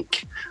actually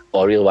think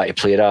or really want to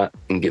play that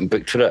and getting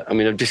booked for it? I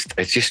mean,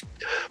 it's just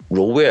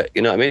roll with it,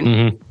 you know what I mean?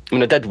 Mm-hmm. I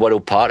mean, I did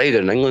World Party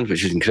there in England,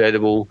 which was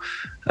incredible.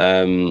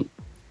 Did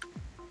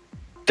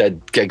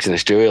gigs in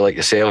Australia like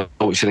yourself,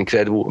 which are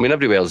incredible. I mean,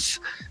 everywhere's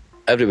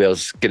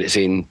got its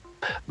own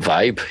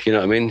vibe, you know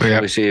what I mean? Yeah.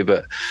 I would say,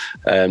 but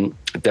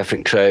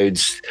different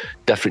crowds,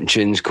 different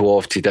tunes go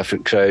off to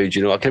different crowds.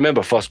 You know, I can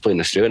remember first playing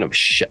in Australia and I was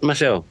shitting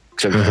myself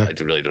because I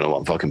really don't know what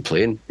I'm fucking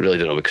playing. Really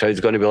don't know what the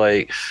crowd's going to be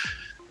like.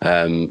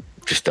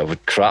 Just I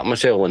would crap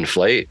myself on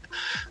flight.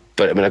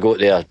 But when I got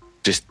there,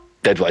 just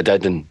did what I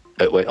did and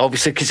it went.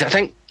 Obviously, because I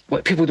think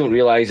what people don't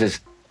realise is,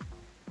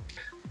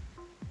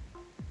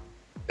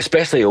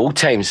 especially old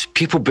times,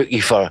 people book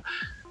you for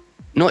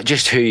not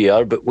just who you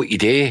are, but what you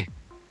do.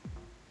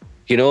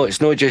 You know,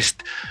 it's not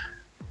just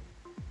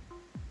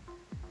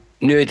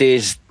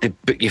nowadays they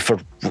book you for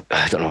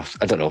I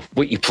don't know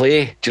what you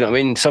play. Do you know what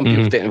I mean? Some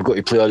people think they've got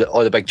to play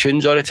all the big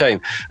tunes all the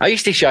time. I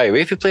used to shy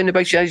away from playing the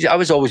big tunes. I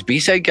was always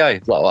B-side guy.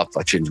 Like,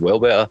 that tune's well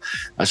better.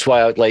 That's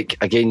why I like,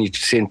 again, you're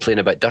saying playing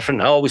a bit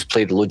different. I always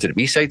played loads of the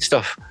B-side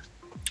stuff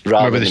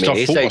rather than the stuff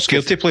A-side. Folk are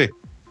scared to play.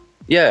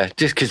 Yeah,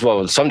 just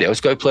because somebody else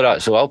got to play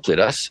that, so I'll play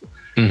this.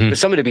 But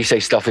some of the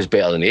B-side stuff is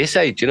better than the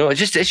A-side. You know, it's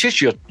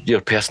just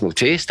your personal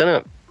taste, isn't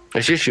it?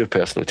 It's just your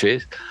personal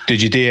taste.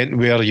 Did you do it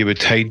where you would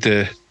hide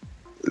the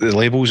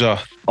labels or?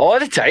 All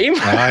the time.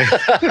 Aye.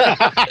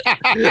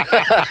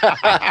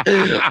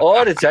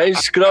 All the time.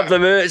 Scrub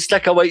them out,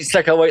 stick a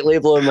white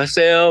label on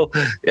myself.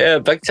 Yeah,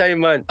 big time,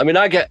 man. I mean,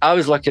 I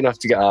was lucky enough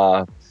to get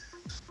a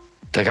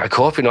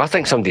copy. No, I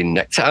think somebody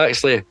nicked it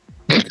actually.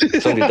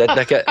 Somebody did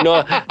nick it.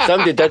 No,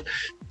 somebody did.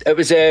 It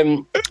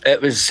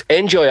was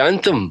Enjoy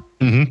Anthem.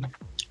 Mm-hmm.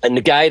 And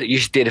the guy that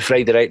used to do the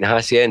Friday Night in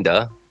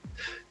Hacienda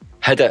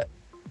had it.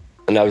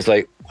 And I was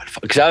like,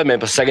 because I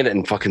remember singing it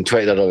in fucking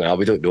Twitter. Like,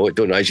 we don't know it,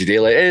 how you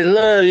do. Like,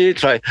 hey, you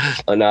try.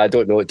 And I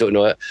don't know it.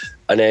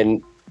 And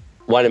then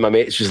one of my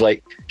mates was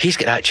like, he's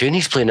got that tune,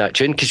 he's playing that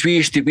tune, because we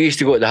used to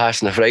go to the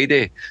house on a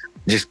Friday,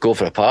 just go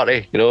for a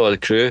party, you know, or the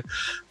crew,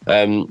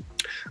 and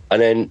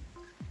then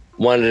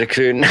one of the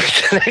crew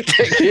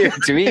connected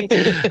to me.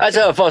 That's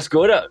how I first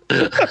got it.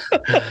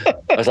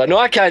 I was like, no,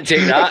 I can't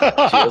take that.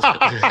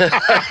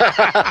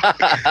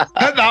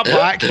 Put that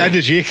back, then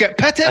you shake it.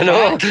 Put it I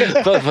know.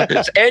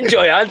 back.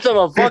 Enjoy Anthem,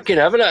 I'm fucking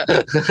having it.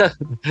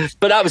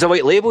 But that was a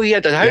white label he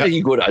had. How did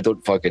he go to it? I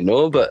don't fucking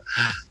know, but...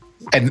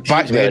 And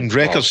back then,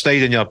 records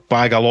stayed in your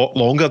bag a lot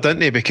longer, didn't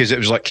they? Because it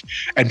was like...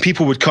 And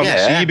people would come to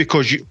see you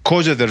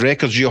because of the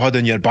records you had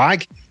in your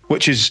bag,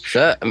 which is...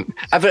 I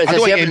don't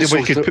think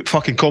anybody could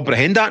fucking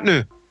comprehend that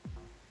now.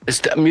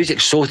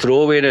 Music's so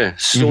throwaway now.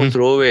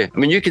 Throwaway. I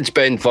mean, you can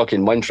spend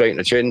fucking months writing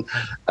a tune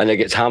and it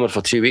gets hammered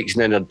for 2 weeks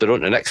and then they're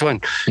on to the next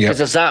one. Because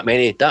there's that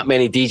many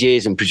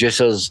DJs and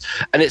producers.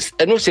 And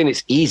I'm not saying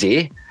it's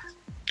easy.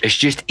 It's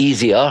just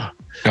easier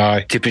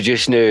to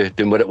produce now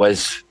than what it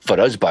was for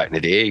us back in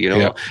the day, you know.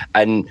 Yep.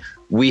 And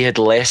we had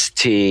less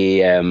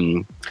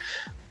to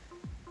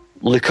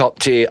look up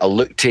to or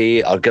look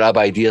to or grab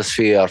ideas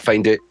for or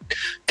find out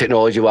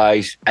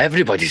technology-wise.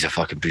 Everybody's a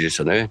fucking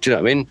producer now. Do you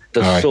know what I mean?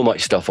 There's so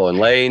much stuff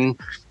online.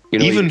 You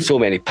know, even so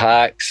many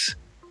packs.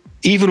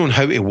 Even on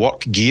how to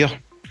work gear,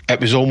 it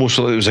was almost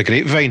like it was a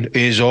grapevine.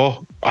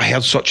 I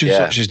heard such and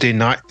such is doing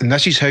that, and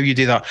this is how you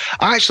do that.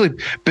 Actually,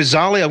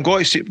 bizarrely, I'm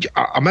going to say,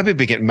 I maybe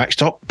be getting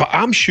mixed up, but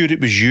I'm sure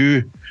it was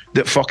you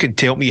that fucking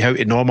told me how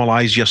to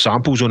normalise your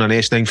samples on an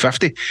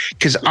S950,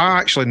 because I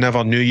actually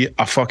never knew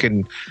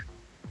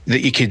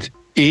that you could,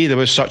 there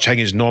was such thing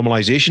as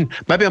normalisation.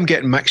 Maybe I'm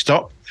getting mixed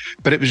up,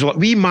 but it was like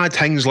wee mad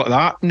things like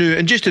that. No,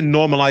 and just in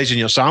normalising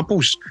your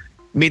samples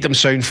made them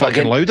sound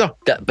fucking louder.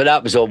 But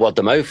that was all word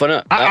of mouth,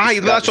 wasn't it?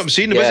 That's what I'm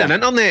saying. It wasn't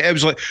internet. It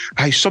was like,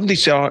 somebody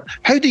said,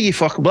 how do you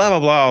fucking blah, blah,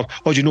 blah,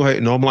 or do you know how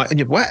to normalise? And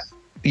you're, what?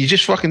 You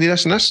just fucking do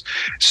this and this.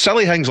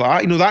 Silly things like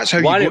that. You know, that's how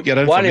you got your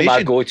information. One of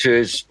my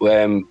go-tos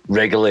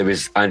regularly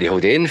was Andy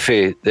Haldane for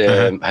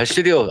his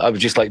studio. I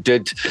was just like,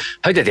 dude,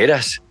 how do I do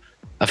this?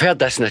 I've heard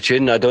this in a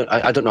tune. I don't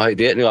know how to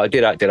do it. You know, I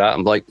do that.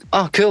 I'm like,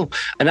 oh, cool.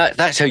 And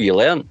that's how you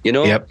learn, you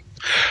know? Yep.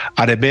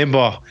 I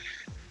remember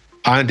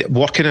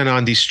working in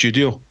Andy's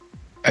studio,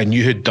 and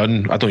you had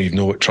done, I don't even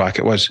know what track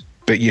it was,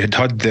 but you had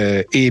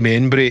the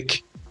Amen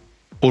break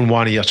on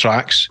one of your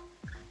tracks.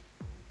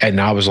 And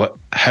I was like,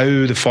 how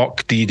the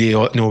fuck do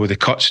you know with the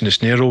cuts and the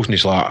snare rolls? And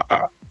he's like,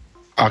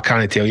 I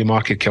can't tell you,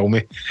 Mark, he'd kill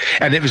me.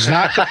 And it was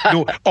that,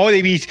 all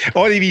the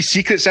wee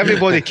secrets,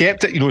 everybody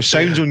kept it,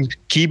 sounds on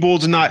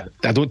keyboards and that.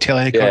 I don't tell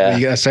any company you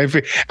get a sound for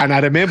it. And I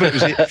remember it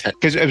was,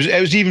 because it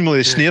was even with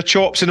the snare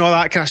chops and all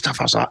that kind of stuff.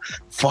 I was like,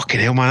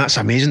 fucking hell, man, that's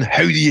amazing.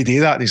 How do you do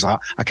that? And he's like,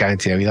 I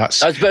can't tell you. That's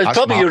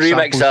probably your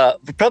remix,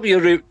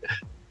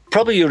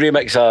 probably your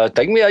remix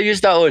thing, mate, I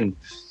used that on.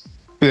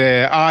 Do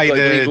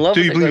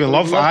You Believe in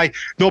Love? Aye.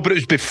 No, but it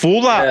was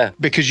before that,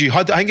 because you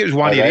had, I think it was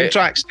one of your name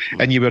tracks,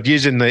 and you were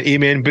using the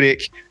Amen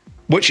break,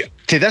 which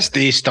to this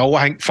day still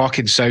I think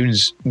fucking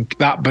sounds,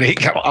 that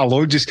break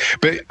alone just,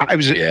 but it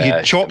was,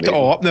 you chopped it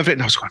all up and everything,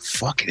 and I was going,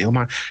 fucking hell,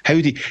 man, how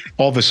do you,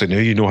 obviously now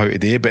you know how to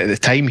do it, but at the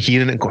time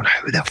hearing it and going,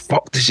 how the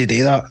fuck does he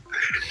do that?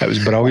 It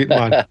was brilliant,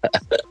 man.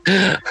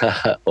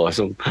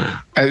 Awesome.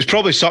 It was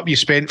probably something you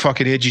spent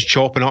fucking ages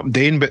chopping up and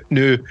doing, but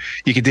no,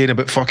 you could do in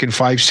about fucking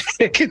 5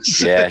 seconds.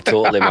 Yeah,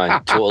 totally,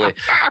 man.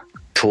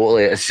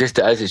 Totally. It's just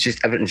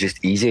everything's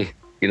just easy.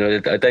 You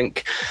know, I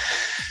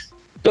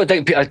don't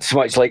think people so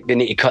much like they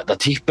need to cut their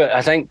teeth, but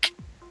I think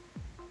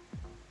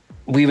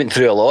we went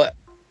through a lot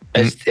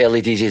as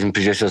early DJs and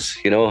producers,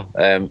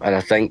 and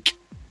I think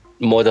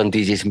modern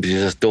DJs and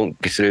producers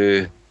don't go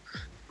through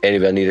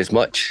anywhere near as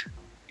much.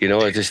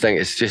 I just think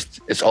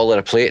it's all on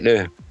a plate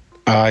now.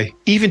 Aye.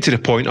 Even to the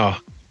point of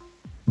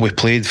we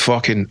played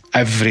fucking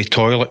every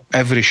toilet,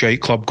 every shite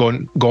club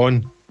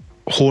gone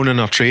honing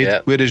our trade.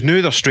 Yep. Whereas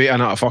now they're straight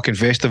in at a fucking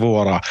festival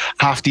or a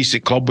half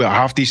decent club with a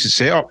half decent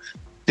setup.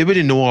 They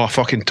wouldn't know a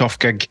fucking tough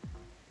gig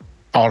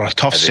or a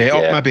tough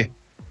setup maybe.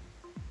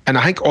 And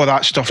I think all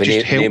that stuff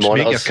just helps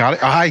make your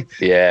character. Aye.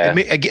 Yeah.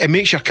 It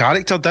makes your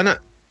character, doesn't it?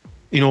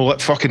 Like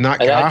fucking that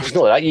gaff. It's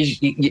not that.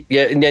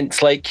 And then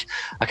it's like,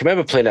 I can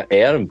remember playing at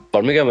Air in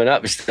Birmingham, and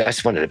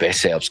that's one of the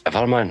best setups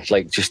ever, man.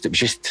 Like, it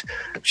was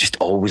just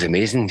always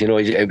amazing.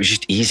 It was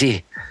just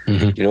easy.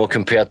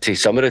 Compared to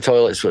some of the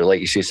toilets, where,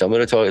 like you say, some of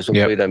the toilets were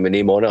played in with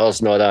no monitors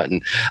and all that.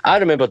 And I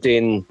remember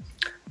doing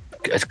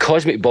a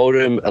Cosmic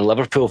Ballroom in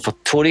Liverpool for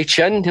Tony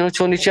Chin.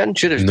 Tony Chin?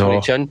 Sure, it was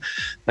Tony Chin.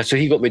 And so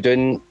he got me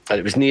doing, and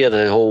it was near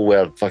the whole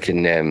where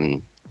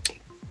fucking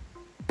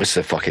what's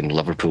the fucking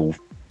Liverpool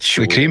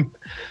show? The Cream.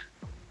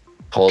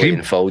 Holly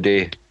and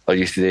Faldy, I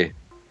used to do.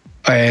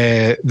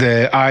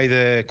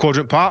 The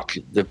Quadrant Park.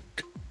 The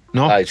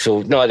water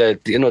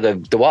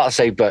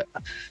side, but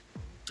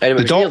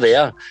anyway, it was near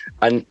there,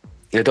 and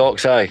the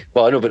docks. Aye,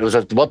 well, I know, but there was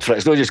a word for it.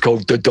 It's not just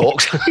called the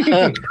docks.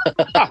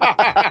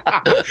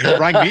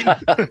 Rank meeting.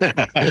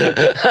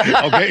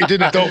 I'll get you doing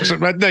the docks at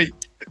midnight.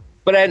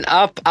 But then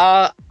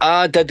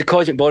I did the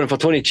Cosmic Ballroom for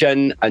Tony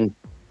Chin, and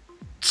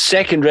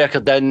second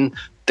record in,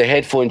 the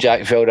headphone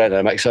jack fell into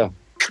the mixer.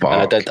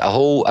 And I did a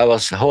whole hour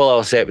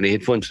set with the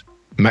headphones.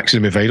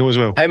 Mixing with vinyl as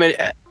well. How many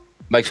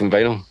mixing with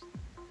vinyl?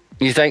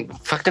 You think,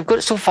 fuck, they've got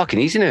it so fucking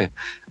easy now.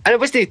 And it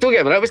wasn't, don't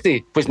get me wrong,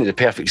 it wasn't the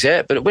perfect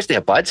set, but it wasn't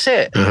a bad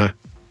set. Uh-huh.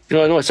 You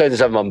know, I know it sounds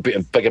as if I'm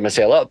bigging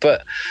myself up,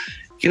 but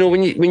you know,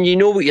 when you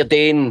know what you're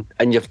doing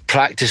and you've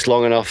practiced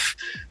long enough,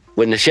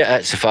 when the shit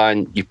hits the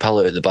fan, you pull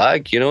it out of the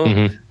bag, you know?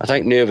 Mm-hmm. I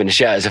think now when the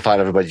shit hits the fan,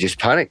 everybody just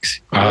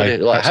panics. Aye,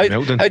 Like,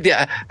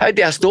 that's how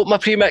do I stop my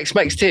pre-mix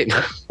mixtape?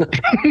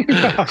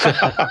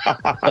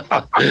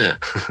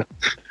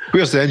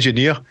 Where's the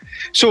engineer?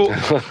 So,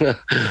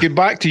 get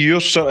back to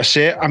your sort of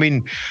set. I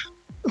mean,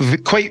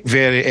 quite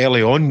very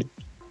early on,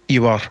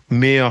 you were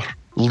more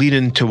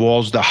leaning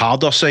towards the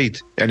harder side.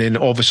 And then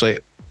obviously,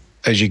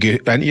 as you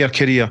get into your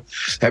career,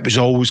 it was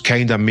always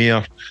kind of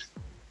more...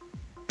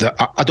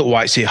 I don't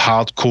want to say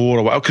hardcore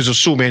or whatever, because there's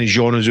so many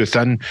genres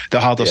within the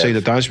harder side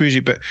of dance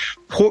music, but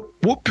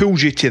what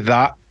pulls you to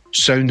that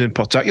sound in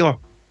particular?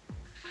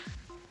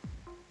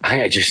 I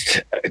think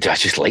I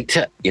just liked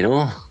it, you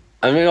know.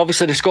 I mean,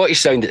 obviously the Scottish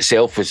sound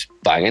itself was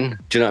banging.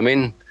 Do you know what I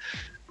mean?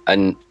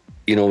 And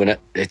you know, when I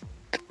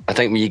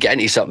think when you get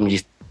into something,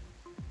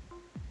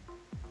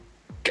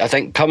 I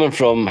think coming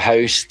from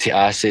house to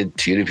acid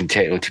to European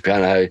techno to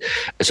piano house,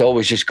 it's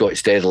always just got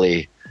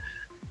steadily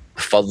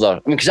further.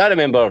 I mean, because I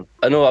remember,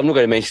 I know I'm not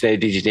going to mention any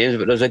DJ names,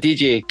 but there was a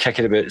DJ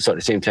kicking about sort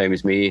of the same time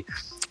as me,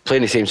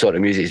 playing the same sort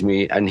of music as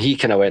me, and he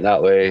kind of went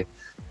that way,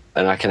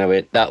 and I kind of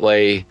went that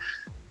way,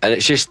 and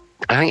it's just,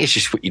 I think it's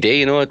just what you do,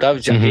 you know. That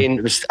was,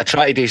 again, I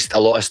try to do a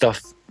lot of stuff,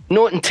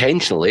 not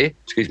intentionally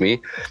try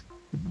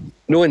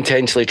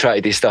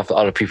to do stuff that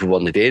other people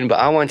weren't doing, but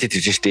I wanted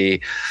to just do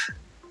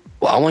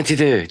what I want to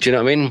do. Do you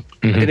know what I mean?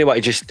 I didn't want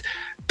to just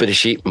be the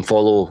sheep and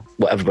follow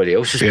what everybody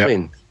else is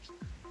playing.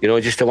 You know,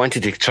 just I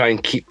wanted to try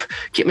and give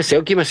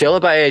myself a bit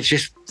of edge,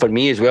 just for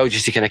me as well,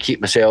 just to kind of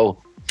keep myself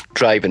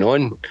driving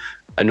on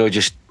and not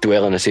just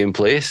dwell in the same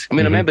place. I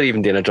mean, I remember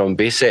even doing a drum and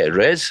bass set at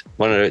Res,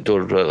 one of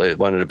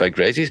the big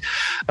Reses.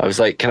 I was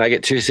like, can I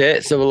get 2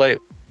 sets? They were like,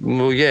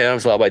 well, yeah. I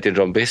was like, I want to do a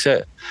drum and bass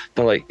set.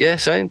 They're like, yeah,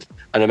 sound.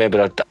 And I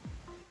remember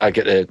I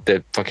get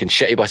the fucking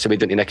shitty bus I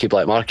made into Nicky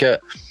Black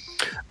Market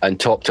and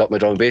topped up my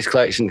drum and bass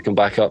collection, come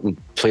back up and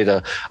played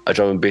a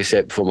drum and bass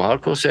set before my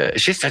hardcore set.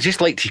 It's just, I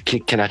just like to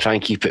kind of try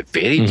and keep it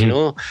varied, you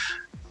know.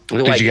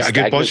 Did you get a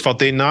good buzz for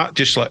doing that?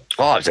 Just like,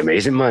 oh, it's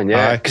amazing, man.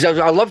 Yeah, because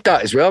I loved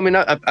that as well. I mean,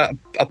 at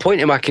a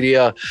point in my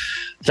career,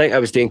 I think I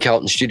was doing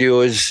Carlton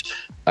Studios,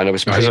 and I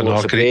was playing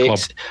lots of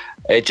breaks,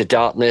 Edge of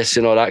Darkness,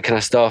 and all that kind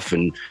of stuff.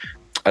 And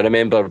I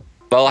remember,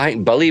 I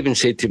think Bill even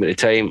said to me at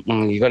the time,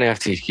 "You're gonna have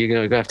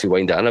to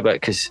wind it in a bit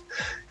because."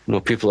 You know,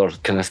 people are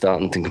kind of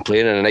starting to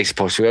complain in a nice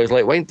possible way. I was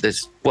like, why?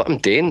 That's what I'm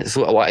doing. It's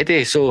what I want to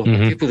do. So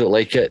if people don't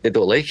like it, they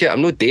don't like it.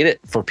 I'm not doing it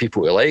for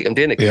people to like. I'm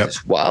doing it because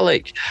it's what I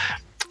like.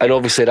 And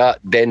obviously that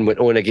then went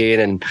on again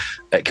and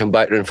it came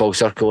back around full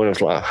circle and I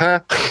was like,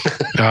 huh?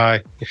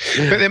 Aye.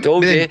 But then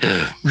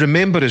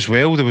remember as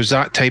well, there was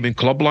that time in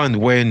Clubland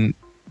when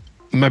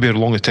maybe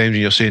along the times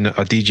when you're saying that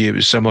a DJ, it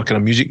was similar kind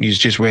of music news,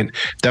 just went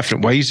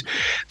different ways.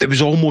 It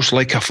was almost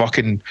like a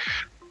fucking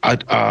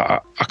a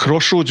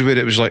crossroads where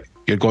it was like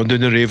you're going down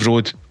the rave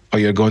road or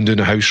you're going down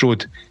the house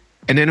road,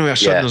 and then all of a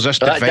sudden there's this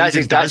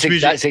divided dance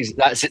music.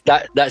 That's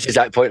the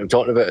exact point I'm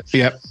talking about.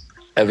 Yep.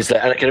 It was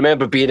like, and I can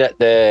remember being at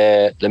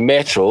the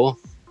Metro,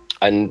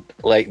 and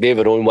like they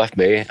were on with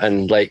me,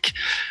 and like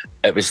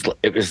it was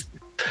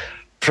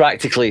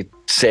practically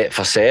set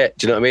for set.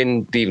 Do you know what I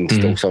mean? They even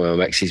stole some of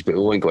my mixes, but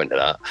we won't go into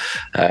that.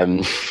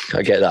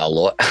 I get that a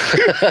lot.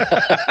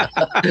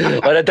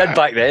 Well, I did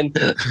back then.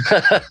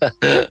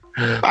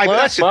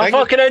 That's my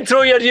fucking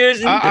intro you're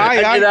using.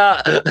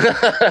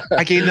 That.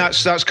 Again,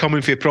 that's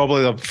coming from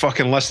probably the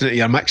fucking listening to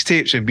your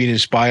mixtapes and being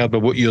inspired by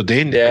what you're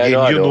doing. Yeah,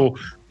 again,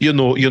 you're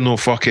no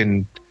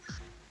fucking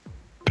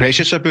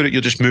precious about it.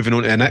 You're just moving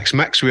on to the next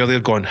mix where they're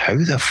going, how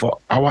the fuck?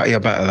 I want a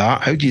bit of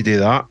that. How do you do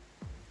that?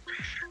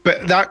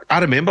 But that, I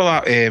remember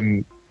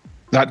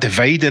that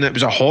divide, and it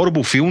was a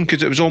horrible feeling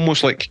because it was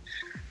almost like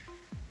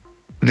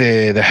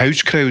the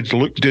house crowd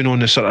looked down on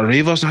the sort of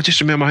ravers, and I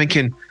just remember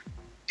thinking,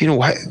 you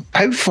know,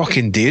 how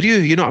fucking dare you?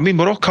 You know what I mean?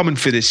 We're all coming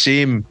for the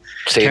same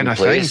kind of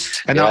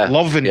place. Thing, and that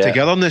love and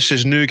togetherness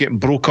is now getting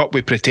broke up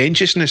with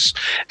pretentiousness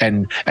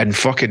and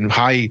fucking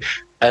high.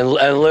 And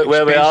look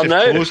where we are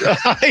now.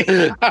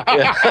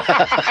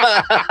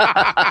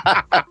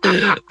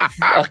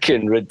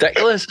 Fucking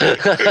ridiculous.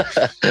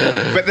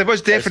 But there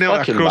was definitely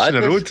a crossing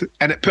the road,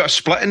 and it put a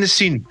split in the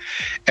scene.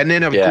 And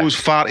then it goes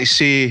far to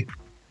say,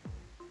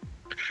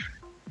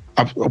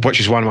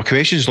 which is one of my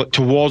questions, like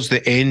towards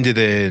the end of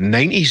the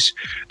 90s,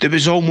 there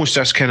was almost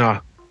this kind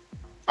of,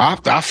 I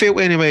felt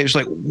anyway, it was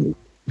like,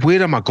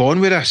 where am I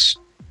going with this?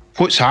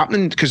 What's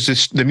happening?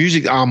 Because the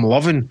music that I'm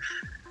loving,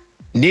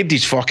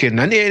 nobody's fucking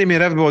into it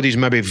anymore. Everybody's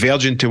maybe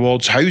verging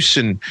towards house,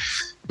 and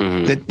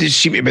there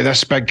seemed to be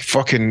this big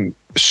fucking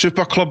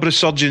super club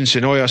resurgence,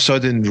 and all of a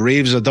sudden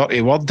rave's a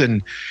dirty word,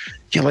 and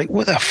you're like,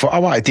 what the fuck? I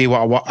want to do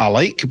what I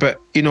like, but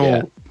you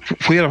know,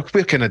 where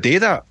can I do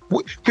that?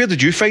 Where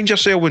did you find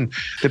yourself when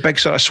the big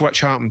sort of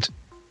switch happened?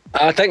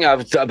 I think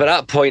by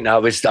that point I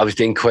was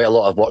doing quite a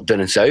lot of work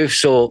down in South,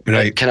 so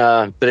kind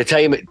of by the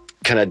time it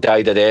kind of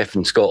died a death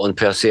in Scotland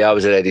per se.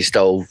 I'd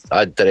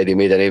already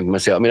made a name for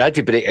myself. I mean, I had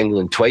to break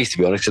England twice, to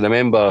be honest. And I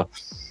remember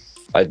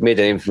I'd made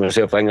a name for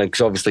myself in England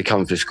because obviously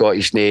coming from a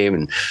Scottish name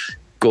and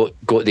got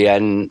the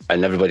in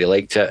and everybody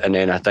liked it. And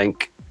then I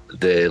think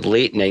the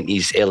late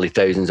 90s, early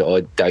 2000s, it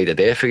all died a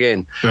death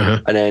again.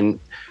 And then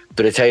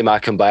by the time I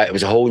come back, it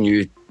was a whole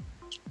new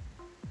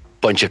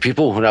bunch of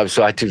people, and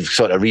so I had to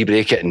sort of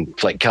re-break it and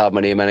like carve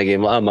my name in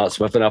again. Like, I'm Mark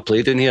Smith and I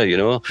played in here, you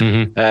know.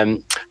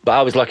 But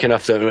I was lucky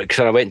enough that because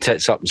when I went to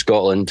tits up in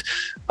Scotland,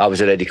 I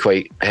was already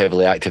quite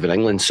heavily active in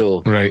England,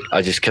 so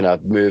I just kind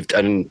of moved.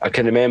 And I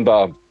can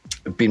remember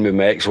being with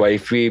my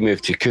ex-wife. We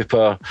moved to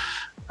Cooper,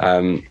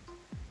 and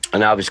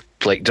I was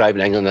like driving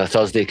to England on a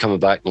Thursday, coming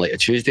back on like a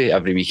Tuesday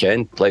every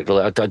weekend. Like,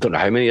 really, I don't know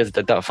how many years I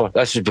did that for.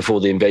 This was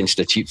before the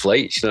invention of cheap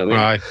flights. You know what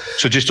I mean?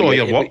 So just all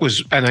your work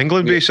was in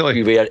England,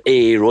 basically. We were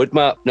a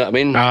roadmap. You know what I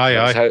mean?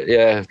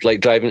 Aye. Like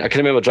driving. I can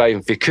remember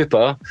driving from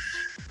Cooper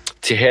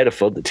to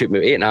Hereford. It took me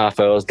 8.5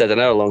 hours. Did an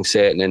hour long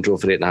set and then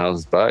drove for 8.5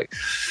 hours back.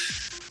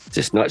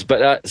 Just nuts. But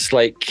that's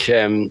like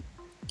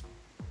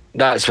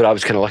that's where I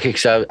was kind of lucky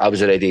because I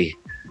was already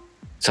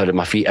sort of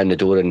my feet in the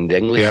door in the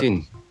English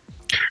scene.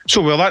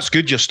 So, well, that's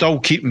good. You're still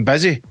keeping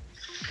busy.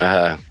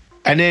 And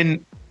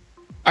then,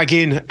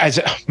 again,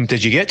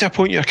 did you get to a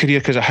point in your career?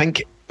 Because I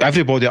think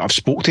everybody that I've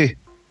spoke to,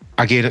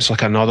 again, it's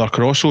like another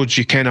crossroads.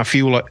 You kind of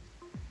feel like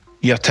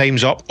your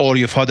time's up or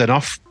you've had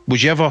enough.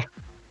 Was you ever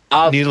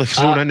nearly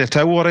thrown in the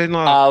towel or anything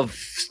like that? I've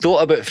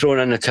thought about throwing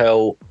in the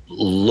towel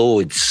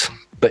loads,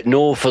 but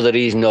no for the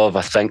reason of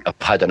I think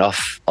I've had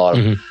enough or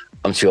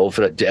I'm too old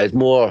for it. It's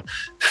more...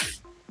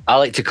 I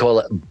like to call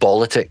it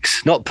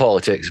politics, not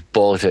politics,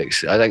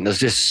 politics. I think there's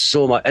just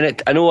so much, and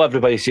I know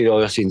everybody says, "Oh,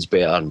 your scene's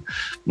better and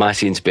my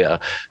scene's better,"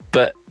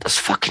 but there's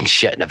fucking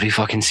shit in every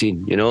fucking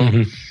scene, you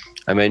know.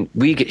 I mean,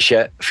 we get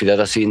shit for the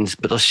other scenes,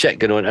 but there's shit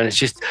going on, and it's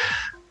just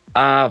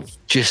I've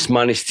just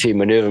managed to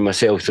manoeuvre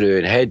myself through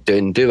and head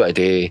down, do what I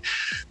do.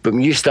 But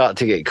when you start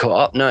to get caught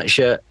up in that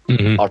shit,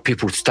 or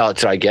people start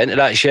to try to get into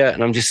that shit,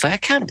 and I'm just like, I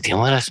can't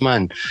deal with this,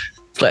 man.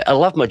 It's like I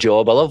love my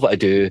job, I love what I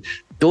do.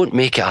 Don't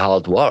make it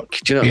hard work.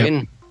 Do you know what I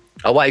mean?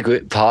 I want to go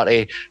out,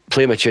 party,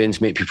 play my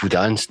tunes, make people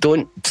dance.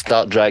 Don't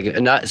start dragging.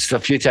 And that's a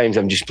few times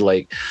I'm just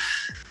like,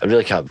 I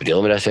really can't be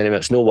dealing with this anymore.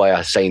 It's no why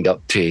I signed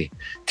up to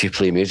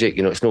play music.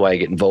 You know, it's no why I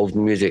get involved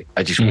in music.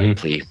 I just want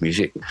to play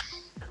music.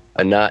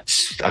 And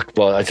that's,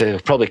 well, I'd say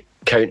probably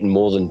counting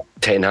more than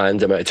 10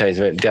 hands the amount of times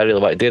I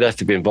really want to do this,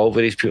 to be involved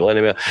with these people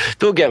anyway.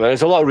 Don't get me wrong,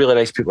 there's a lot of really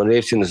nice people in the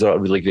rave scene. There's a lot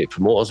of really great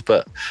promoters.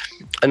 But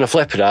in the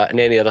flip of that, in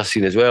any other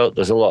scene as well,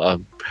 there's a lot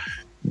of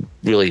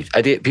really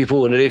idiot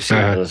people in the rave scene.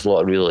 There's a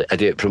lot of really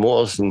idiot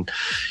promoters, and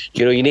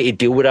you know, you need to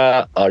deal with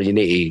that, or you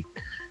need to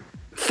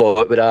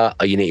fight with that,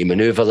 or you need to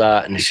manoeuvre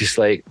that, and it's just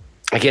like,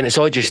 again, it's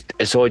all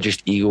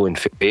just ego and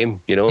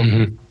fame, you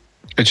know.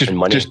 It's just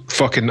money. Just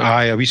fucking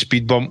a wee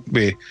speed bump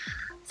with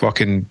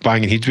fucking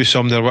banging heads with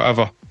somebody or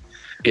whatever.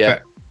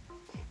 But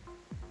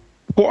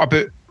what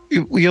about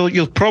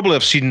you'll probably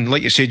have seen,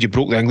 like you said, you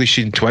broke the English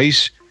scene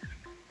twice.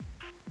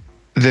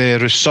 The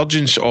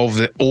resurgence of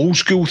the old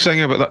school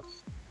thing about that.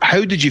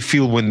 How did you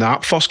feel when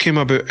that first came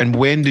about, and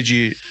when did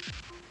you?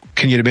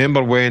 Can you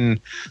remember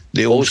when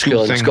the old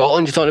school thing? In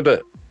Scotland, you're talking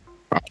about?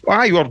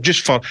 Aye, or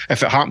just for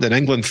if it happened in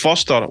England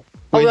first, or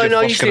I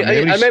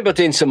remember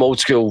doing some old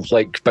school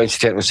like bouncy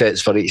techno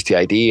sets for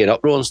HTID and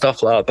Uproar and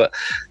stuff like that. But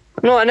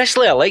no,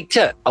 initially I liked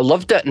it. I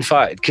loved it, in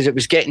fact, because it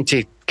was getting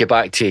to get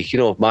back to, you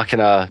know, my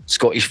kind of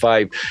Scottish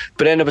vibe.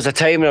 But then there was a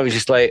time when I was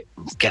just like,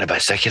 getting a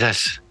bit sick of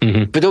this.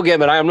 But don't get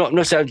me wrong, I don't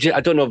know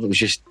if it was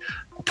just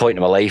a point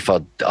in my life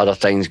or other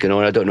things going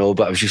on, I don't know,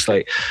 but I was just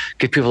like,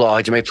 good people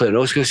are, do you might play an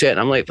old school set? And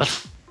I'm like,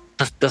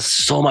 there's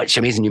so much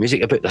amazing new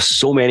music about, there's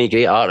so many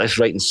great artists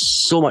writing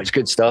so much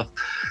good stuff.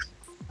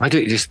 Why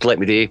don't you just let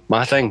me do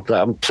my thing?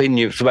 Like, I'm playing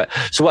new. So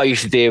what I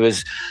used to do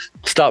was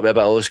start with a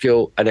bit of old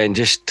school and then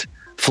just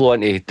flow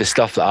into the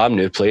stuff that I'm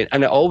now playing,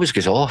 and it always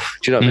goes off.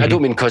 Do you know what I mean? I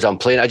don't mean because I'm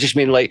playing, I just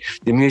mean like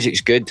the music's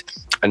good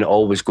and it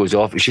always goes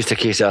off. It's just a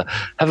case of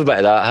have a bit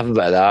of that, have a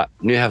bit of that,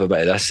 now have a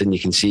bit of this, and you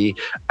can see,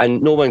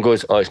 and no one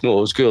goes, oh, it's no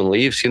old school, and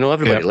leaves. You know,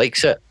 everybody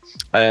likes it,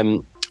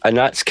 and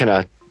that's kind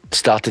of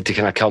started to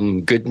kind of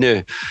come good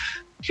now,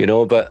 you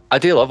know. But I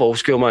do love old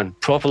school, man.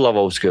 Proper love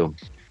old school.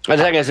 And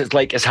the thing is, it's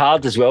like, it's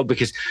hard as well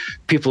because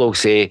people will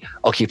say,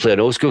 oh, can you play an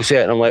old school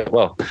set? And I'm like,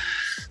 well,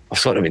 I've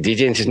sort of been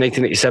DJing since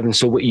 1987,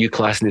 so what are you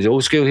classing as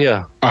old school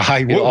here?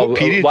 What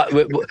period?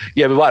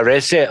 What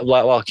res set? I'm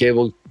like, well, okay,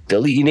 well,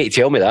 you need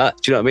to tell me that.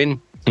 Do you know what I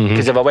mean?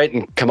 Because if I went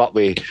and come up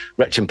with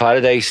Rich in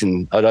Paradise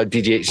and or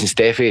DJH and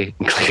Steffi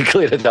and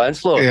clear the dance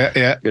floor,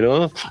 you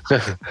know?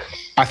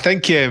 I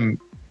think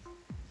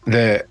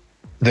the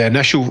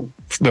initial,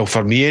 well,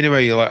 for me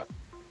anyway, like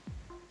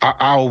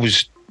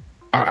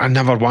I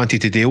never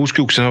wanted to do old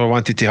school because I never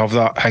wanted to have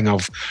that thing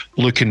of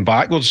looking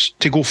backwards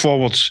to go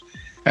forwards.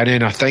 And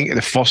then I think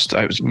the first,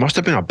 must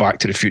have been a Back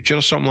to the Future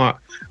or something like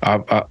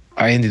that.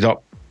 I ended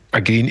up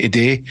agreeing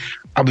today.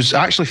 I was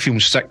actually feeling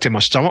sick to my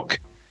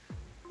stomach,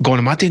 going,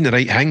 am I doing the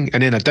right thing?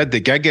 And then I did the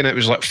gig and it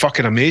was like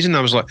fucking amazing.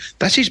 I was like,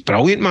 this is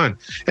brilliant, man.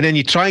 And then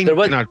you try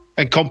and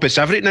encompass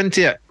everything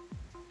into it.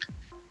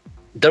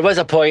 there was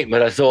a point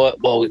where I thought,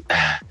 well,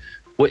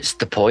 what's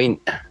the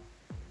point? Do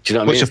you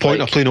know what I mean? What's the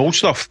point of playing old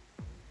stuff?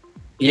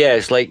 Yeah,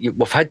 it's like,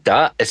 we've had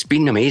that. It's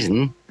been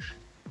amazing.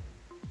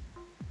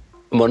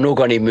 We're not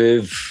going to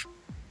move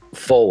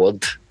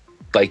forward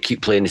by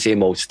keep playing the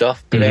same old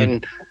stuff. But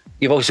then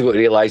you've also got to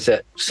realise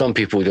that some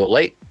people don't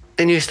like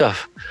the new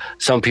stuff.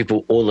 Some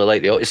people only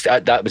like the old.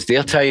 That was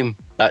their time.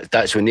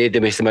 That's when they had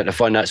the most amount of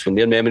fun. That's when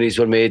their memories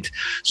were made.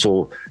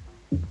 So,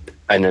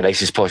 in the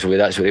nicest possible way,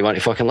 that's what they want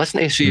to fucking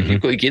listen to. So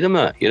you've got to give them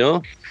that, you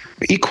know?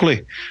 But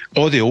equally,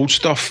 all the old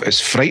stuff,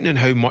 it's frightening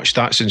how much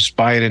that's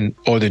inspiring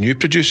all the new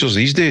producers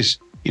these days.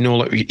 You know,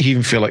 like, you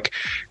even feel like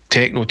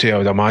techno to, I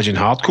would imagine,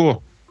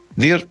 hardcore.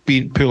 They're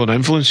pulling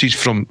influences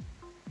from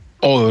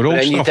all the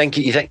old stuff.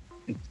 You think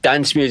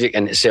dance music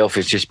in itself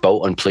is just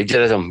built on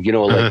plagiarism, you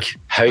know, like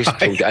house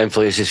pulled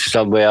influences from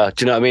somewhere,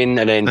 do you know what I mean?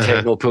 And then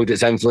techno pulled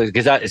its influence,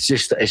 because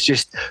it's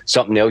just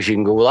something else you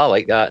can go, well, I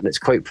like that and it's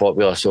quite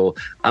popular, so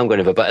I'm going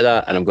to have a bit of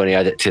that and I'm going to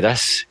add it to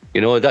this. You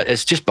know, that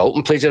it's just built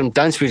on plagiarism.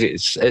 Dance music,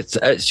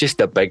 it's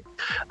just a big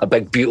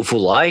beautiful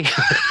lie.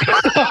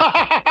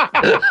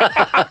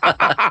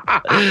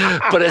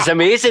 But it's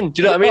amazing.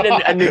 Do you know what I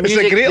mean? And the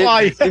music, it's a great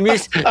lie. The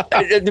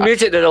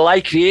music that the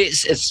lie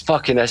creates is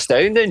fucking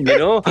astounding, you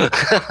know?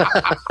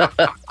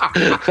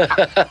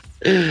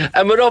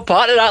 And we're all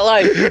part of that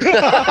lie.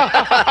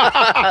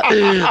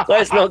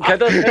 Let's not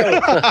kid ourselves.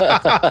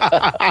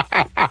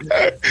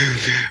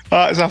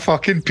 That's a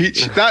fucking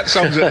peach. That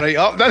sums it right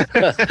up, doesn't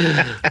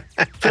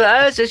it?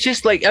 But it's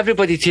just like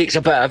everybody takes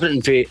a bit of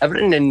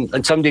everything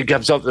and somebody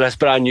gives up this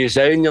brand new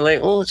sound. You're like,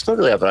 oh, it's not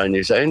really a brand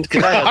new sound.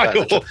 I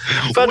heard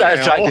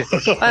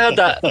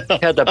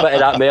a bit of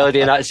that melody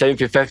and that sound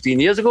for 15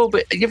 years ago,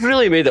 but you've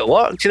really made it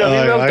work. Do you know what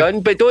I mean? Well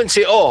done. But don't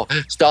say, oh,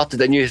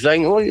 started a new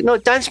thing. Well, no,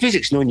 dance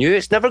music's no new.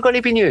 It's never going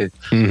to be new.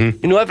 You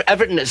know,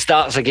 everything that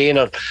starts again,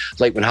 or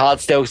like when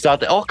hardstyle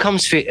started, it all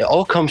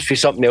comes for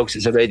something else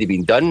that's already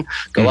been done.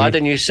 They'll add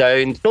a new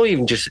sound, not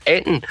even just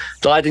anything.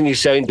 They'll add a new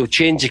sound, they'll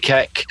change the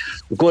kick,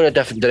 they'll go in a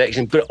different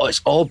direction, but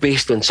it's all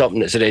based on something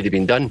that's already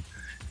been done,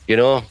 you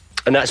know?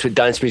 And that's what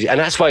dance music, and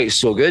that's why it's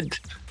so good.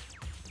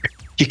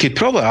 You could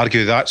probably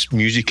argue that's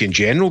music in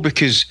general,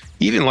 because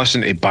even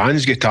listening to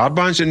bands, guitar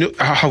bands, and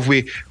have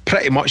we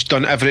pretty much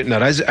done everything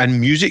there is in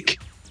music?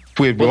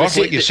 Where we are,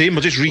 like you're saying,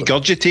 we're just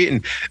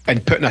regurgitating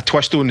and putting a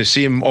twist on the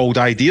same old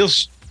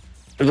ideas.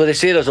 Well, they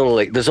say there's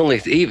only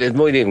even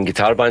more than even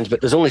guitar bands, but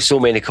there's only so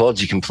many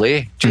chords you can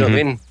play. Do you know what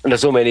I mean? And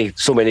there's so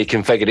many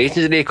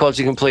configurations of the chords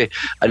you can play,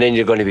 and then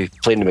you're going to be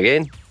playing them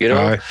again. You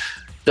know,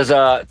 there's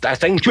I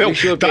think. Well,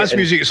 dance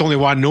music, it's only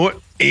one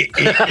note.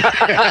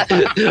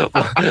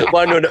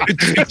 One note. But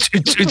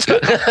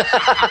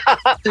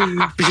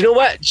you know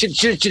what?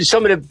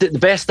 Some of the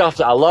best stuff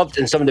that I loved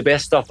and some of the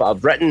best stuff that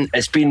I've written,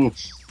 it's been.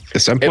 The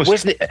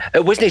simplest.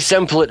 It wasn't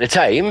simple at the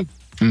time,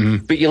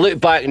 but you look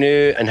back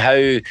now and how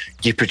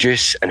you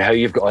produce and how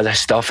you've got all this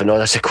stuff and all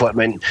this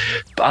equipment.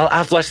 But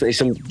I've listened to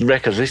some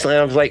records recently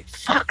and I was like,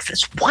 fuck,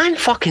 that's one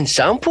fucking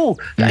sample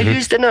that I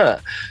used in it.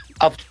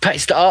 I've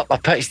pitched it up,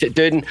 I've pitched it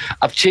down,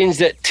 I've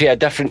changed it to a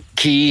different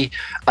key,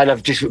 and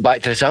I've just went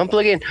back to the sample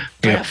again.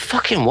 But it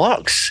fucking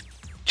works.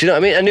 Do you know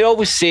what I mean? And they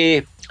always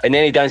say in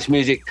any dance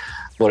music,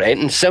 well,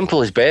 anything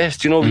simple is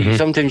best. You know,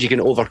 sometimes you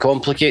can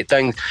overcomplicate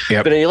things.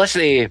 But then you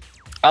listen to,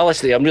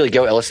 I'm really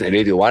guilty of listening to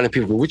Radio 1, and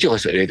people go, what'd you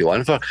listen to Radio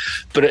 1 for?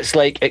 But it's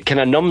like, it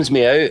kind of numbs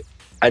me out,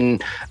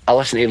 and I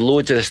listen to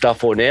loads of the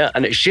stuff on there,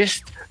 and it's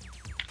just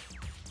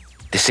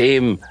the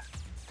same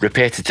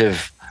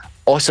repetitive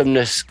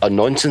awesomeness or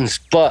nonsense,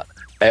 but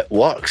it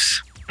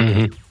works.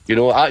 You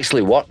know, it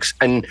actually works.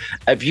 And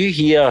if you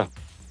hear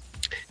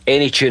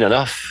any tune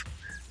enough,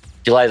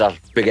 you'll either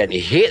begin to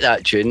hate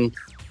that tune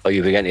or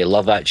you begin to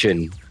love that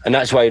tune. And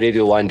that's why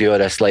Radio 1 do all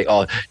this, like,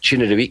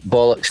 tune of the week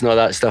bollocks and all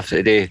that stuff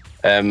today.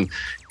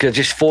 Because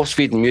just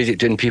force-feeding music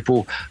to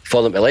people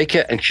for them to like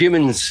it. And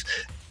humans'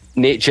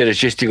 nature is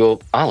just to go,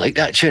 I like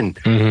that tune.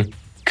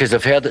 Because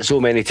they've heard it so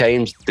many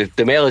times,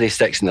 the melody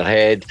sticks in their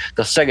head,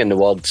 they're singing the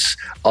words,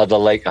 or they're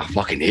like, I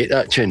fucking hate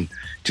that tune.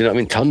 Do you know what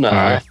I mean? Turn that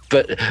off.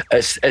 But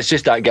it's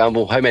just that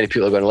gamble. How many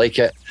people are going to like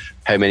it?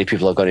 How many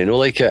people are going to not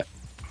like it?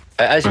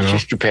 It is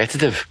just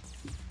repetitive.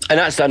 And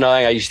that's another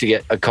thing I used to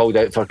get called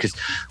out for, because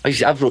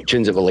I've wrote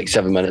tunes that were like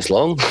 7 minutes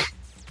long.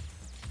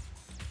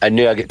 And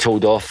now I get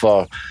told off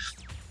for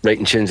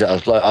writing tunes that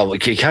are like, oh,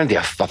 you can't do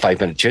a 5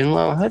 minute tune.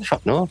 Well, how the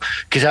fuck no?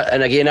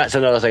 And again, that's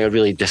another thing I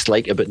really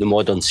dislike about the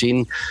modern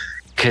scene,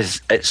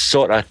 because it's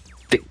sort of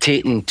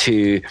dictating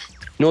to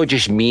not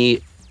just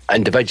me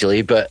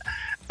individually, but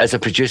as a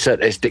producer,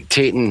 it's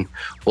dictating,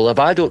 well, if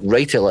I don't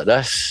write it like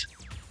this,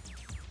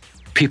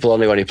 people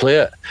aren't going to play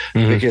it.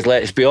 Because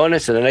let's be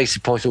honest, in a nice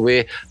possible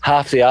way,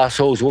 half the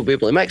arseholes won't be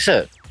able to mix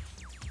it,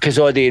 because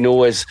all they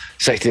know is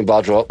 16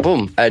 bar drop,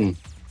 boom. And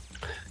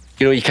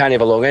you know, you can't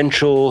have a long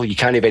intro, you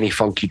can't have any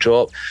funky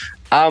drop.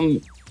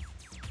 I'm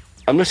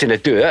not saying I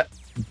do it,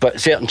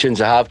 but certain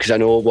tunes I have, because I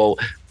know, well,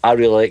 I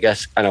really like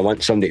this and I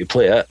want somebody to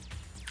play it,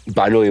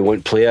 but I know he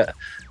won't play it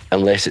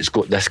unless it's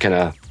got this kind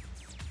of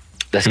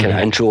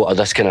intro or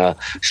this kind of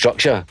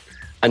structure.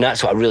 And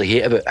that's what I really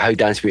hate about how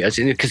dance music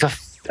is, because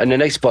in a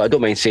nice spot. I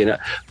don't mind saying it,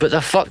 but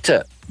they fucked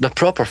it. They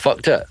proper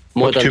fucked it.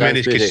 Modern too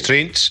many dance music.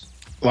 constraints,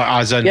 like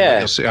as in,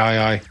 Yeah.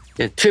 aye.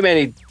 Yeah, too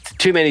many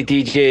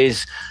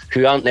DJs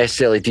who aren't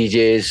necessarily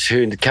DJs,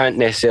 who can't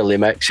necessarily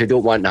mix, who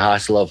don't want the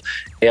hassle of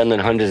earning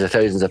hundreds of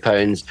thousands of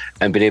pounds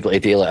and being able to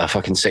do like a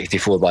fucking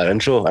 64-bar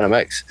intro in a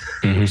mix.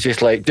 It's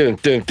just like doom,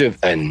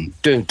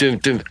 and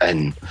doom,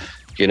 and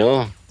you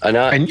know.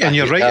 And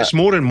you're right, it's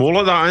more and more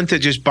like that, isn't it?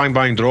 Just bang,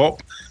 bang,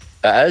 drop.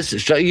 It is.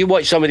 It's like you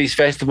watch some of these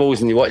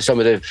festivals and you watch some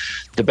of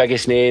the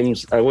biggest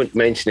names. I won't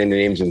mention any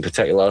names in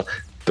particular,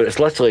 but it's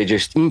literally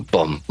just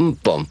bum.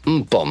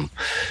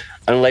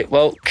 And I'm like,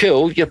 well,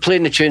 cool, you're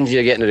playing the tunes,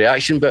 you're getting a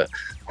reaction, but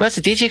where's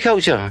the DJ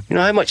culture? You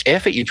know, how much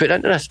effort you put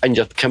into this, and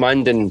you're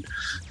commanding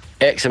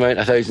X amount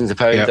of thousands of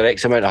pounds or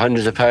X amount of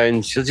hundreds of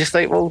pounds. You're just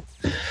like, well,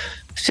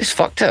 it's just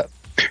fucked it.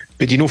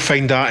 But you know,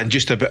 find that in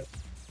just about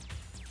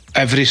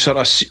every sort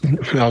of,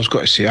 I was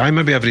going to say,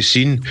 maybe every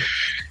scene,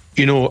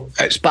 you know,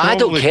 it's But I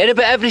don't care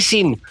about every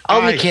scene. I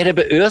only care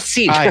about our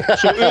scene.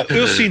 So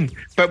our scene,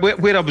 but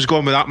where I was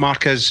going with that,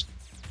 Mark, is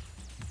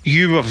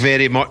you were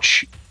very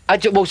much...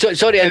 sorry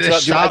to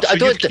interrupt you. I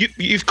don't.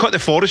 You've cut the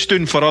forest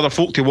down for other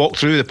folk to walk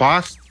through the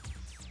path.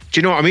 Do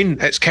you know what I mean?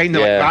 It's kind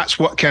of like that's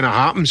what kind of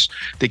happens.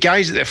 The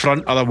guys at the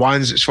front are the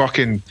ones that's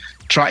fucking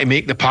try to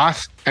make the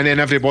path, and then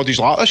everybody's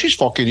like, "This is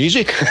fucking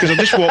easy," because they're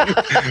just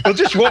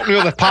walking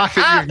over the path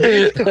that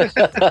you've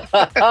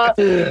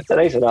made. It's a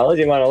nice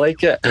analogy, man. I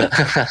like it. Do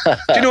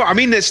you know what I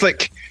mean? It's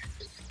like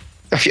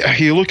if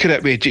you look at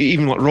it with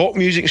even like rock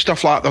music and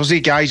stuff like that, there's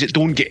these guys that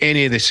don't get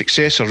any of the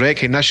success or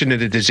recognition that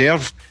they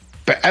deserve.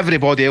 But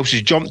everybody else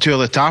has jumped to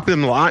the top of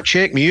them like,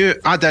 check me out.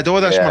 I did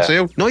all this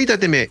myself. No, you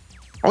didn't, mate.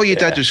 All you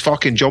did was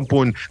fucking jump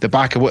on the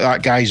back of what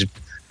that guy's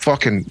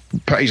fucking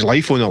put his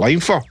life on the line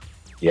for.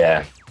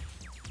 Yeah.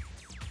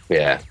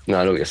 Yeah. No,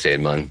 I know what you're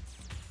saying, man.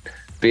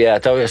 But yeah,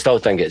 I still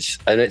think it's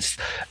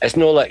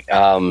not like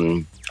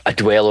I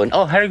dwell on,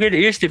 how good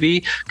it used to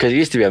be, because it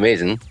used to be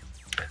amazing.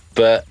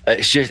 But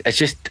it's just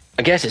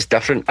I guess it's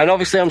different, and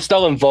obviously I'm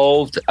still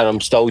involved and I'm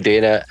still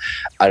doing it,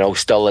 and I'll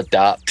still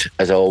adapt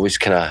as I always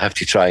kind of have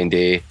to try and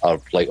do, or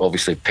like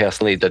obviously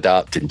personally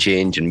adapt and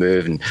change and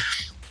move,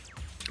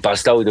 but I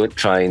still don't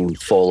try and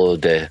follow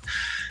the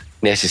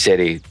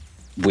necessary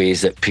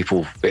ways that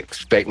people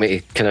expect me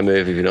to kind of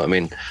move, if you know what I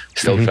mean.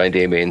 Still try and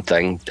do my own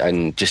thing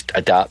and just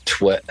adapt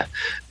what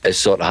is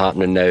sort of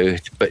happening now,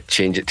 but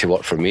change it to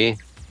work for me.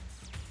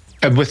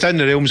 And within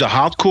the realms of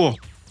hardcore,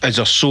 is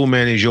there so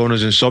many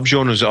genres and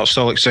subgenres that are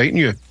still exciting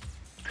you?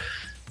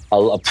 I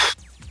love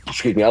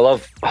everything. I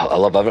love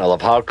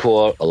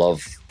hardcore.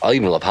 I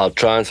even love hard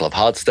trance. I love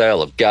hardstyle. I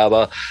love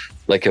Gabba.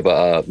 Like a bit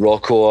of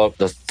rockcore.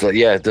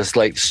 There's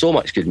like so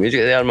much good music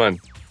there, man.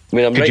 I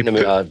mean, I'm writing them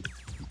out.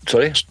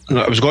 Sorry?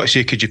 No, I was going to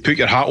say, could you put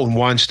your hat on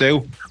one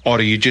style, or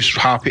are you just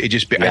happy to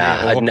just be?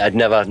 I'd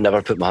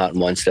never put my hat on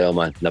one style,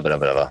 man.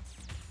 Never.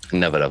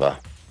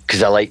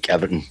 Because I like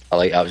everything.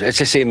 It's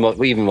the same.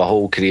 Even my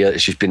whole career,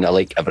 it's just been I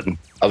like everything.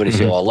 I wouldn't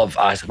say, I love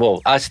Acid.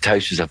 Well, Acid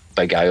House was a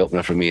big eye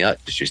opener for me.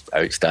 That was just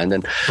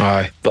outstanding.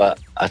 Aye. But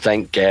I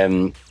think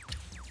I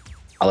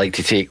like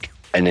to take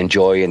and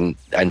enjoy and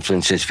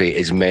influences for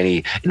as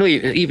many,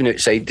 even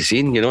outside the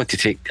scene, to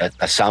take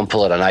a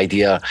sample or an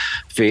idea.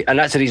 And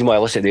that's the reason why I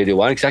listen to Radio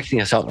 1, because I can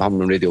hear something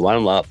happening on Radio 1,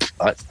 I'm like,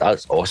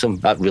 that's awesome.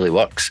 That really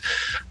works.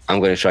 I'm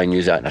going to try and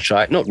use that in a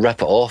track. Not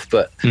rip it off,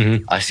 but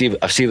I see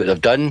what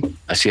they've done.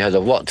 I see how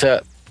they've worked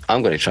it.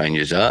 I'm going to try and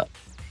use that.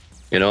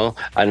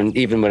 And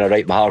even when I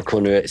write my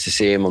hardcore now, it's the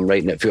same. I'm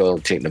writing it for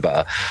taking a bit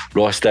of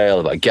raw style,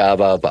 a bit of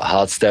Gabba, a bit of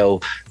hard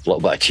style, a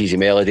little bit of cheesy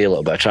melody, a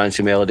little bit of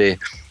trancey melody,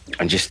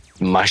 and just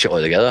mash it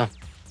all together.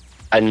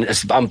 And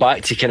I'm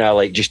back to kind of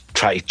like just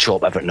try to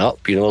chop everything up,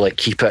 like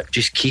keep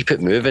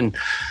it moving,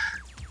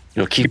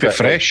 keep it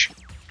fresh.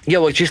 Yeah,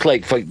 well, just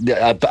like for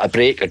a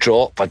break, a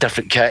drop, a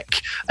different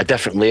kick, a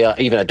different layer,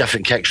 even a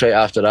different kick straight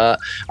after that,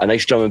 a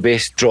nice drum and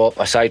bass drop,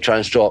 a side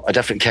trance drop, a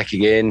different kick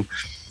again.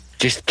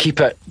 Just keep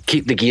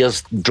the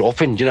gears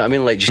dropping. Do you know what I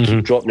mean? Like just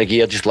keep dropping the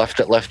gear, just lift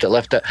it.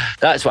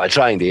 That's what I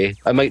try and do.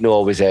 I might not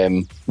always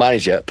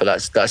manage it, but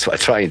that's what I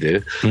try and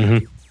do.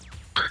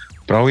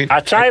 Brilliant. I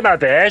try my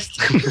best.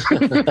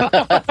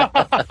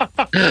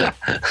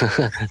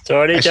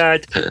 Sorry,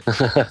 Dad.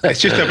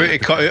 It's just about to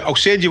cut out. I'll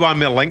send you one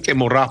more link and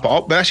we'll wrap it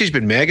up. But this has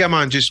been mega,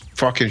 man. Just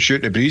fucking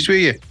shooting the breeze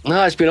with you.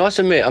 No, it's been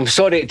awesome, mate. I'm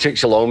sorry it took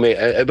so long, mate.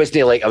 It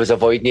wasn't like I was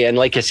avoiding you. And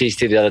like I said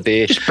to you the other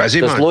day, just busy,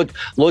 there's man.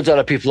 Loads of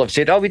other people have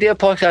said, we do a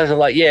podcast. I'm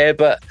like, yeah,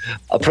 but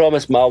I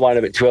promised my one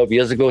about 12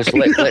 years ago. So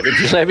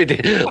let me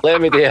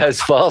do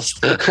his first.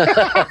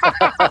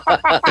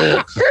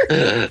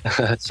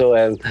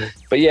 So,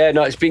 but yeah,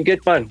 no, it's been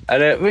good, man.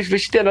 And we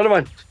should do another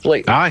one.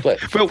 Let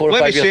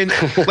me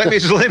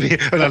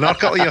in an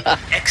article here.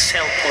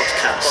 Excel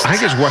Podcast. I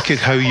think it's wicked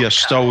how you're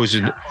still as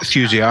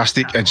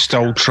enthusiastic and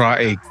still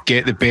try to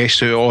get the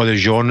best out of all the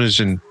genres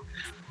and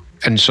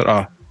sort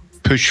of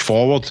push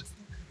forward.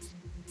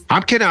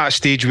 I'm kind of at a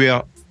stage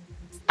where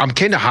I'm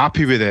kind of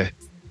happy with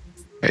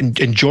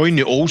enjoying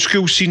the old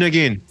school scene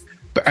again.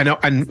 But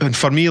and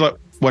for me, like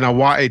when I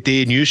want to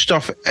do new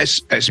stuff,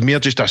 it's more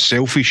just a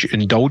selfish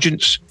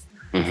indulgence.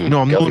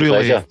 No, I'm not Guilty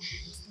really. pleasure.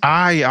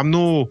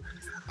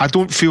 I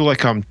don't feel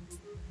like I'm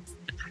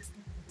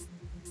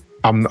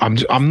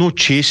not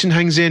chasing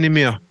things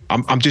anymore.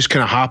 I'm just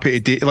kind of happy to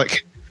do,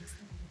 like,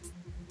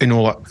 you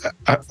know,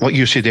 like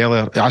you said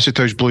earlier, Acid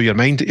House blew your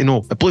mind. You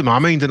know, it blew my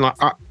mind, and like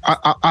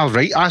I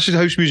write Acid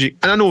House music,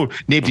 and I know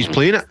nobody's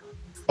playing it,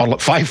 or like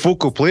 5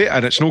 folk will play it,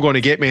 and it's not going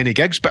to get me any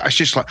gigs. But it's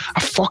just like, I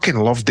fucking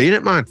love doing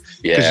it, man.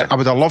 Yeah. I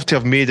would have loved to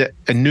have made it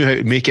and knew how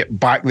to make it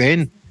back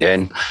then.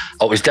 Then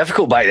it was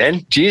difficult back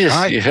then. Jesus,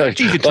 Aye. You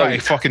could try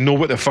to fucking know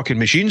what the fucking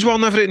machines were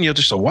and everything. You're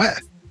just like,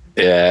 what?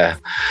 Yeah.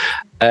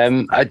 I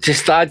mean,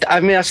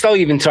 I still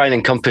even try and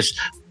encompass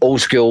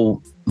old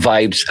school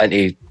vibes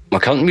into my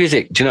current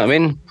music. Do you know what I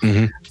mean?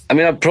 Mm-hmm. I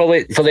mean, I'd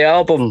probably, for the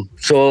album,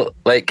 so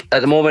like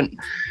at the moment,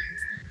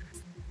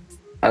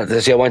 I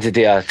wanted to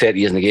do a 30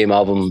 Years in the Game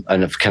album,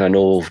 and I've kind of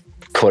know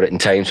caught it in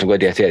time, so I'm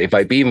going to do a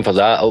 35. But even for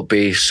that, it'll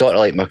be sort of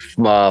like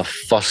my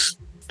first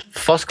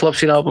club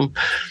scene album,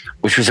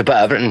 which was a bit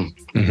of everything.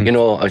 Mm-hmm. You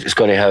know, it's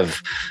going to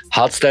have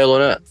hardstyle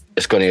on it,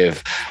 it's going to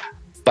have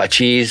a bit of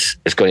cheese,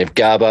 it's going to have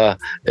gabba,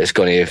 it's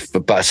going to have a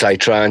bit of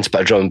psytrance, a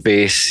bit of drum and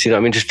bass. You know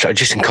what I mean?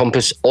 Just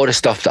encompass all the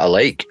stuff that I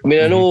like. I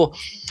mean, I know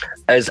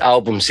as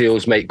album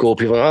sales might go,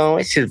 people are,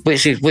 what's she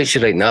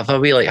writing that for?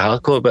 We like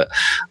hardcore, but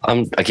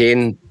I'm,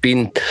 again,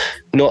 being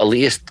not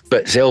elitist,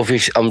 but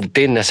selfish, I'm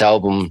doing this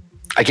album.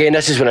 Again,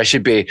 this is when I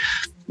should be,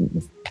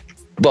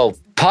 well,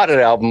 part of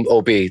the album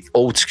will be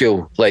old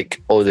school,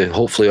 like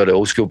hopefully all the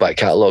old school back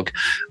catalogue,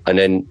 and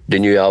then the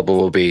new album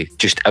will be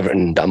just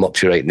everything that I'm up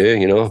to right now,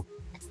 you know?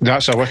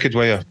 That's a wicked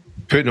way of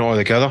putting it all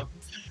together.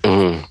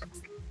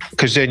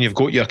 Because then you've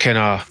got your kind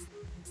of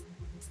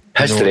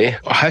history,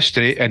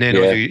 and then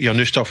all your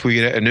new stuff we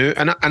get new.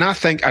 And I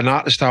think an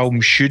artist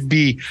album should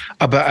be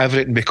a bit of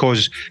everything,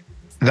 because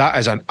that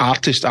is an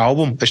artist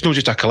album. It's not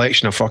just a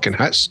collection of fucking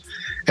hits.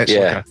 It's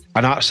like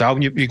an artist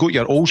album. You got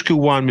your old school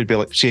one, would be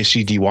like, say,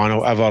 CD1 or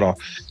whatever, or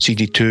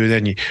CD2,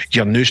 then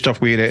your new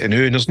stuff we get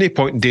new. And there's no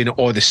point in doing it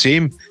all the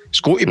same. It's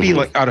got to be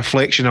like a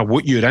reflection of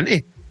what you're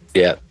into.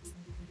 Yeah.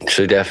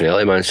 So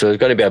definitely, man. So there's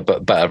going to be a bit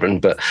of everything,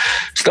 but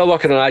still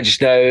working on that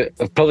just now.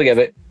 I've probably got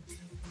about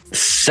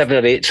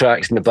 7 or 8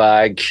 tracks in the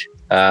bag,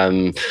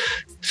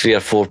 3 or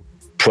 4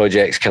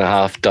 projects kind of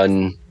half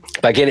done.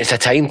 But again, it's a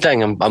time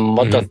thing. I'm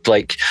murdered.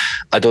 Like,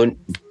 I don't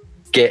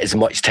get as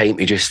much time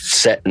to just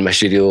sit in my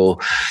studio,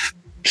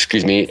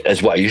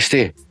 as what I used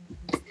to.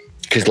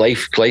 Because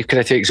life kind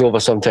of takes over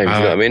sometimes,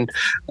 you know what I mean?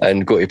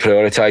 And got to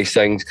prioritise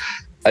things.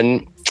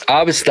 And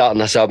I was starting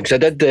this album because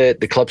I did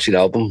the Club Scene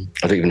album.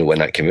 I don't even know when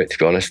that came out, to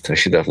be honest. I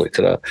should have looked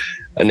at that.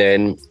 And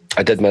then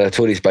I did my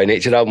Notorious by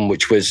Nature album,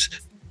 which was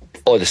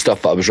all the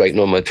stuff that I was writing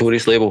on my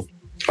Notorious label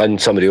and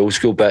some of the old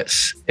school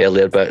bits,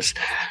 earlier bits.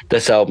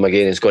 This album,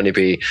 again, is going to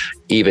be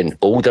even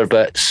older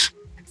bits,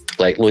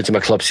 like loads of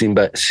my Club Scene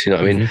bits, you know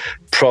what I mean?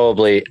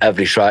 Probably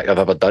every track I've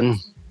ever done.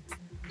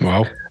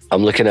 Wow.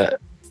 I'm looking at,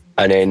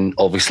 and then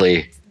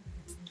obviously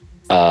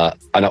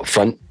an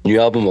upfront new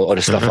album or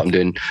the stuff that I'm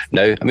doing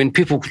now. I mean,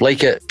 people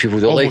like it, people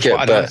don't almost like it.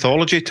 Like but an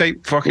anthology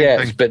type fucking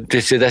thing. But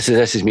this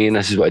is me and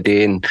this is what I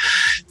do. And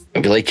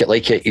if you like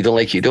it, you don't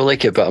like it, you don't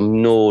like it. But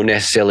I'm not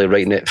necessarily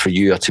writing it for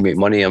you or to make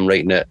money. I'm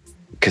writing it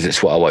because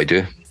it's what I want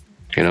to do.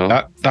 You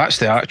know, that's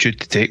the attitude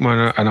to take,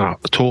 man, and I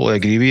totally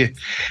agree with you.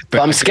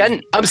 But I'm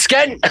skint.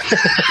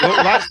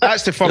 Well,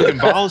 that's the fucking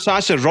balance.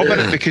 That's the rub in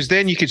it, because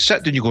then you could sit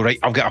down and you go, right,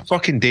 I've got a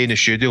fucking day in the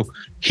studio.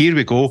 Here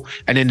we go.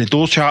 And then the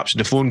door chaps and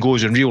the phone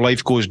goes and real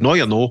life goes, no,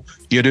 you're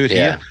out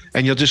here.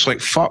 And you're just like,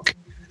 fuck.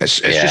 It's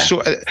just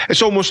so,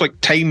 it's almost like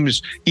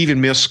time's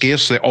even more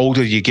scarce the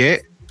older you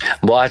get.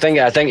 Well, I think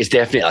it's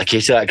definitely a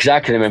case of that, because I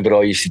can remember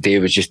all I used to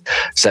do was just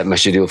sit in my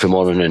studio for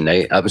morning and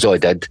night. That was all I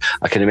did.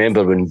 I can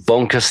remember when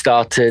Bonkers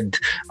started,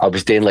 I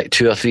was doing like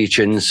 2 or 3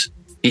 tunes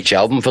each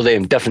album for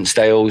them, different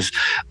styles,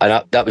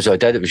 and that was all I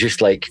did. It was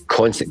just like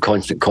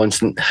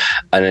constant.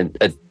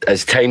 And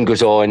as time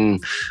goes on,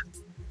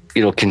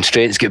 you know,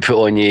 constraints get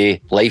put on you,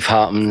 life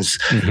happens,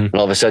 and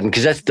all of a sudden,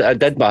 because I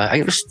did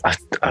my,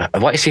 I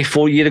want to say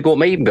 4 years ago, it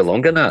might even be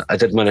longer than that, I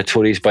did my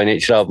Notorious by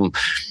Nature album,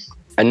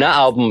 and that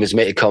album was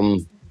meant to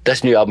come.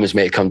 This new album is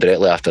meant to come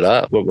directly after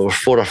that. We're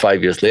 4 or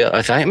 5 years later.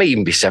 I think it might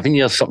even be 7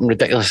 years, something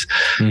ridiculous.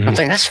 I'm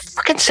thinking, that's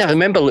fucking 7. I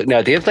remember looking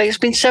at it, like, it's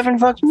been 7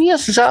 fucking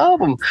years since that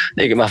album.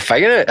 Then you get my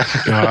figure out.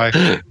 Aye.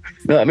 You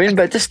know what I mean?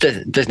 But this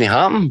doesn't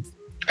happen.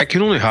 It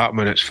can only happen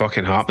when it's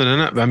fucking happening,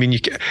 innit? I mean,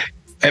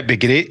 it'd be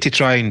great to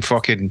try and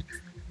fucking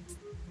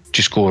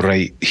just go,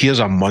 right, here's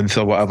a month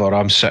or whatever,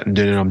 I'm sitting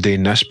down and I'm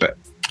doing this, but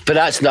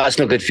that's not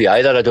good for you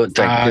either, I don't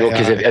think.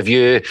 Because if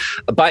you,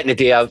 back in the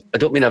day, I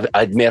don't mean I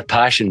had more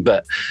passion,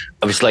 but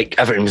I was like,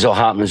 everything was all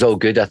happening, it was all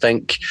good. I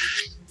think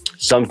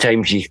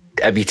sometimes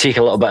if you take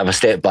a little bit of a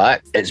step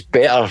back, it's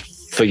better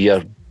for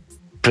your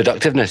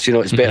productiveness, you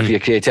know, it's better for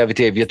your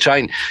creativity. If you're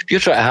trying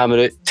to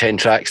hammer out 10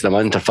 tracks in a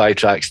month or 5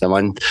 tracks in a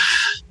month,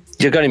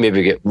 you're going to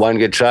maybe get one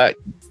good track,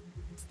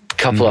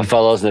 couple of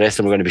fillers, and the rest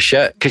of them are going to be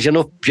shit, because you're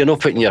not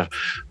putting your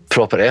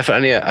proper effort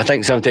in it. I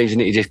think sometimes you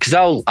need to just, because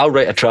I'll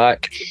write a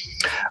track,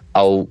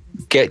 I'll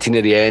get to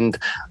near the end,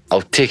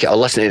 I'll take it, I'll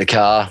listen to the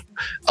car,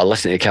 I'll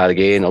listen to the car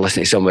again, I'll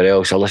listen to somewhere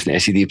else, I'll listen to a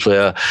CD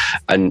player,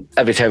 and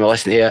every time I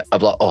listen to it, I'm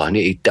like, oh, I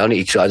need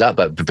to try that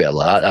bit, be better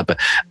like that bit.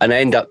 And I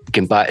end up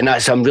getting back, and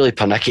I'm really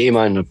pernickety,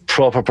 man,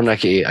 proper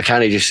pernickety. I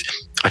can't just,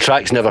 a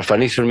track's never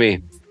finished for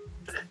me.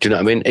 Do you know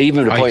what I mean?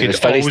 Even the point it's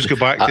finished. Always go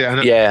back to it,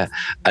 innit? Yeah,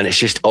 and it's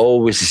just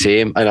always the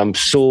same, and I'm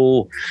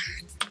so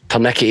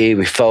pernickety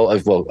with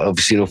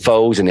obviously,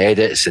 fills and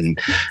edits, and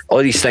all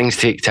these things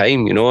take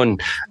time,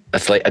 and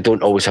it's like I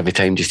don't always have the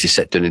time just to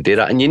sit down and do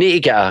that. And you need to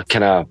get a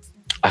kind of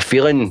a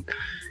feeling.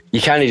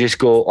 You can't just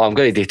go, oh, I'm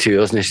going to do 2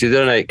 hours in the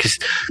studio tonight, because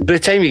by the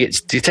time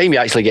you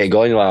actually get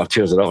going, you're like, 2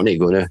 hours, I don't need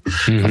to go now.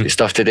 I've got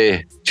stuff to do.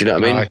 Do you know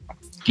what I mean?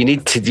 You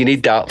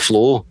need that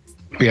flow.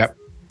 Yeah,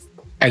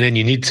 and then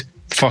you need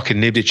fucking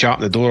nobody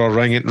chatting the door or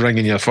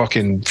ringing your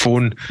fucking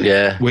phone.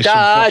 Yeah, with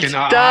Dad, some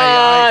fucking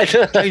Dad.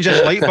 Change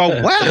this light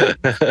bulb. What?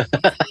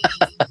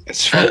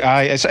 It's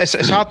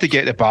hard to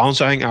get the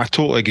balance. I think I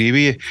totally agree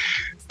with you,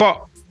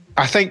 but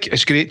I think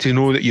it's great to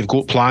know that you've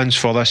got plans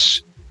for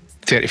this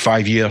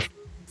 35-year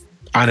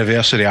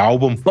anniversary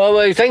album.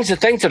 Well, things are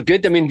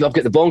good. I mean, I've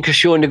got the Bonkers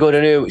show on the go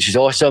now, which is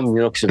awesome.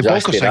 Because the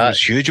Bonkers thing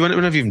was huge. You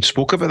wouldn't have even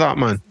spoke about that,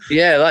 man.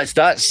 Yeah, that's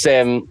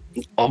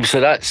obviously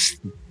that's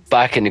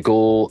back in the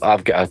go.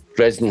 I've got a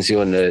residency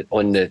on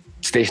the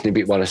station in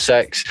Beat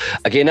 106.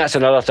 Again, that's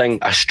another thing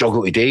I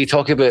struggle to do. You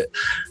talk about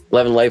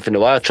living life in the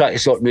wild. Trying to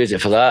sort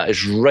music for that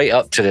is right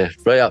up to the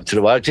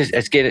wild.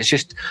 It's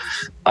just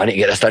I need to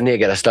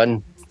get this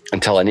done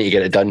until I need to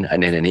get it done,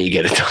 and then I need to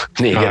get it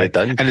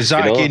done. And is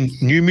that again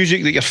new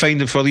music that you're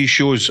finding for these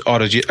shows,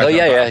 or is it? Well,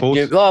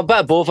 a bit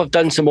of both. I've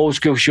done some old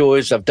school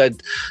shows. I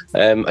did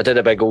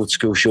a big old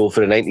school show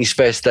for the 90s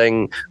Fest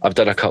thing. I've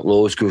done a couple of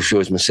old school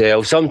shows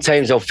myself.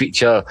 Sometimes I'll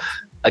feature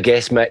a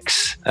guest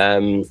mix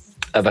if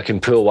I can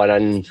pull one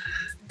in.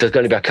 There's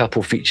going to be a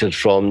couple featured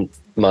from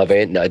my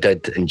event that I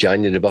did in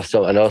January, the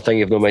birthday. Another thing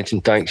you've not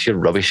mentioned, thanks, you're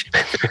rubbish.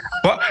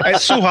 But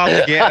it's so hard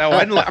to get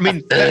that win. I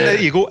mean, there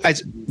you go.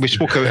 As we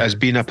spoke about as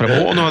being a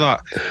promoter and all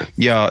that,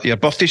 your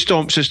birthday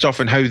stomps and stuff,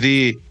 and how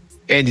they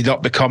ended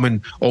up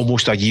becoming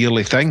almost a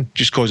yearly thing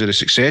just because of the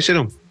success of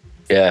them.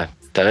 Yeah,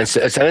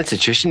 it's an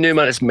institution now,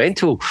 man. It's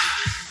mental.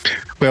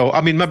 Well,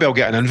 I mean, maybe I'll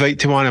get an invite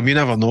to one of them. You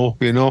never know,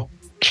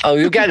 Oh,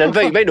 you'll get an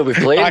invite. You might not be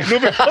playing. I've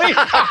not been playing.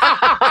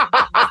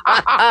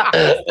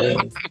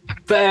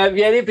 But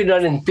they've been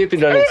running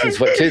since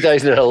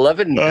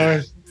 2011.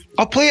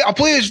 I'll play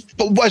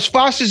as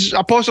fast as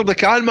I possibly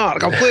can,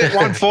 Mark. I'll play at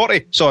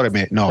 140. Sorry,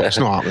 mate. No, it's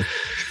not happening.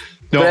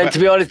 No, but to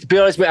be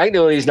honest, mate, I think the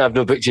only reason I've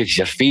no booked you is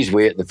your fees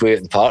way at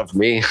the park for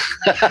me.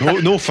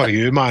 no, for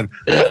you, man.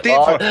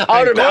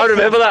 I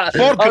remember that.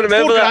 I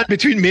remember that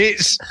between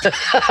mates.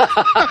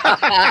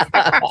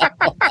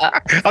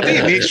 I'll take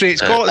your mates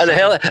rates,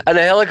 and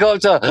a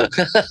helicopter.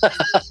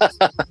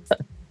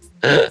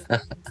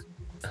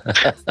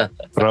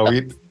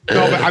 Brilliant.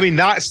 No, but I mean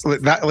that's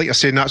that. Like you're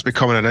saying, that's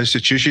becoming an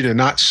institution, and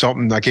that's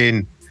something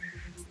again.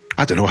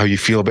 I don't know how you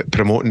feel about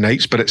promoting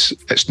nights, but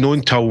it's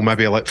known till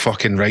maybe like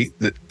fucking right.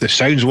 The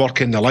sound's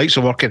working, the lights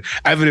are working,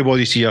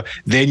 everybody's here.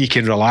 Then you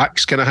can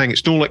relax, kind of thing.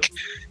 It's not like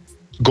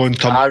going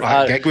to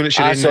a gig when it's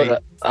your own night.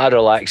 I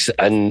relax,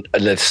 and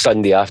the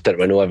Sunday after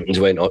when everything's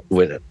went all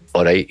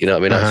right. You know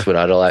what I mean? That's when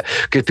I relax.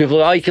 Because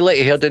people are you can let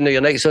your hair down to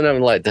your nights on.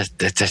 I'm like, this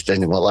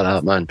doesn't work like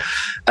that, man.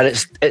 And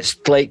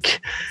it's like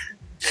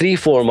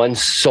 3-4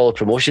 months solid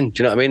promotion,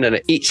 do you know what I mean? And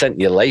it eats into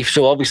your life.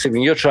 So obviously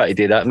when you're trying to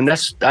do that, I mean,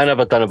 I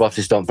never done a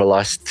birthday stomp for the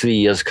last 3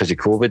 years because of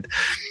COVID.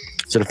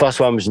 So the first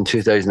one was in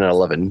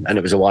 2011, and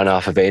it was a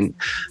one-half event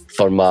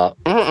for my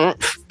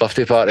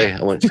birthday party.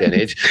 I won't say an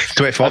age.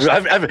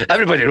 21st.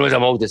 Everybody knows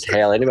I'm old as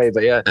hell anyway,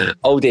 but yeah,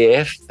 old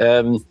AF.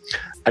 And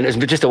it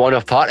was just a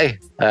one-off party.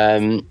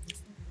 And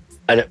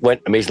it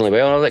went amazingly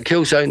well. And I was like,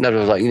 cool sound. And I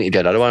was like, you need to do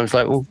another one. I was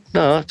like, well,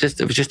 no, it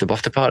was just a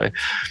birthday party.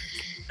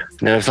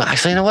 And I was like,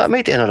 actually, you know what? I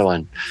might do another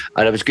one.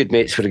 And I was good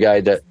mates with the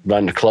guy that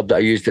ran the club that I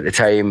used at the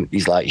time.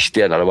 He's like, you should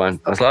do another one.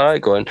 I was like, all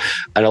right, go on.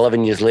 And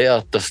 11 years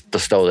later, they're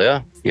still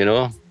there,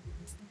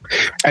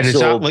 And is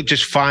that like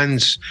just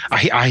fans? I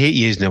hate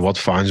using the word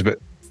fans, but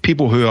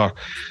people who are...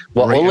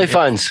 What, only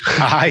fans?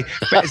 Aye.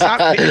 But is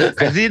that...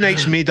 Are they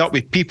nights made up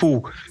with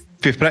people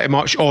for pretty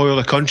much all over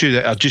the country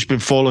that have just been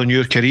following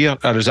your career?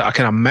 Or is it a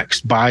kind of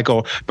mixed bag?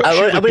 But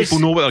people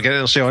know what they're getting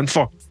themselves in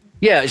for?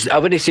 Yeah, I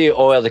wouldn't say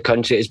all over the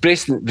country. It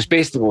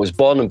was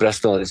born in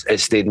Bristol. It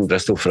stayed in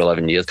Bristol for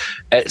 11 years.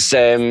 It's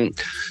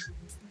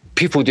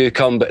people do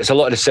come, but it's a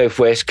lot of the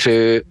Southwest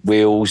crew,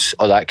 Wales,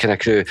 or that kind of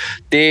crew.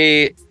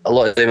 A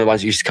lot of them are the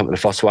ones that used to come to the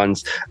first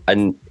ones,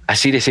 and I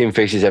see the same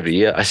faces every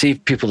year. I see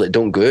people that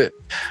don't go out,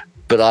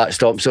 but that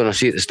stomps on. I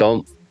see it at the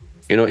stomp.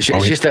 It's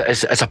just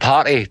it's a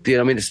party. You know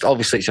what I mean? It's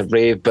obviously it's a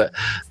rave, but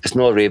it's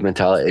not a rave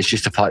mentality. It's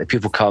just a party.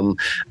 People come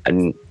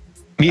and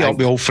meet up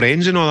with old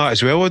friends and all that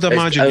as well, I'd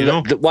imagine,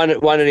 One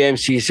of the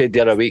MCs said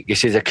the other week, he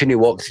says, I couldn't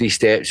walk 3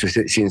 steps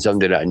without seeing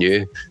somebody that I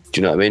knew. Do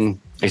you know what I mean?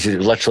 He says,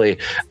 literally,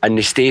 and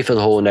they stay for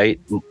the whole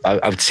night.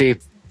 I would say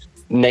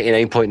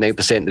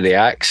 99.9% of the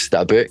acts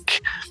that I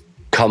book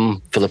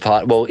come for the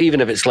part. Well,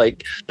 even if it's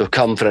like they'll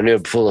come for an hour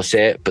before the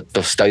set, but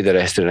they'll stay the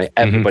rest of the night.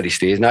 Everybody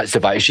stays, and that's the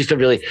vibe. It's just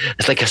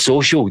it's like a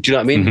social. Do you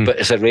know what I mean? But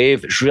it's a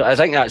rave. It's real. I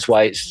think that's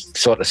why it's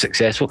sort of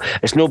successful.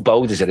 It's no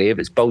billed as a rave.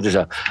 It's billed as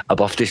a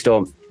birthday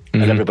stomp.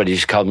 And everybody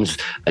just comes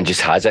and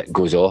just has it,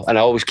 goes off. And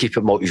I always keep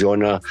it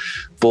multi-genre,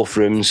 both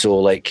rooms, so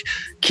like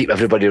keep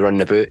everybody running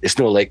about. It's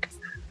not like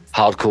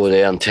hardcore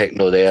there and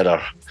techno there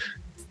or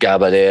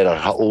Gabba there or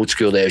old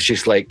school there. It's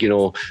just like,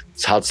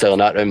 it's hardstyle in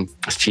that room,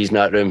 there's cheese in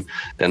that room,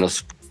 then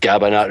there's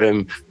Gabba in that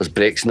room, there's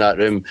breaks in that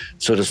room.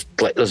 So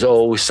there's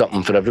always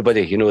something for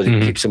everybody,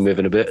 that keeps them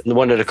moving about. And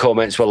one of the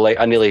comments were like,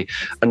 I nearly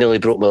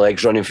broke my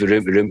legs running from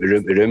room to room to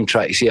room to room,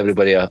 trying to see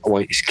everybody.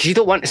 Because you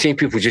don't want to see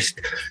people just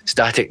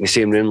static in the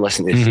same room,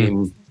 listening to the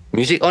same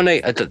music all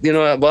night.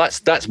 Well,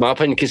 that's my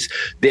opinion, because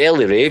the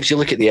early raves, you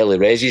look at the early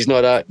resis and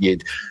all that, you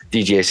had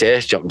DJ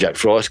SS, Jumpin' Jack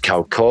Frost,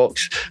 Cal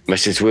Cox,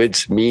 Mrs.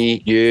 Woods,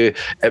 me, you.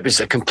 It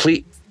was a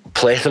complete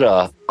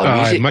plethora of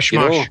music.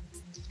 Mishmash.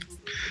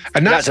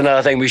 And that's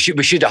another thing we should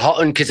have hit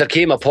on, because there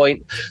came a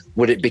point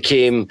where it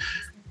became,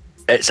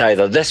 it's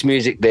either this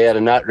music there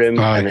in that room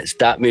and it's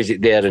that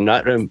music there in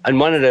that room. And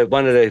one of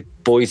the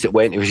boys that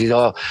went, he said,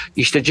 "Oh,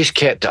 you should have just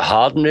kept it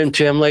hard in room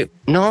 2." I'm like,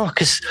 no,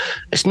 because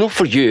it's not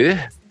for you.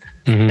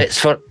 It's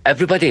for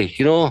everybody.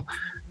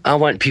 I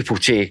want people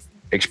to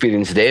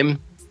experience them.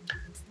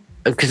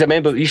 Because I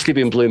remember it used to be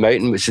in Blue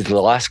Mountain, which is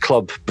the last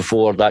club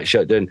before that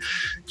shut down.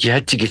 You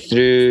had to go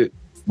through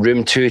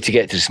room 2 to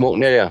get to the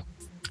smoking area.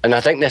 And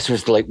I think this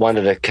was like one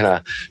of the kind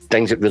of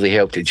things that really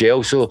helped at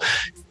jail. So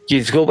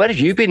you'd go, where have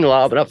you been?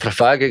 I've been up for a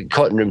fag,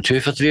 caught in room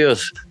 2 for 3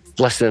 years,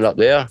 listening up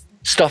there.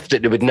 Stuff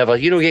that they would never,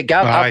 get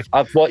Gabba.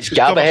 I've watched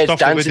Gabba heads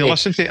dancing.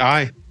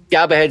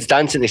 Gabba heads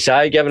dancing to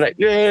Psy, giving it,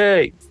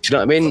 yay. Do you know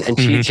what I mean? And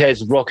Cheese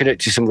heads rocking it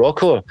to some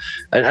rockcore.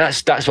 And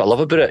that's what I love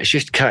about it. It's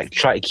just kind of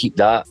try to keep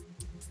that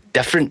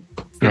different.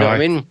 You know what I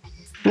mean?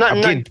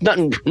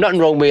 Nothing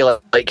wrong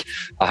with like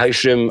a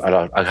house room or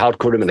a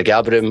hardcore room and a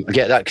Gabba room. I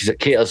get that because it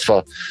caters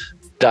for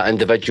that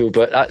individual,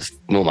 but that's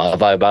no matter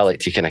vibe. I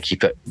like to kind of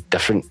keep it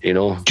different,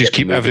 Just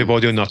keep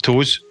everybody on their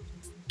toes.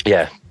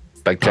 Yeah,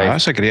 big time.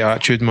 That's a great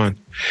attitude, man.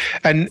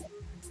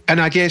 And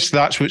I guess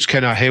that's what's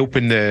kind of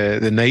helping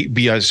the night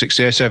be a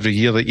success every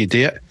year that you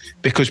do it,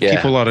 because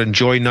people are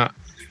enjoying that.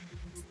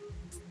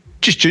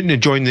 Just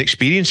enjoying the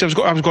experience. I was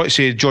going to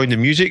say enjoying the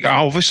music,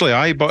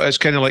 obviously, but it's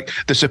kind of like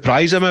the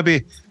surprise.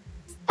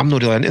 I'm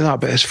not really into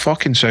that, but it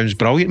fucking sounds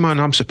brilliant, man.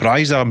 I'm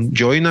surprised I'm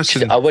enjoying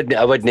this. I wouldn't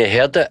have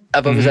heard it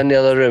if I was in the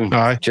other room. Do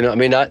you know what I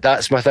mean?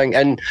 That's my thing.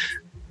 And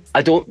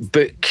I don't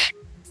book.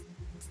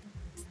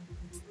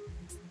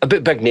 I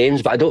book big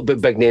names, but I don't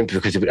book big names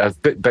because I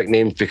book big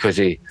names because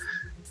of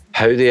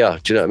how they are.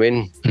 Do you know what I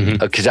mean?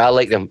 Because I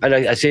like them, and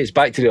I say it's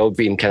back to the old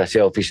being kind of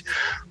selfish.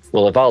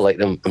 Well, if I like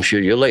them, I'm sure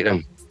you'll like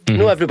them.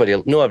 No everybody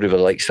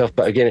likes stuff,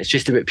 but again, it's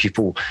just about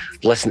people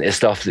listening to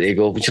stuff that they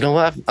go, well, you know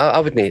what,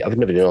 I would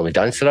never normally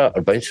dance to that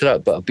or bounce to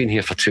that, but I've been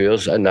here for 2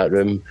 years in that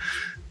room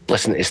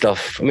listening to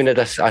stuff. I mean,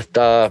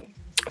 a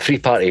free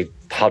party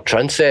hard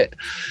trance set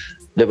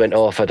that went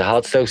off, I had a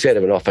hardstyle set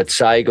that went off, I had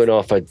Psy going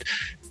off, I had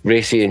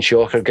Racy and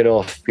Shocker going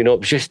off. It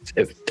was just,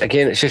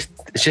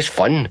 it's just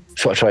fun.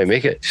 That's what I try and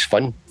make it. It's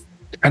fun.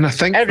 And I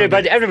think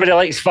everybody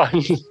likes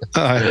fun.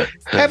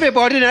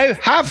 Everybody now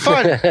have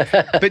fun.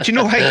 But you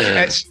know,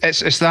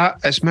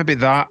 it's maybe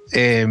that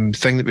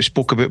thing that we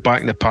spoke about back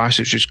in the past,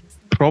 which is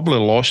probably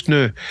lost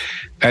now,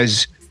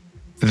 is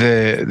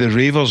the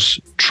ravers'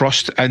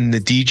 trust in the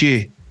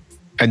DJ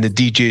and the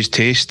DJ's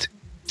taste.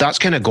 That's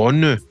kind of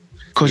gone now.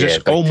 Because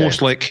it's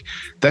almost like,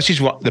 this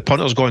is what the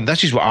punter's going,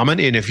 this is what I'm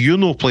into, and if you're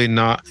not playing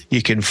that,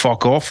 you can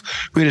fuck off.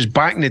 Whereas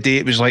back in the day,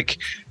 it was like,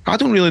 I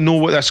don't really know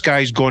what this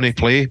guy's going to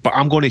play, but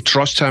I'm going to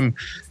trust him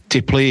to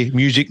play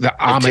music that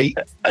I might.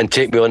 And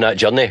take me on that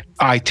journey.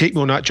 Take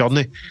me on that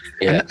journey.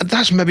 Yeah. And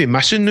that's maybe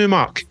missing now,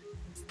 Mark.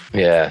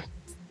 Yeah.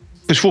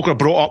 Because folk are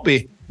brought up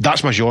with,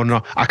 that's my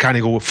genre, I can't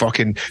go with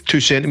fucking 2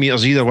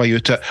 centimetres either way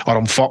out it, or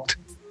I'm fucked.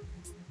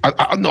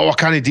 No, I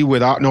can't deal with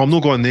that. No, I'm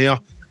not going there.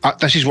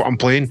 This is what I'm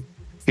playing.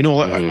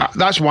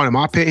 That's one of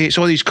my pet hates.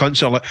 All these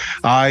cunts are like,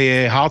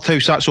 Hard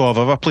House, that's all I've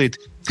ever played.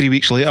 3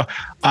 weeks later,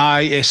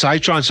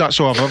 Psytrance, that's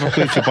all I've ever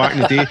played for back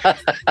in the day.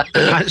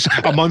 That's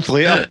a month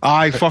later,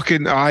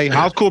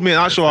 Hardcore, mate,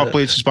 that's all I've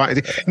played since back in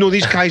the day. No,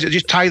 these guys that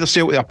just tie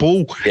themselves to a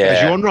pole, the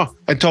genre,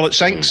 until it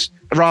sinks,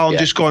 rather than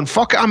just going,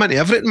 fuck it, I'm into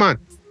everything, man.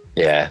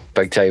 Yeah,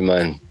 big time,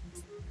 man.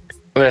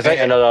 I mean, I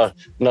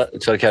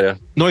think sorry, carry on.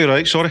 No, you're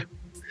right, sorry.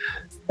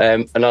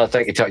 Another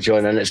thing to touch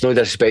on, and it's no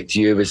disrespect to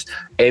you, was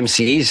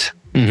MCs.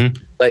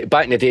 Like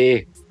back in the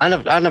day, I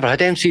never had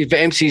MCs, but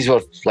MCs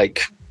were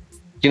like,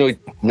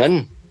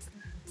 none.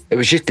 It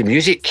was just the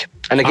music.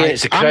 And again,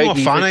 it's a crowd. I'm not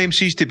a fan of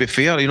MCs, to be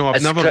fair.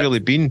 I've never really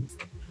been.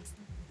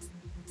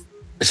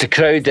 It's a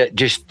crowd that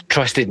just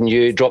trusted in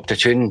you, dropped a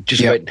tune.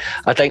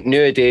 I think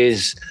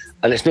nowadays,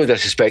 and it's no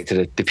disrespect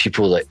to the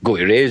people that go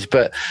to raves,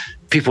 but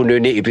people now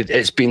need to be.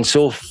 It's been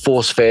so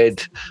force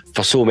fed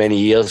for so many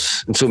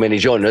years and so many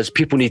genres.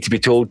 People need to be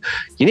told,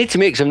 you need to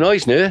make some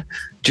noise now.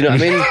 Do you know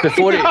what I mean?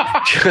 Before it,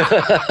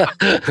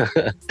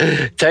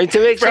 time to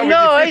make some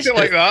noise.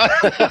 Like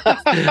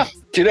that.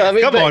 Do you know what I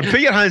mean? Come on, put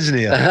your hands in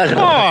the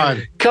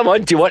air. Come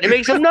on. Do you want to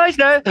make some noise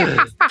now?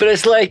 But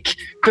it's like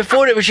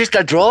before it was just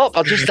a drop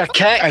or just a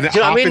kick. And it do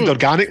you know what I happened mean?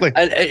 organically.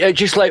 And it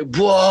just like,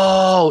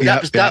 whoa,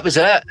 that was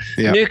it.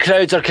 Yeah. New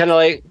crowds are kind of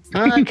like,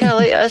 I kind of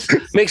like this.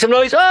 Make some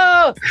noise.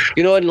 Oh,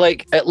 you know, and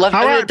like it lifts.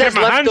 I And want it to does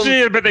put my lift hands them. in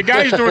here, but the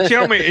guys don't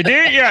tell me to do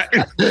it yet.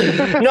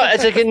 No,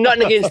 it's like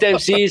nothing against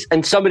MCs,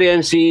 and some of the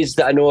MCs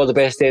that I know are the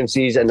best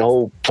MCs in the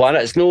whole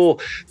planet. It's no,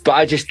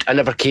 but I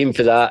never came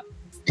for that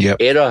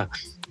era.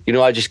 You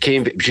know, I just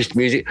came. It was just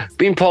music.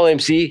 Being Paul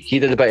MC, he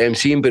did a bit of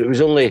MCing, but it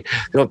was only, you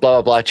know,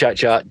 blah blah blah,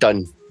 chat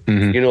done.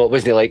 Mm-hmm. You know, it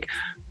wasn't like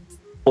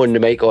on the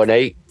mic all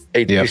night.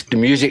 It was the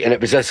music, and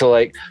it was this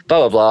like blah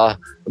blah blah.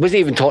 I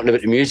wasn't even talking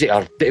about the music,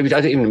 or I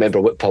don't even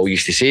remember what Paul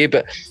used to say,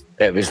 but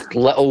it was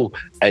little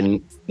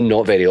and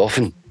not very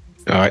often.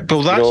 All right.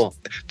 Well,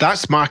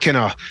 that's my kind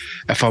of.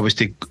 If I was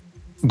to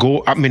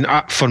go, I mean,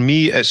 for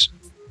me, it's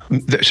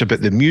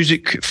about the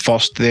music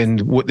first, then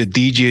what the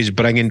DJs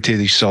bring into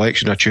the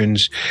selection of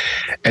tunes,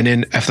 and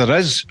then if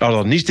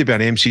there needs to be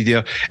an MC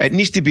there, it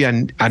needs to be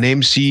an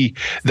MC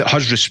that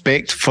has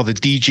respect for the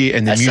DJ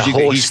and the music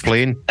that he's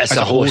playing. It's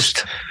a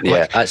host.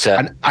 Yeah, that's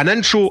it. An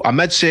intro, a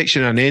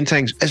midsection, and an end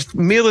things is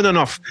more than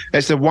enough.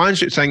 It's the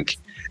ones that think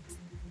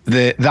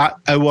that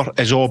hour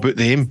is all about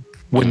them.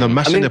 When they're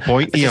missing the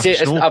point here.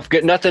 I've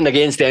got nothing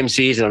against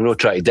MCs, and I'm not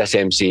trying to diss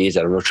MCs,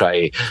 and I'm not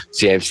trying to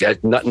say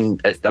MCs.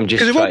 Nothing. I'm just.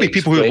 Because there will be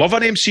people who love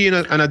an MC and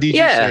a DJ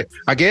set.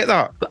 I get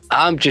that. But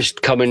I'm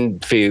just coming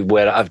for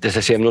where as I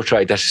say, I'm not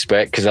trying to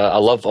disrespect, because I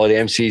love all the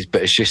MCs,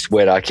 but it's just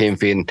where I came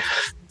from.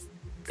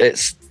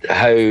 It's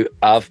how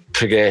I've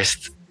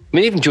progressed. I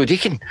mean, even Joe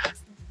Deacon.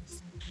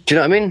 Do you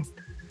know what I mean?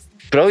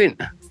 Brilliant.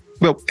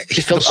 Well,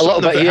 just a little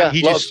bit here.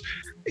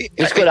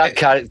 He's got that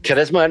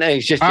charisma, and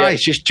it's just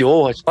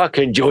Joe. It's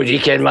fucking Joe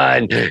Deacon,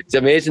 man. It's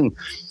amazing.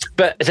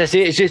 But as I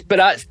say, it's just.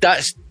 But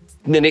that's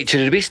the nature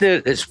of the beast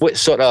now. It's what's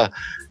sort of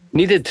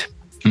needed.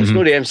 It's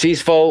not the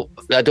MC's fault.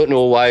 I don't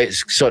know why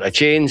it's sort of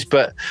changed,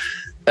 but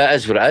it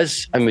is what it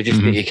is, and we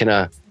just need to kind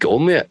of get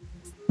on with it.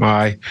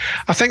 Aye,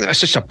 I think that's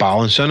just a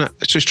balance, isn't it?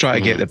 It's just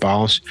trying to get the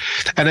balance.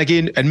 And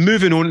again, and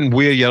moving on and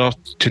where you're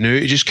to now,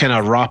 you just kind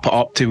of wrap it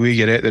up to where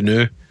you're at the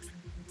now.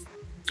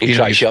 You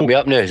try to shut me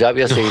up now? Is that what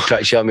you're saying? You try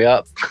to shut me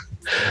up?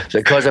 Is it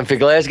because I'm from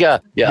Glasgow?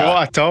 Yeah.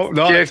 Not at all.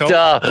 Not at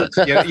all.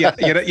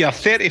 You're at your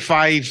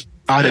 35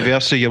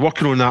 anniversary. You're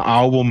working on that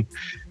album.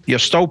 You're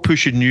still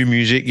pushing new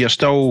music. You're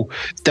still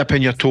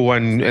dipping your toe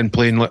in and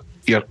playing like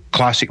your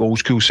classic old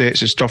school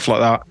sets and stuff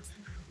like that.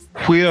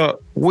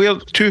 Where?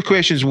 Two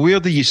questions. Where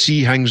do you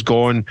see things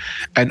going?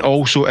 And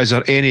also, is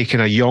there any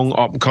kind of young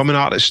up and coming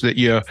artists that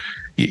you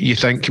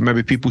think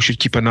maybe people should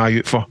keep an eye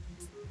out for?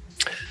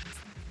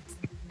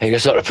 You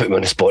sort of put me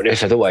on the spot there,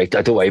 so I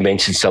don't want to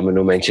mention someone,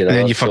 no mention others.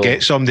 And then you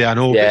forget somebody, I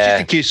know. Yeah.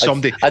 Just in case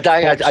somebody. I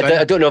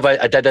don't know if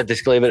I did a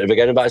disclaimer at the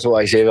beginning, but that's what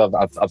I say.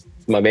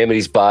 My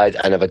memory's bad,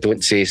 and if I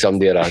don't say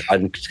somebody or I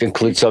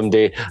include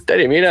somebody, I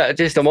didn't mean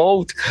it. I'm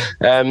old.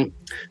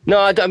 No,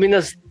 I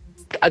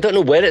don't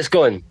know where it's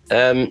going.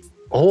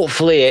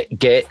 Hopefully, it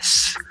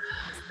gets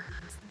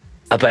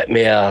a bit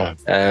more.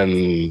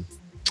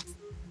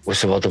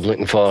 What's the word I'm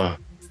looking for?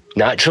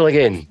 Natural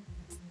again.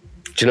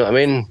 Do you know what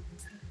I mean?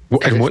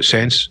 In what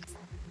sense?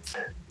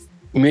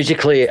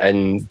 Musically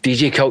and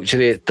DJ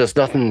culturally, there's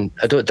nothing.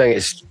 I don't think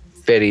it's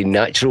very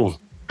natural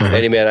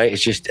anymore. Right?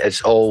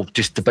 It's all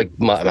just a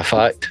big matter of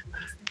fact.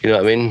 You know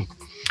what I mean?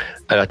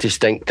 And I just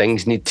think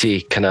things need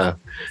to kind of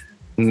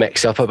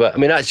mix up a bit. I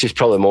mean, that's just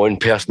probably my own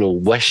personal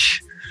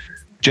wish.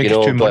 Do you think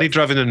it's too money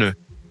driven in now?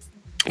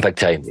 Big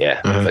time,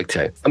 yeah, big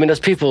time. I mean, there's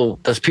people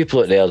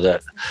out there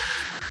that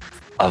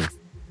have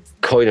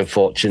coin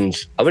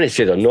fortunes. I wouldn't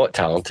say they're not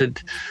talented,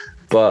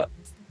 but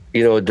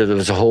you know, there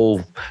was a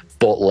whole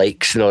bought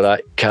likes and all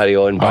that carry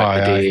on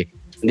back in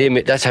the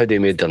day. That's how they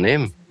made their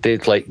name. They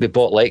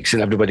bought likes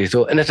and everybody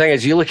thought. And the thing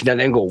is, you're looking at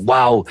it and go,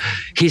 wow,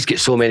 he's got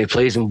so many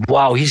plays and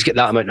wow, he's got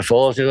that amount of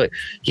followers. And you're like,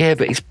 yeah,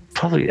 but he's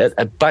probably,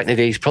 back in the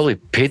day, he's probably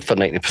paid for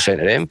 90%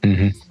 of them.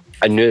 Mm-hmm.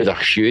 And now they're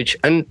huge.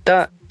 And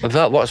if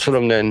that works for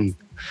him, then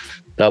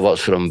that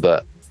works for him.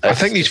 But I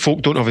think these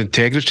folk don't have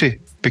integrity,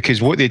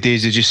 because what they do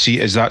is they just see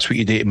it as that's what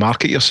you do to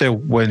market yourself,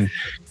 when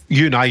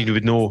you and I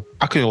would know,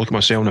 I couldn't look at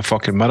myself in the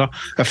fucking mirror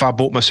if I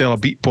bought myself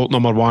a Beatport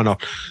 #1 or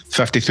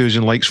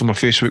 50,000 likes from my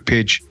Facebook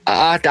page.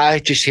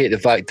 I just hate the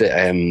fact that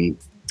I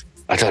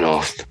don't know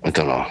what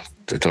I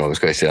was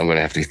going to say. I'm going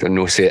to have to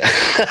no say it.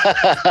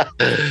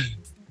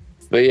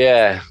 But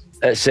yeah,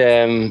 it's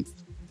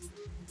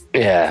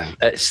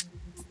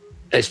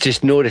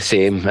just not the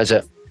same, is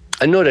it?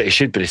 I know that it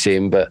should be the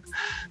same, but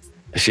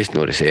it's just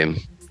not the same.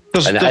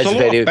 There's And a it is lot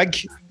very- of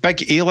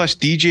big A-list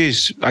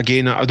DJs.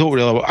 Again, I don't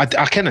really. I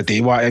kind of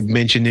do want to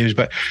mention names,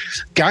 but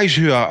guys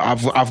who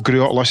I've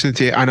grew up listening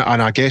to, and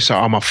I guess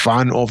I'm a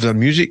fan of their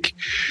music.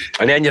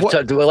 And then you've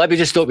well, let me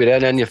just stop you there.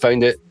 And then you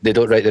found out they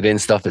don't write their own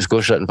stuff. It's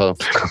ghostwritten for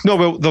them. No,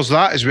 well, there's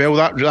that as well.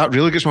 That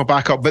really gets my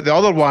back up. But the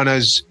other one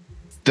is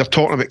they're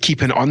talking about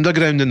keeping it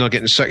underground and they're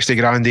getting 60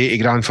 grand, 80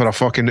 grand for a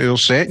fucking hour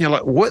set. And you're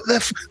like, what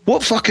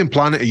fucking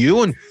planet are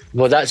you on?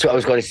 Well, that's what I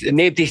was going to say.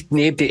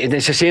 Nobody, and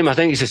it's the same. I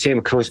think it's the same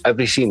across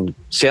every scene.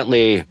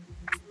 Certainly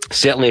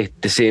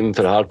the same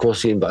for the hardcore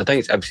scene. But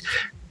I think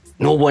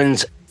no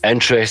one's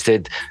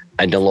interested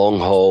in the long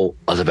haul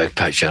or the big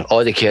picture.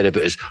 All they care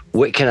about is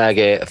what can I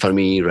get for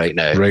me right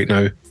now. Right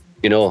now,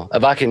 you know,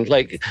 if I can,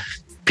 like,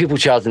 people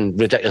charging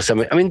ridiculous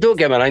amount. I mean, don't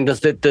get me wrong. There's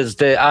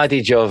the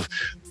adage of,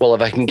 well,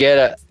 if I can get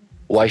it,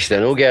 why should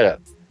I not get it?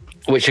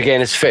 Which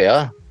again is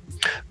fair,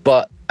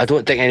 but I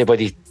don't think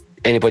anybody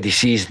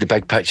sees the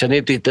big picture.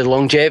 The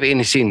longevity in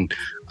the scene,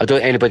 I don't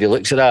think anybody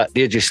looks at that.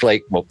 They're just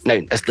like, well, now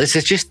this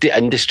is just the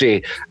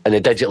industry and the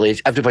digital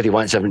age. Everybody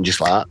wants everything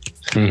just like that.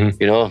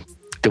 Mm-hmm. You know,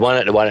 they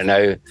want it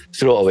now.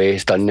 Throw it away.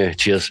 It's done now.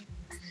 Cheers.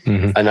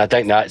 Mm-hmm. And I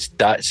think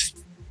that's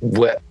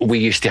what we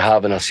used to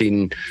have in our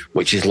scene,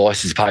 which is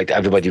lost, is the fact that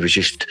everybody was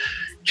just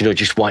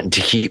wanting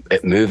to keep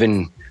it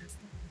moving.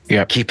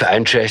 Yeah, keep it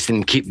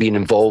interesting, keep being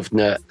involved in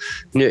it.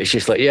 No, it's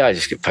just like, yeah, I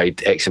just get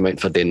paid X amount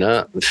for doing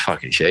that. It's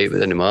fucking shit, it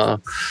doesn't matter.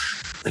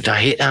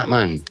 I hate that,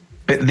 man.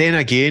 But then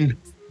again,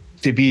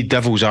 to be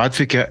devil's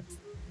advocate,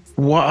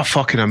 what a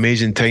fucking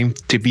amazing time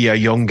to be a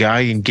young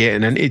guy and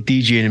getting into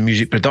DJing and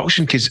music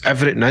production, because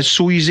everything is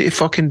so easy to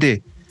fucking do.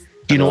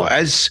 You know, it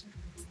is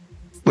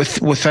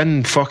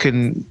within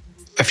fucking,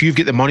 if you've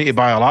got the money to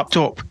buy a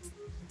laptop,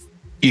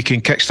 you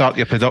can kickstart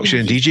your production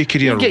and DJ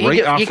career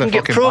after you can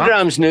get fucking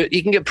programs now.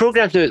 You can get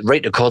programs now that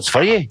write the chords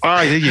for you.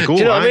 Aye, there you go. Do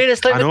you know what I mean?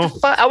 It's like, I know. what the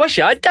fuck? I wish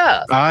I had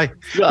that. Aye.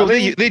 You know Well, what I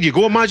mean? there you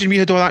go. Imagine we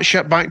had all that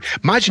shit back.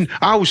 Imagine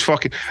I was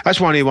fucking. That's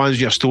one of the ones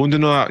you're stoned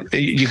and all that.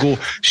 You go,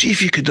 see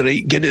if you could get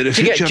into the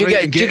Do you future. get,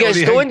 right, do you and get all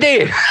the stoned, do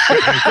you?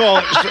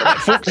 Well,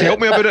 folks, help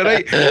me about it,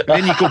 right? And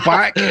then you go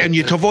back and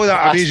you'd have all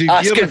that amazing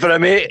Asking gear. for a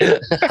mate.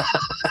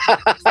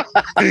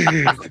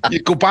 You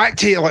go back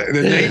to like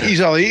the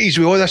 90s or 80s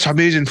with all this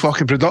amazing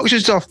fucking production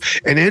stuff,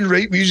 and then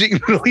write music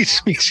and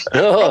release music.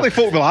 Probably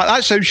folk be like,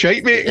 that sounds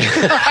shite, mate.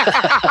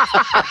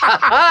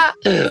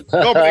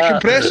 No, but the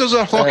compressors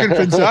are fucking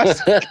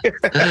fantastic.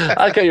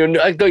 I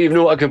don't even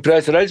know what a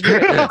compressor is,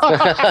 mate.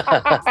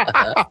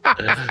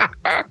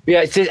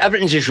 Yeah, it's just,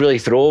 everything's just really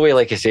throwaway,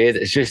 like I said.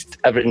 It's just,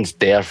 everything's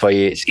there for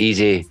you. It's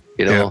easy,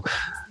 you know.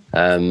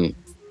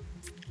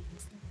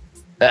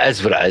 It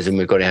is what it is, and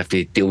we're going to have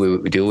to deal with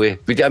what we deal with.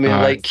 I mean,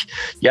 like,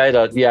 you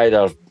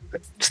either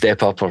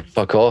step up or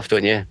fuck off,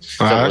 don't you?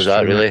 Simple as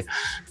that, really.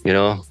 You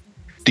know.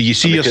 Do you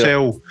see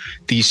yourself?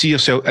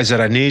 Is there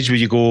an age where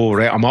you go,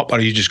 right, I'm up, or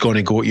are you just going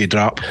to go to your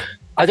drop?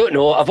 I don't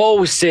know. I've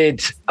always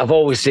said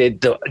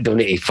don't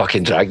need to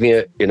fucking drag me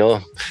out, you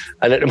know.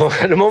 And at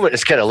the moment,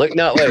 it's kind of looking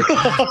that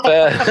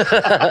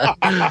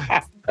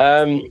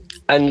way.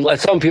 And like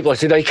some people are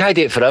saying, you can't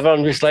do it forever.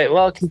 I'm just like,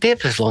 well, I can do it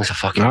for as long as I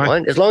fucking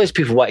want. As long as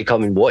people want to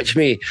come and watch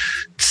me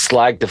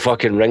slag the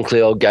fucking wrinkly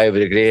old guy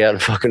with the grey hair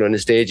and fucking on the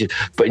stage,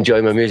 but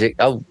enjoy my music,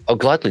 I'll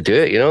gladly do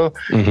it, you know.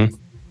 Mm-hmm.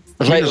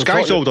 Like, there's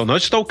guys older than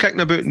us still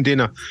kicking about and doing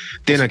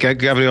a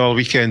gig every other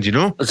weekend, you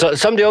know. So,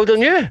 somebody older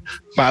than you?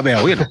 But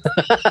well, you know.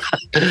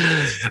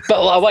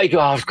 But I want to go.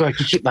 I've got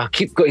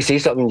to say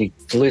something. You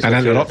lose. And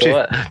interrupt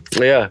you.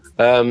 Yeah.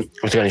 What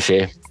was I going to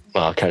say?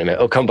 Well, I can't remember.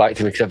 It'll come back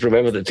to me because I've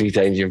remembered it 3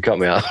 times. You've cut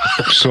me off.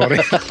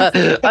 Sorry.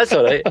 That's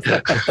all right.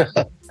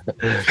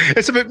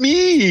 It's about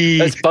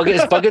me. It's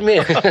bugging me.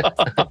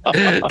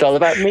 It's all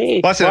about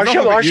me. Listen,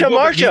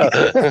 Marsha.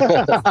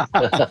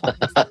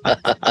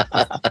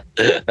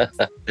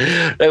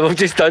 Right, we've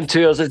just done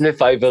 2 hours. It's now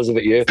 5 hours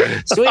about you.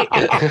 Sweet.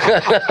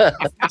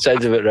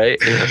 Sounds about right.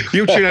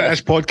 You'll tune into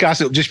this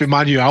podcast, it'll just be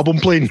my new album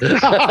playing.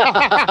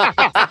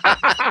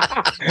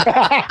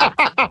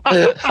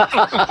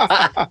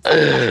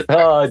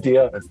 Oh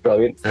dear,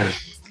 brilliant.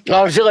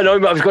 I was really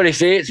annoyed what I was going to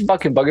say. It's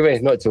fucking bugging me.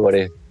 Not to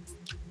worry.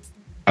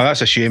 Oh,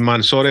 that's a shame,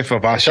 man. Sorry if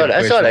I've asked you a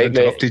question. It's all right,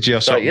 interrupted you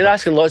or something. You're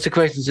asking lots of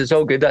questions. It's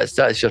all good. That's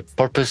your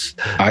purpose.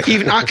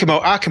 Even I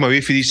come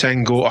away for these things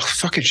and go,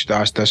 fucking should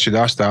ask this, should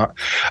ask that.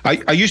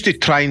 I used to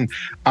try and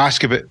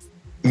ask about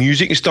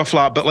music and stuff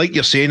like that, but like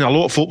you're saying, a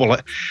lot of folk were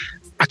like,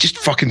 I just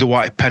fucking don't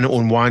want to pin it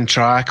on one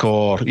track,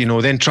 or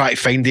then try to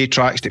find 8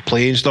 tracks to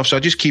play and stuff. So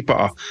I just keep it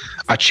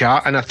a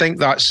chat, and I think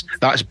that's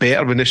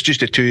better when it's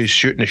just the two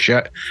shooting the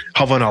shit,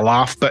 having a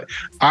laugh, but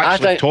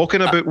actually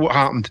talking about what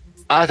happened.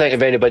 I think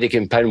if anybody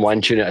can pin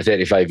one tune at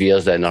 35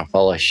 years, then they're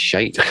full of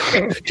shite.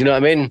 Do you know what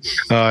I mean?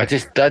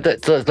 There's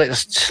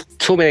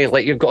so many,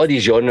 like, you've got all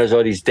these genres,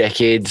 all these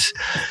decades.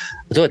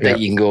 I don't think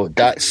you can go,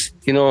 that's,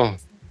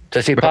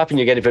 to say Papping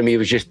You Get It For Me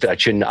was just a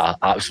tune that I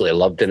absolutely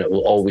loved, and it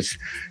will always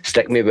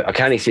stick me. But I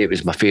can't say it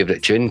was my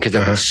favourite tune, because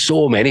there were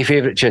so many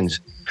favourite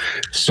tunes.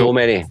 So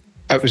many.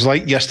 It was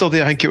like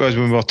yesterday, I think it was,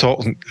 when we were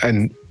talking,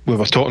 and we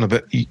were talking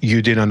about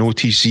you doing an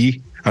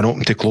OTC, an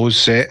open to close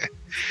set.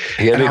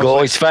 Here we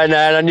go, it's spinning.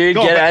 I knew you'd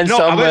get it in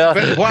somewhere.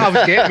 But what I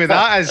was getting with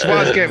that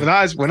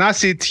is, when I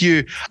said to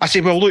you, I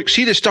said, well, look,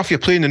 see the stuff you're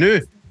playing the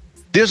new.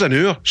 There's an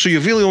hour, so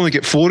you've really only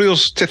got 4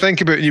 hours to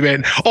think about. And you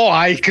went, oh,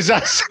 aye, because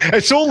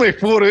it's only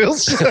 4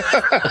 hours. And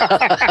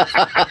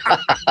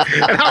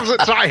I was like,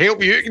 trying to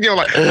help you, and you're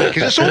like,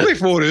 because it's only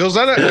 4 hours,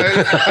 isn't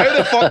it? How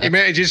the fuck you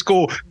meant to just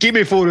go, give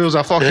me 4 hours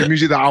of fucking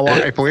music that I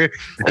want to play?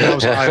 And I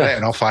was like, right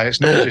enough, aye. It's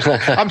not just,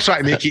 I'm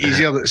trying to make it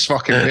easier, that it's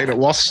fucking making it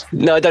worse.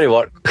 No, it didn't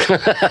work.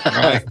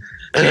 Aye.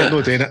 Yeah,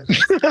 no doing it.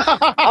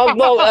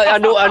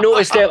 I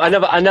noticed it.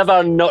 I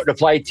never not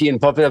replied to you in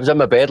public. I was in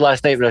my bed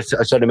last night when I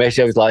saw the message.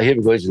 I was like, here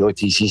we go, there's no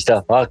TC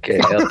stuff. Okay.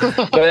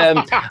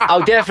 But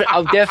I'll give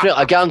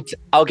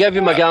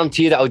you my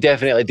guarantee that I'll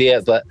definitely do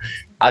it, but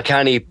I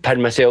can't pin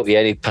myself to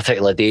any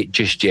particular date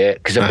just yet,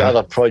 because I've got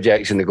other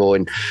projects in the go,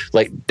 and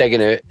like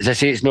digging out. As I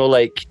say, it's not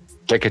like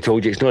I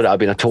told you, it's not that I've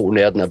been a total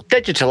nerd and I've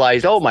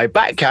digitalised all my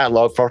back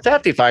catalogue for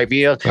 35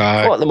 years,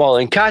 got them all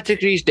in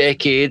categories,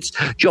 decades,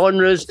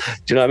 genres, do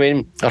you know what I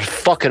mean? They're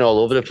fucking all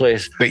over the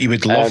place. But you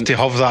would love to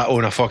have that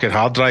on a fucking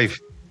hard drive,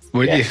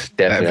 wouldn't you?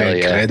 Definitely, that'd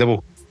be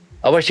incredible.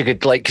 I wish I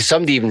could, like, because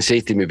somebody even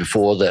said to me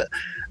before that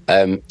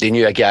they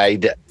knew a guy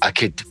that I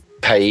could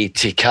pay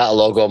to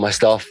catalogue all my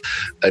stuff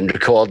and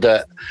record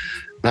it.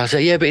 And I was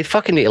like, yeah, but he'd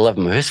fucking need to live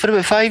in my house for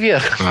about 5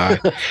 years.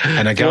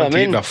 And I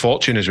guarantee it'd be a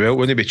fortune as well,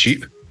 wouldn't it be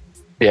cheap?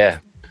 Yeah.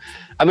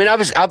 I mean,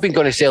 I've been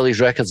going to sell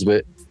these records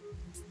about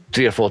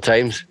 3 or 4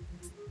 times,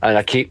 and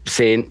I keep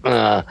saying,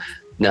 nah.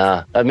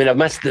 I mean, I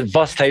missed the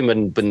first time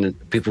when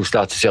people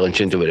started selling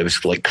tunes of it. It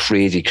was like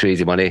crazy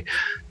money.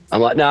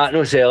 I'm like, nah,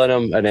 no selling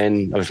them. And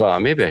then I was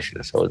like, maybe I should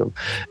have sold them.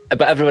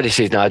 But everybody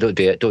says, nah, don't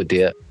do it. Don't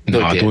do it.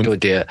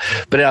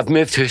 But then I've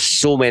moved house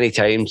so many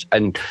times,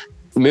 and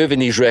moving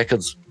these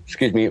records,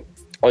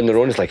 on their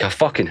own is like a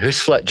fucking house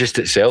flip just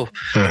itself,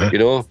 you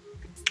know?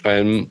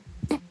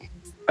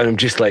 And I'm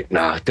just like,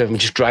 nah, I'm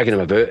just dragging them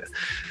about.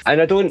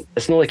 And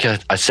it's not like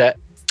I sit,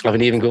 I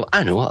wouldn't even go,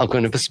 I know, I'm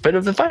going to have a spin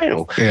of the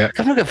vinyl. Yeah.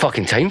 I've not got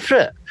fucking time for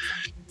it.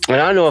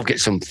 And I know I've got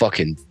some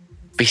fucking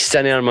beasts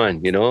in there,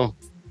 man, you know?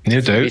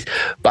 No doubt.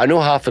 But I know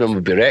half of them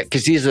would be wrecked,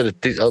 because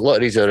a lot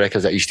of these are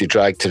records that I used to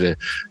drag to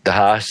the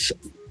house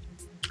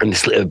and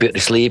a bit of the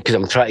sleeve, because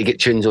I'm trying to get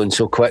tunes on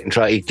so quick and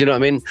try to, do you know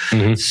what I mean?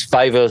 Mm-hmm. It's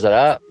 5 hours of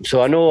that.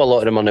 So I know a lot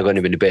of them are not going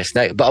to be the best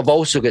night. But I've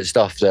also got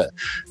stuff that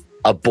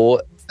I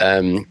bought,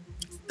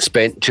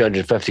 spent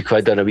 250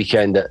 quid on a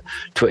weekend at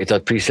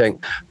 23rd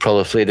Precinct,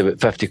 probably played about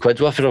 50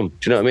 quid worth of them.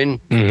 Do you know what I mean?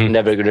 Mm-hmm.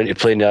 Never going into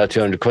playing the other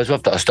 200 quid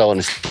worth that are still on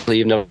the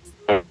sleeve, never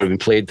been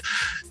played. Do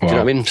you know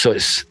what I mean? So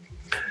it's...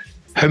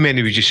 How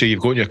many would you say you've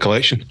got in your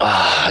collection?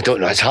 I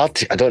don't know. It's hard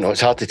to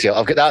tell.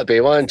 I've got that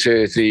bay. 1,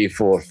 2, 3,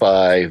 4,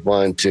 5.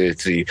 1, 2,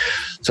 3.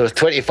 So there's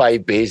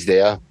 25 bays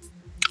there.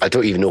 I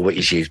don't even know what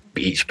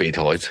each bay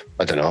holds.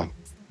 I don't know.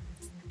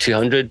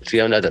 200,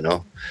 300, I don't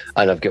know.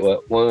 And I've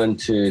got 1,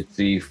 2,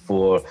 3,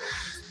 4...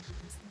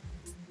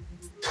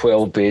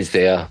 12 bays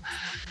there,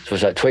 so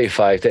it's like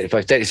 25,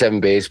 35, 37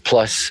 bays,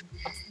 plus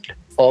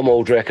all my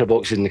old record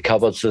boxes in the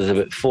cupboard. So there's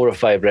about 4 or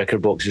 5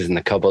 record boxes in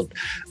the cupboard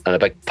and a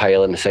big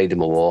pile on the side of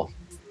my wall.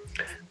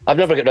 I've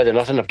never got rid of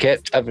nothing. I've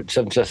kept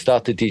since I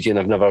started DJing.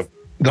 I've never.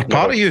 They're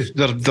part of you.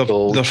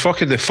 They're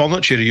fucking the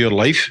furniture of your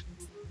life.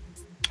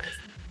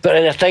 But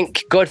then I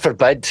think, God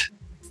forbid,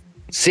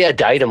 say I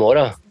die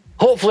tomorrow.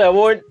 Hopefully I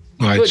won't.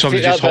 Right,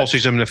 somebody just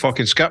horses them in the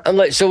fucking skip. I'm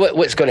like, so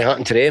what's going to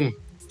happen to them?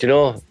 Do you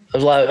know? I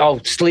was like, I'll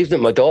just leave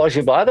them at my daughter. She'd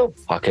be like, I don't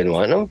fucking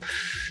want them.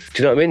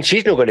 Do you know what I mean?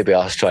 She's not going to be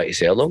asked trying to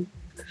sell them.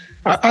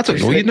 I don't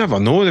know. You never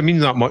know. They mean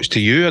that much to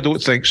you. I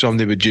don't think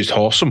somebody would just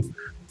horse them.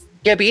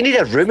 Yeah, but you need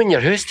a room in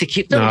your house to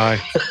keep them.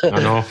 Aye,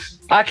 I know.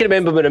 I can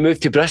remember when I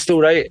moved to Bristol,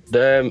 right?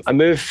 I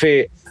moved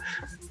for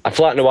a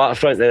flat in the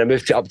waterfront, then I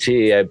moved up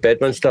to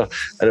Bedminster,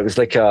 and it was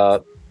like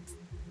a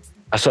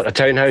sort of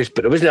townhouse,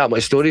 but there wasn't that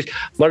much storage.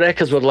 My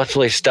records were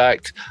literally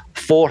stacked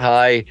 4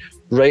 high,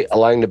 right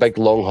along the big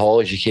long hall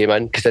as you came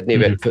in, because I didn't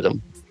know where to put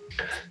them.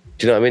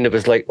 Do you know what I mean? It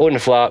was like on the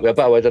flat with a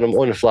bit of wood on them,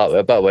 on the flat with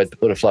a bit of wood,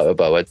 on the flat with a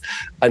bit of wood,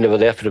 and they were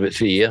there for about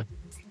 3 years.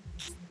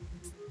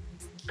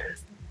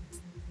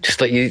 Just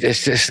like you, do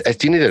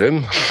you need a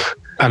room?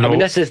 I mean,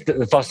 this is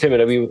the first time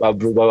I've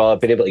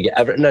been able to get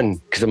everything in,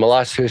 because in my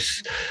last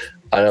house,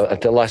 at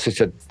the last house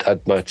I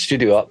had my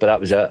studio up, but that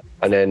was it.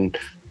 And then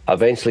I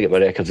eventually get my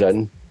records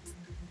in.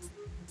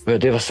 Well,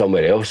 they were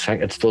somewhere else. I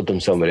think I'd stored them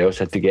somewhere else.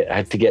 I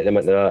had to get them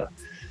into that.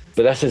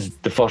 But this is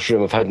the first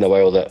room I've had in a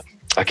while that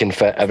I can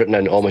fit everything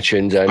in, all my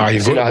tunes in.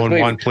 You've got them on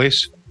one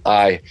place?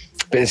 Aye.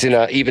 But it's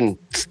even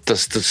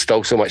there's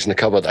still so much in the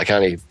cupboard I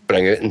can't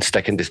bring out and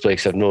stick in display,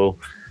 because I've no...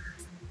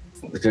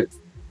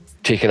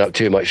 taking up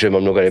too much room,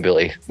 I'm not going to be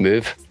able to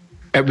move.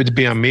 It would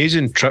be an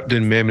amazing trip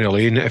down memory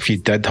lane if you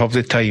did have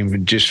the time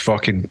and just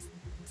fucking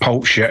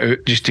pulp shit out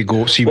just to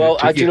go see. Well,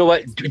 do you know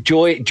what?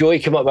 Joey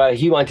came up with,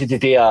 he wanted to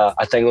do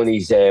a thing on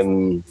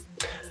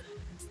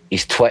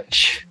his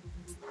Twitch.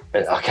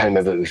 I can't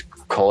remember what he was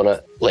calling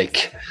it,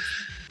 like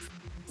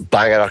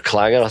Banger or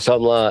Clanger or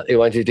something like that. He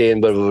wanted to do,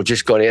 and we were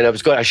just going to, and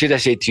I should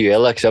have said to you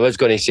earlier, because I was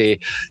going to say,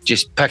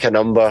 just pick a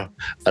number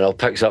and I'll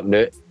pick something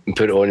out, and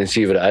put it on and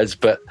see what it is.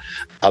 But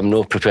I'm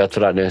not prepared for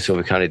that now, so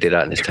we can't do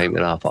that, and it's time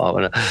to wrap it up,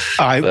 isn't it?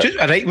 Aye,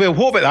 right. Well,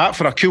 what about that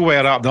for a cool way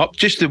of wrapping up?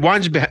 Just the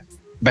ones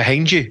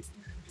behind you.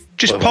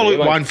 Just pull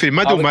out one for the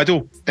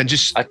middle, and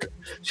just.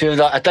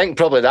 I think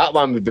probably that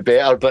one would be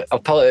better, but I'll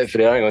pull it out for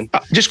you. Hang on.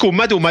 Just go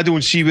middle,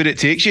 and see where it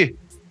takes you.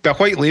 Be a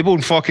white label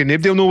and fucking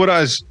nobody will know what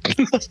it is.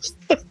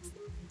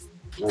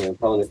 I'm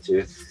pulling it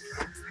too.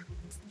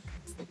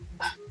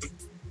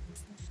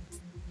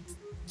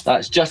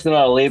 That's just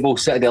another label,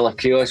 Citadel of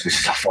Chaos, which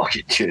is a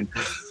fucking tune.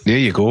 There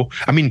you go.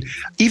 I mean,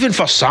 even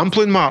for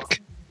sampling, Mark,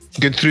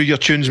 going through your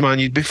tunes, man,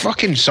 you'd be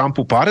fucking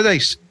sample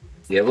paradise.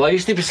 Yeah, well, I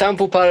used to be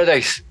sample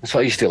paradise. That's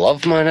what I used to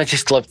love, man. I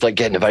just loved like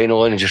getting the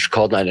vinyl on and just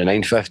recording it in a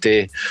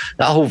 950.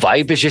 That whole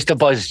vibe is just a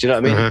buzz. Do you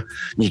know what I mean?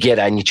 You get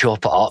it in, you chop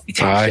it up, you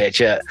take fetch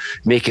it,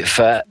 make it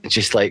fit. It's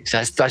just like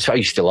that's what I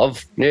used to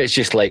love. You know, it's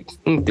just like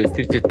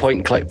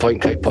point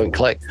and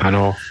click. I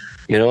know.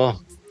 You know.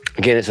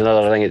 Again, it's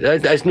another thing.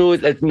 It's no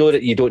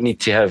that you don't need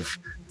to have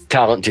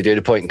talent to do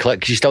the point and click,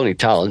 because you still need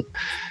talent,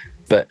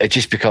 but it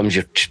just becomes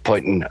you're just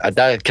pointing. I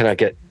kind of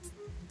get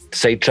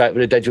sidetracked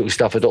with the digital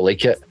stuff. I don't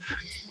like it,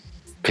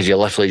 because you're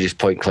literally just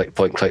point click.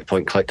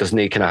 There's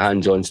no kind of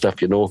hands-on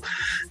stuff, you know,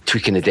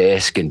 tweaking the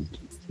desk and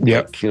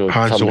turn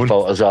the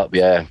filters up.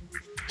 Yeah,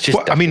 it's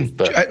just I mean,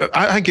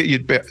 I think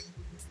you'd get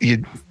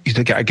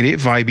a great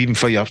vibe even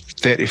for your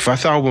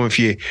 35th album if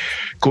you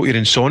go to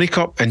your Insonic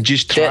up and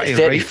just try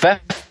to write. 35th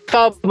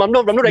album? I'm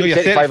not writing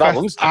 35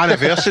 albums.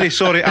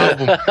 Anniversary,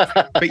 album.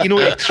 But you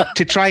know,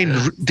 to try and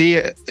do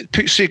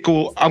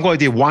it, I'm going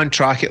to do one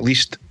track at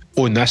least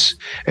on this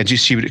and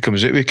just see what it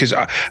comes out with. Because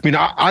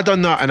I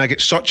done that and I get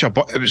such it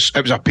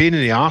was a pain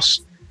in the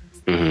arse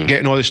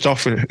getting all the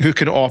stuff and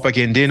hooking it up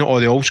again, doing it all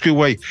the old school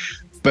way.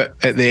 But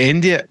at the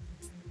end of it,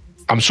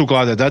 I'm so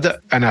glad I did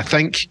it. And I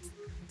think,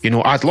 you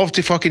know, I'd love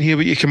to fucking hear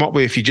what you come up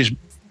with if you just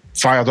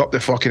fired up the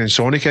fucking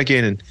Insonic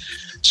again and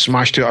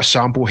smashed out a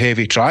sample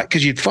heavy track,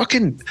 because you'd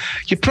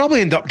probably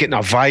end up getting a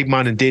vibe,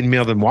 man, and doing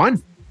more than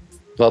one.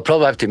 Well, I'll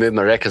probably have to move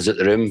my records out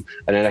the room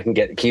and then I can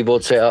get the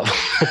keyboard set up.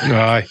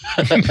 Aye.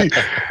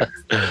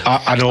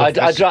 I know.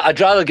 I'd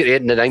rather get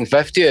it in the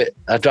 950 out.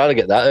 I'd rather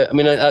get that out. I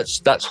mean,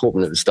 that's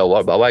hoping it would still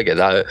work, but I want to get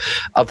that out.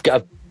 I've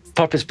got a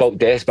purpose-built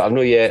desk, but I've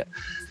not yet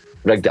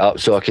rigged it up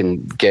so I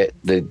can get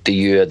the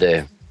U or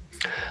the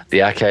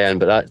Akai in,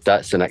 but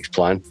that's the next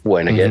plan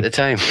when I get the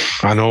time.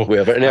 I know.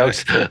 With everything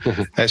else.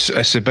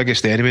 It's the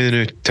biggest enemy of the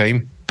new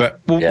time.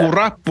 But we'll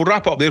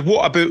wrap up there.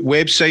 What about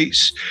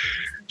websites,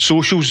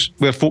 socials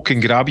where folk can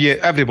grab you?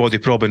 Everybody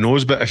probably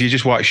knows, but if you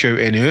just want to shout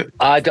any out.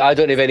 I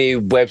don't have any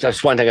website.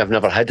 That's one thing I've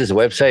never had is a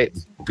website.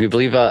 Do you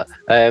believe that?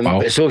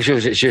 But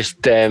socials, it's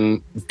just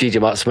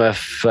DJ Mark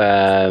Smith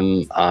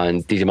and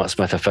DJ Mark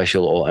Smith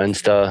Official on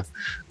Insta,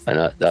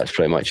 and that's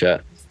pretty much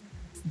it.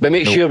 But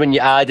make sure when you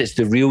add, it's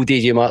the real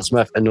DJ Mark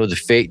Smith and not the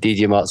fake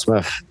DJ Mark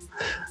Smith.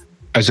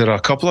 Is there a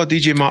couple of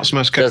DJ Mark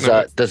Smiths? There's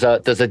a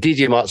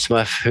DJ Mark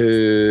Smith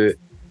who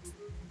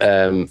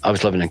I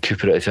was living in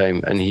Cooper at the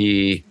time, and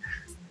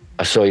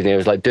I saw his name. I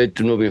was like, dude,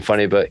 I'm not being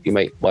funny, but you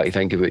might want to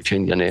think about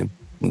changing your name.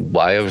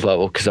 Why? I was like,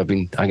 well, because I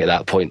think at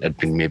that point I'd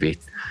been maybe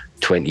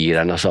 20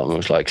 years in or something. I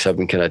was like, because I've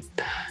been kind of,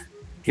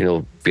 you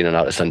know, being an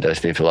artist on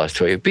Destiny for the last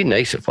 20 years. It'd been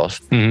nice at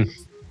first.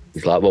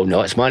 He's like, well,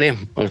 no, it's my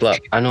name. I was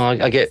like, I know,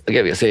 I get what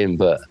you're saying,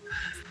 but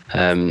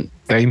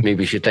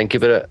maybe you should think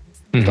about it.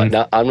 Like,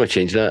 nah, I'm not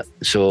changing it.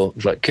 So I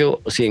was like,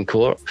 cool, I'll see you in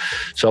court.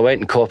 So I went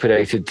and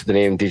copyrighted the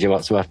name DJ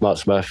Mark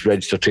Smith,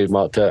 registered,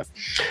 trademarked it.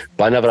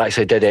 But I never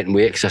actually did anything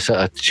with it because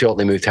I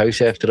shortly moved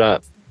house after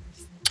that.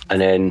 And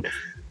then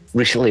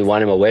recently,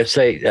 one of my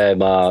website,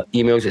 my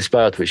emails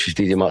expired, which was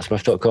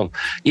djmarksmith.com.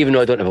 Even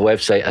though I don't have a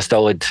website, I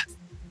still had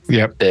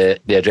the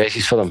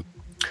addresses for them.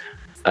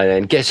 And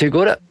then guess who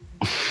got it?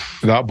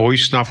 That boy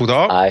snaffled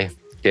up. Aye,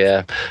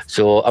 yeah.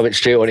 So I went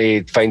straight on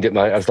to find it.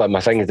 I was like, my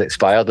thing had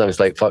expired, and I was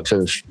like, fuck. So I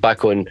was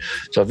back on.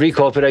 So I've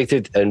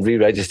recopyrighted and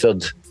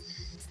re-registered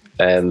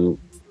the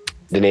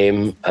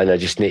name, and I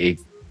just need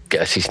to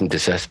get a cease and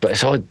desist. But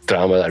it's all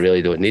drama that I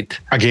really don't need.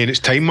 Again, it's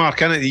time,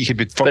 Mark, isn't it? That you could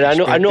be. But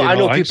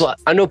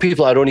I know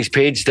people are on his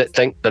page that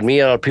think they're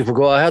me, or people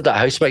go, I heard that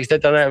House Mix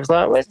did that. I was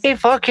like, what's they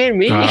fucking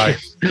me? Aye.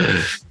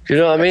 You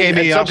know what I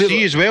mean? MARC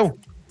as well.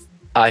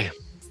 Aye.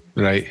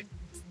 Right.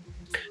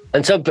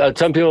 And some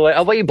people are like,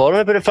 oh, what are you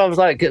bothering about it for? I was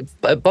like,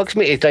 it bugs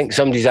me to think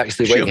somebody's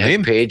actually went to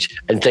his page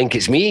and think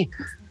it's me.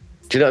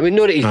 Do you know what I mean?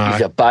 Not that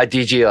he's a bad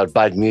DJ or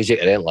bad music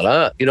or anything like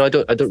that. You know, I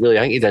don't really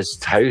think he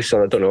does house,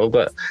 or I don't know,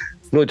 but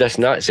no diss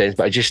in that sense.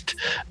 But I just,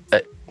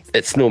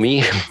 it's no me.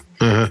 You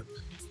know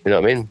what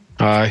I mean?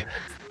 Aye.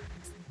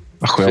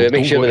 So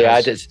make sure when they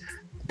add it's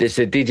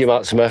the DJ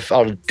Mark Smith,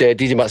 or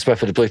DJ Mark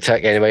Smith with the blue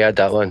tick anyway, add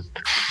that one.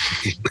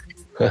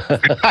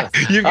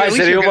 You've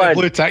got a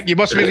blue tick. You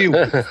must be real.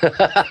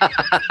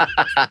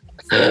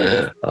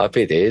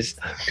 Happy days.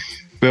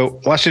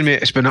 Well, listen,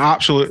 mate, it's been an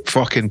absolute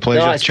fucking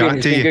pleasure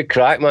chatting to you. It's been good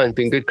crack, man.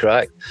 Been good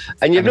crack.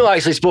 And you've not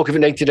actually spoken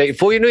about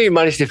 1994. You know you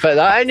managed to fit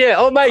that in, yeah?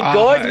 Oh, my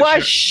God, what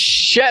a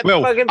shit.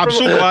 Well, I'm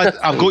so glad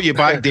I've got you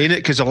back doing it,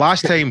 because the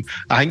last time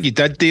I think you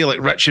did do like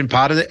Rich in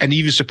Paradise, and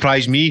even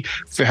surprised me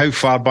for how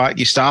far back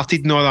you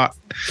started and all that.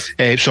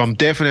 So I'm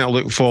definitely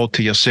looking forward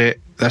to your set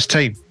this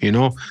time, you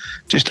know?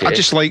 I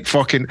just like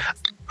fucking...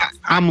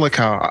 I'm like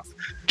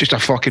just a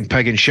fucking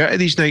pig in shit at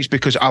these nights,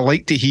 because I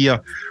like to hear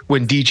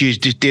when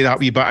DJs just do that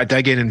wee bit of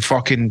digging and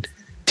fucking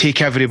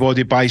take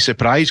everybody by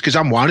surprise, because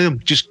I'm one of them.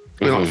 Just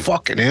like,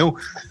 fucking hell.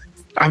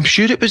 I'm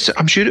sure it was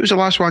the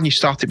last one you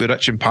started with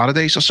Rich in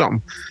Paradise or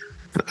something,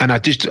 and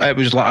it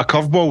was like a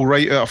curveball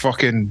right out of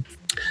fucking.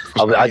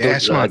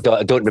 I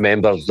don't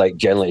remember, like,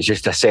 generally it's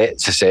just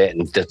it's a set,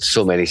 and there's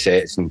so many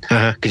sets, and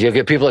because you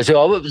get people that say,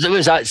 oh, what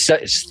was that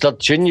third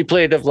tune you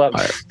played? I've like,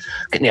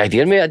 getting the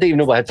idea, mate. I didn't even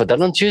know what I had for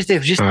dinner on Tuesday. It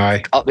was just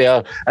up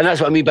there, and that's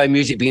what I mean by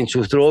music being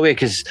so throwaway,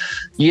 because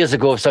years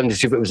ago if somebody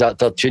said it was that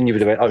third tune, you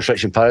would have went, oh, it's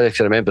Rich in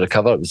Paradise. I remember the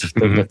cover, it was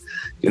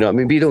you know what I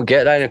mean, but you don't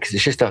get that because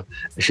it's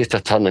just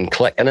a turn and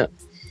click in it.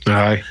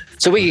 Aye.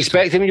 So what are you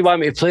expecting? You want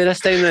me to play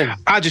this time then?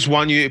 I just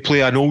want you to play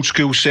an old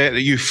school set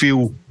that you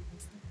feel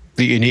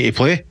that you need to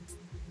play,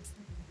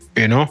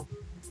 you know.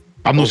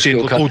 I'm not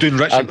saying go doing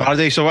Rich in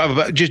Paradise or whatever,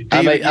 but just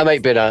I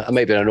might be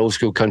an old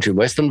school country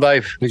western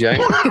vibe. Would you?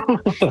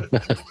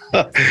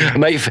 I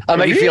might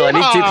feel I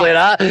need to play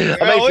that. I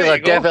might feel I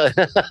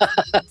definitely.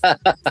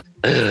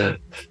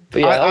 But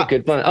yeah,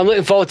 good man. I'm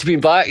looking forward to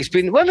being back.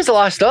 When was the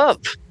last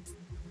up?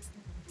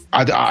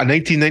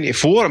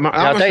 1994. That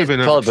must have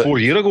been 4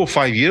 years ago,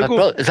 5 years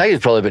ago. I think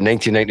it's probably about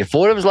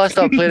 1994. I was last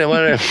up playing it.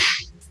 Wasn't it?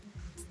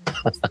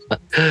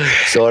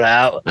 Sort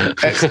out.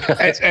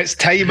 It's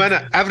time,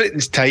 innit?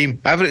 Everything's time.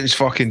 Everything's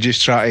fucking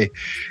just try to.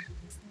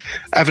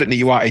 Everything that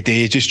you want to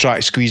do, just try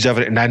to squeeze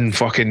everything in.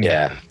 Fucking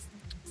yeah.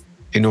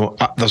 You know,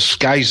 there's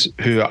guys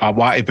who I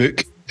want to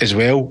book as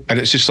well, and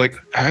it's just like,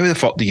 how the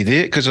fuck do you do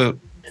it? Because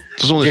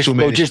there's only so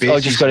many spaces. I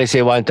was just going to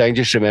say one thing.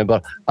 Just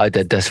remember, I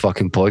did this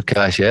fucking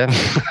podcast, yeah.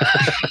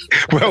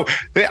 Well,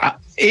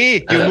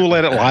 you'll not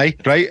let it lie,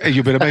 right?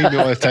 You'll be reminding me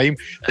all the time.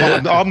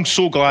 But I'm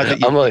so glad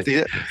that you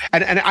did it.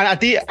 And I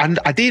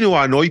do know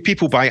I annoy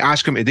people by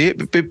asking them to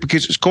do it,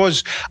 because it's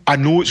because I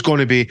know it's going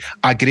to be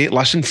a great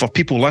listen for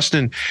people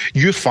listening,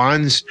 you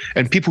fans,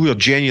 and people who are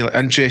genuinely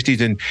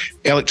interested in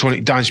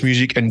electronic dance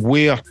music and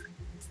where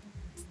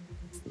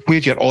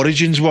your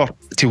origins were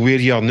to where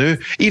you are now.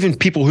 Even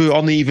people who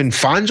aren't even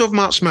fans of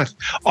Mark Smith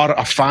are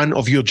a fan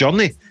of your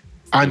journey,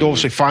 and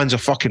obviously fans are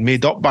fucking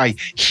made up by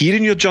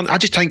hearing your journey. I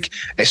just think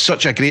it's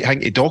such a great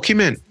thing to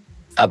document.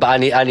 But I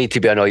need to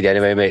be annoyed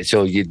anyway, mate.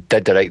 So you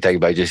did the right thing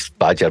by just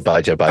badger.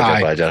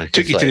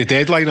 Took you to the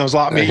deadline. I was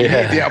like, mate, you need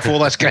to do it for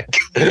this gig.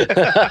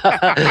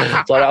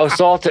 So I'll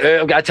sort it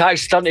out. I've got a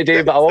tax done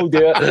today, but I will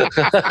do it.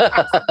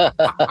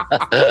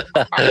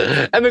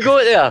 And we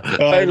go there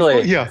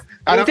finally. Yeah,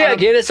 we'll do it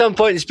again at some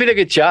point. It's been a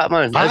good chat,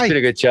 man. It's been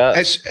a good chat.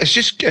 It's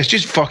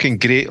just fucking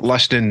great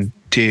listening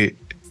to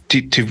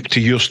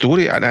your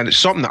story, and it's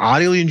something that I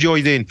really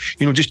enjoy doing.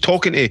 You know, just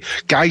talking to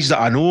guys that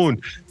I know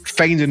and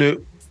finding out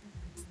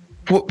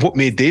what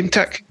made them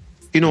tick.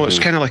 You know, it's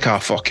kind of like a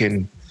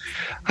fucking,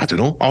 I don't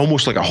know,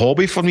 almost like a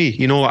hobby for me,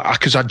 you know,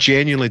 because I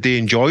genuinely do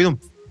enjoy them.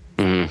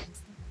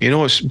 You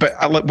know,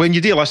 but when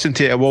you do listen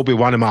to it, it will be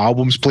one of my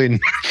albums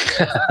playing.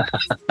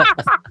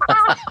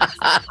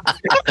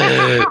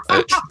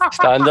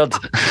 Standard.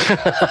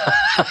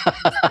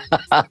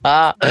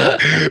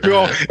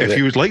 Well, if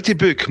you would like to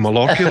book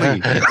Mallorca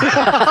Lee.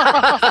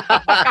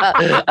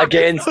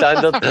 Again,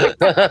 standard.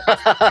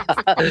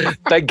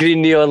 Big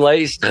green neon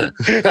lights.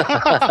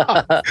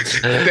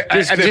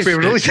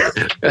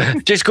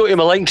 Just go to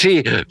my link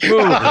tree.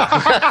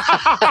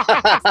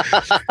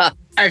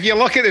 If you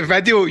look at the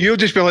video, you'll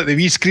just be like the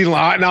wee screen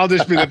like that, and I'll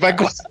just be the big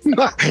one.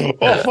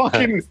 Oh,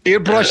 fucking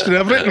airbrushed and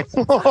everything.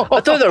 I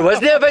thought there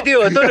wasn't a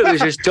video. I thought it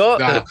was just talk.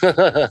 Nah,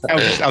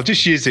 I'll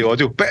just use the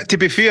audio. But to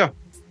be fair,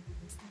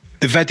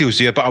 the video's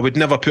there, but I would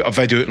never put a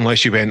video out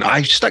unless you went,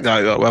 I stick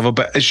that out or whatever.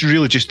 But it's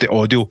really just the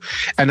audio.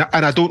 And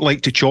I don't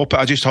like to chop it.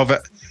 I just have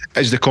it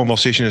as the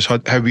conversation is how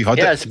we had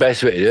it. Yeah, that's the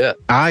best way to do it.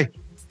 Aye.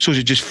 So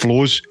it just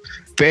flows.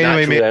 But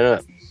anyway,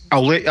 mate,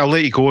 I'll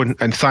let you go,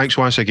 and thanks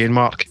once again,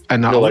 Mark.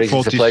 And I look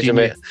forward to seeing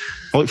you.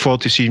 I look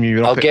forward to seeing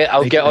you. I'll get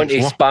onto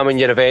spamming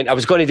your event. I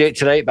was going to do it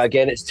tonight, but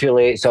again, it's too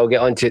late, so I'll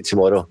get onto it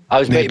tomorrow. I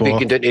was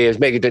making down to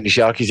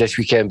Sharkies this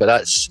weekend,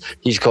 but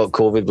he's caught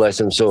COVID, bless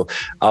him. So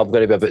I'm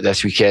going to be about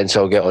this weekend,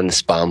 so I'll get on the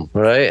spam.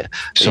 All right,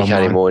 so you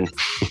can't moan.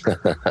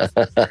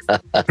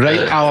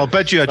 Right, I'll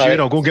bid you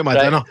adieu. I'll go and get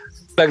my dinner.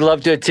 Big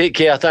love, dude. Take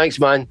care. Thanks,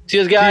 man.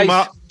 Cheers, guys. See you,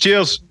 Mark.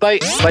 Cheers. Bye.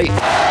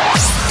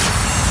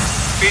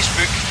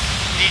 Facebook,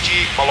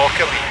 DJ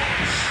Mallorca Lee.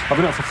 I've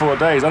been up for 4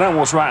 days. I don't know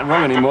what's right and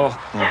wrong anymore.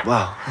 Oh,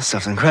 wow, this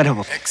stuff's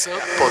incredible. XL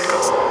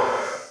Podcast.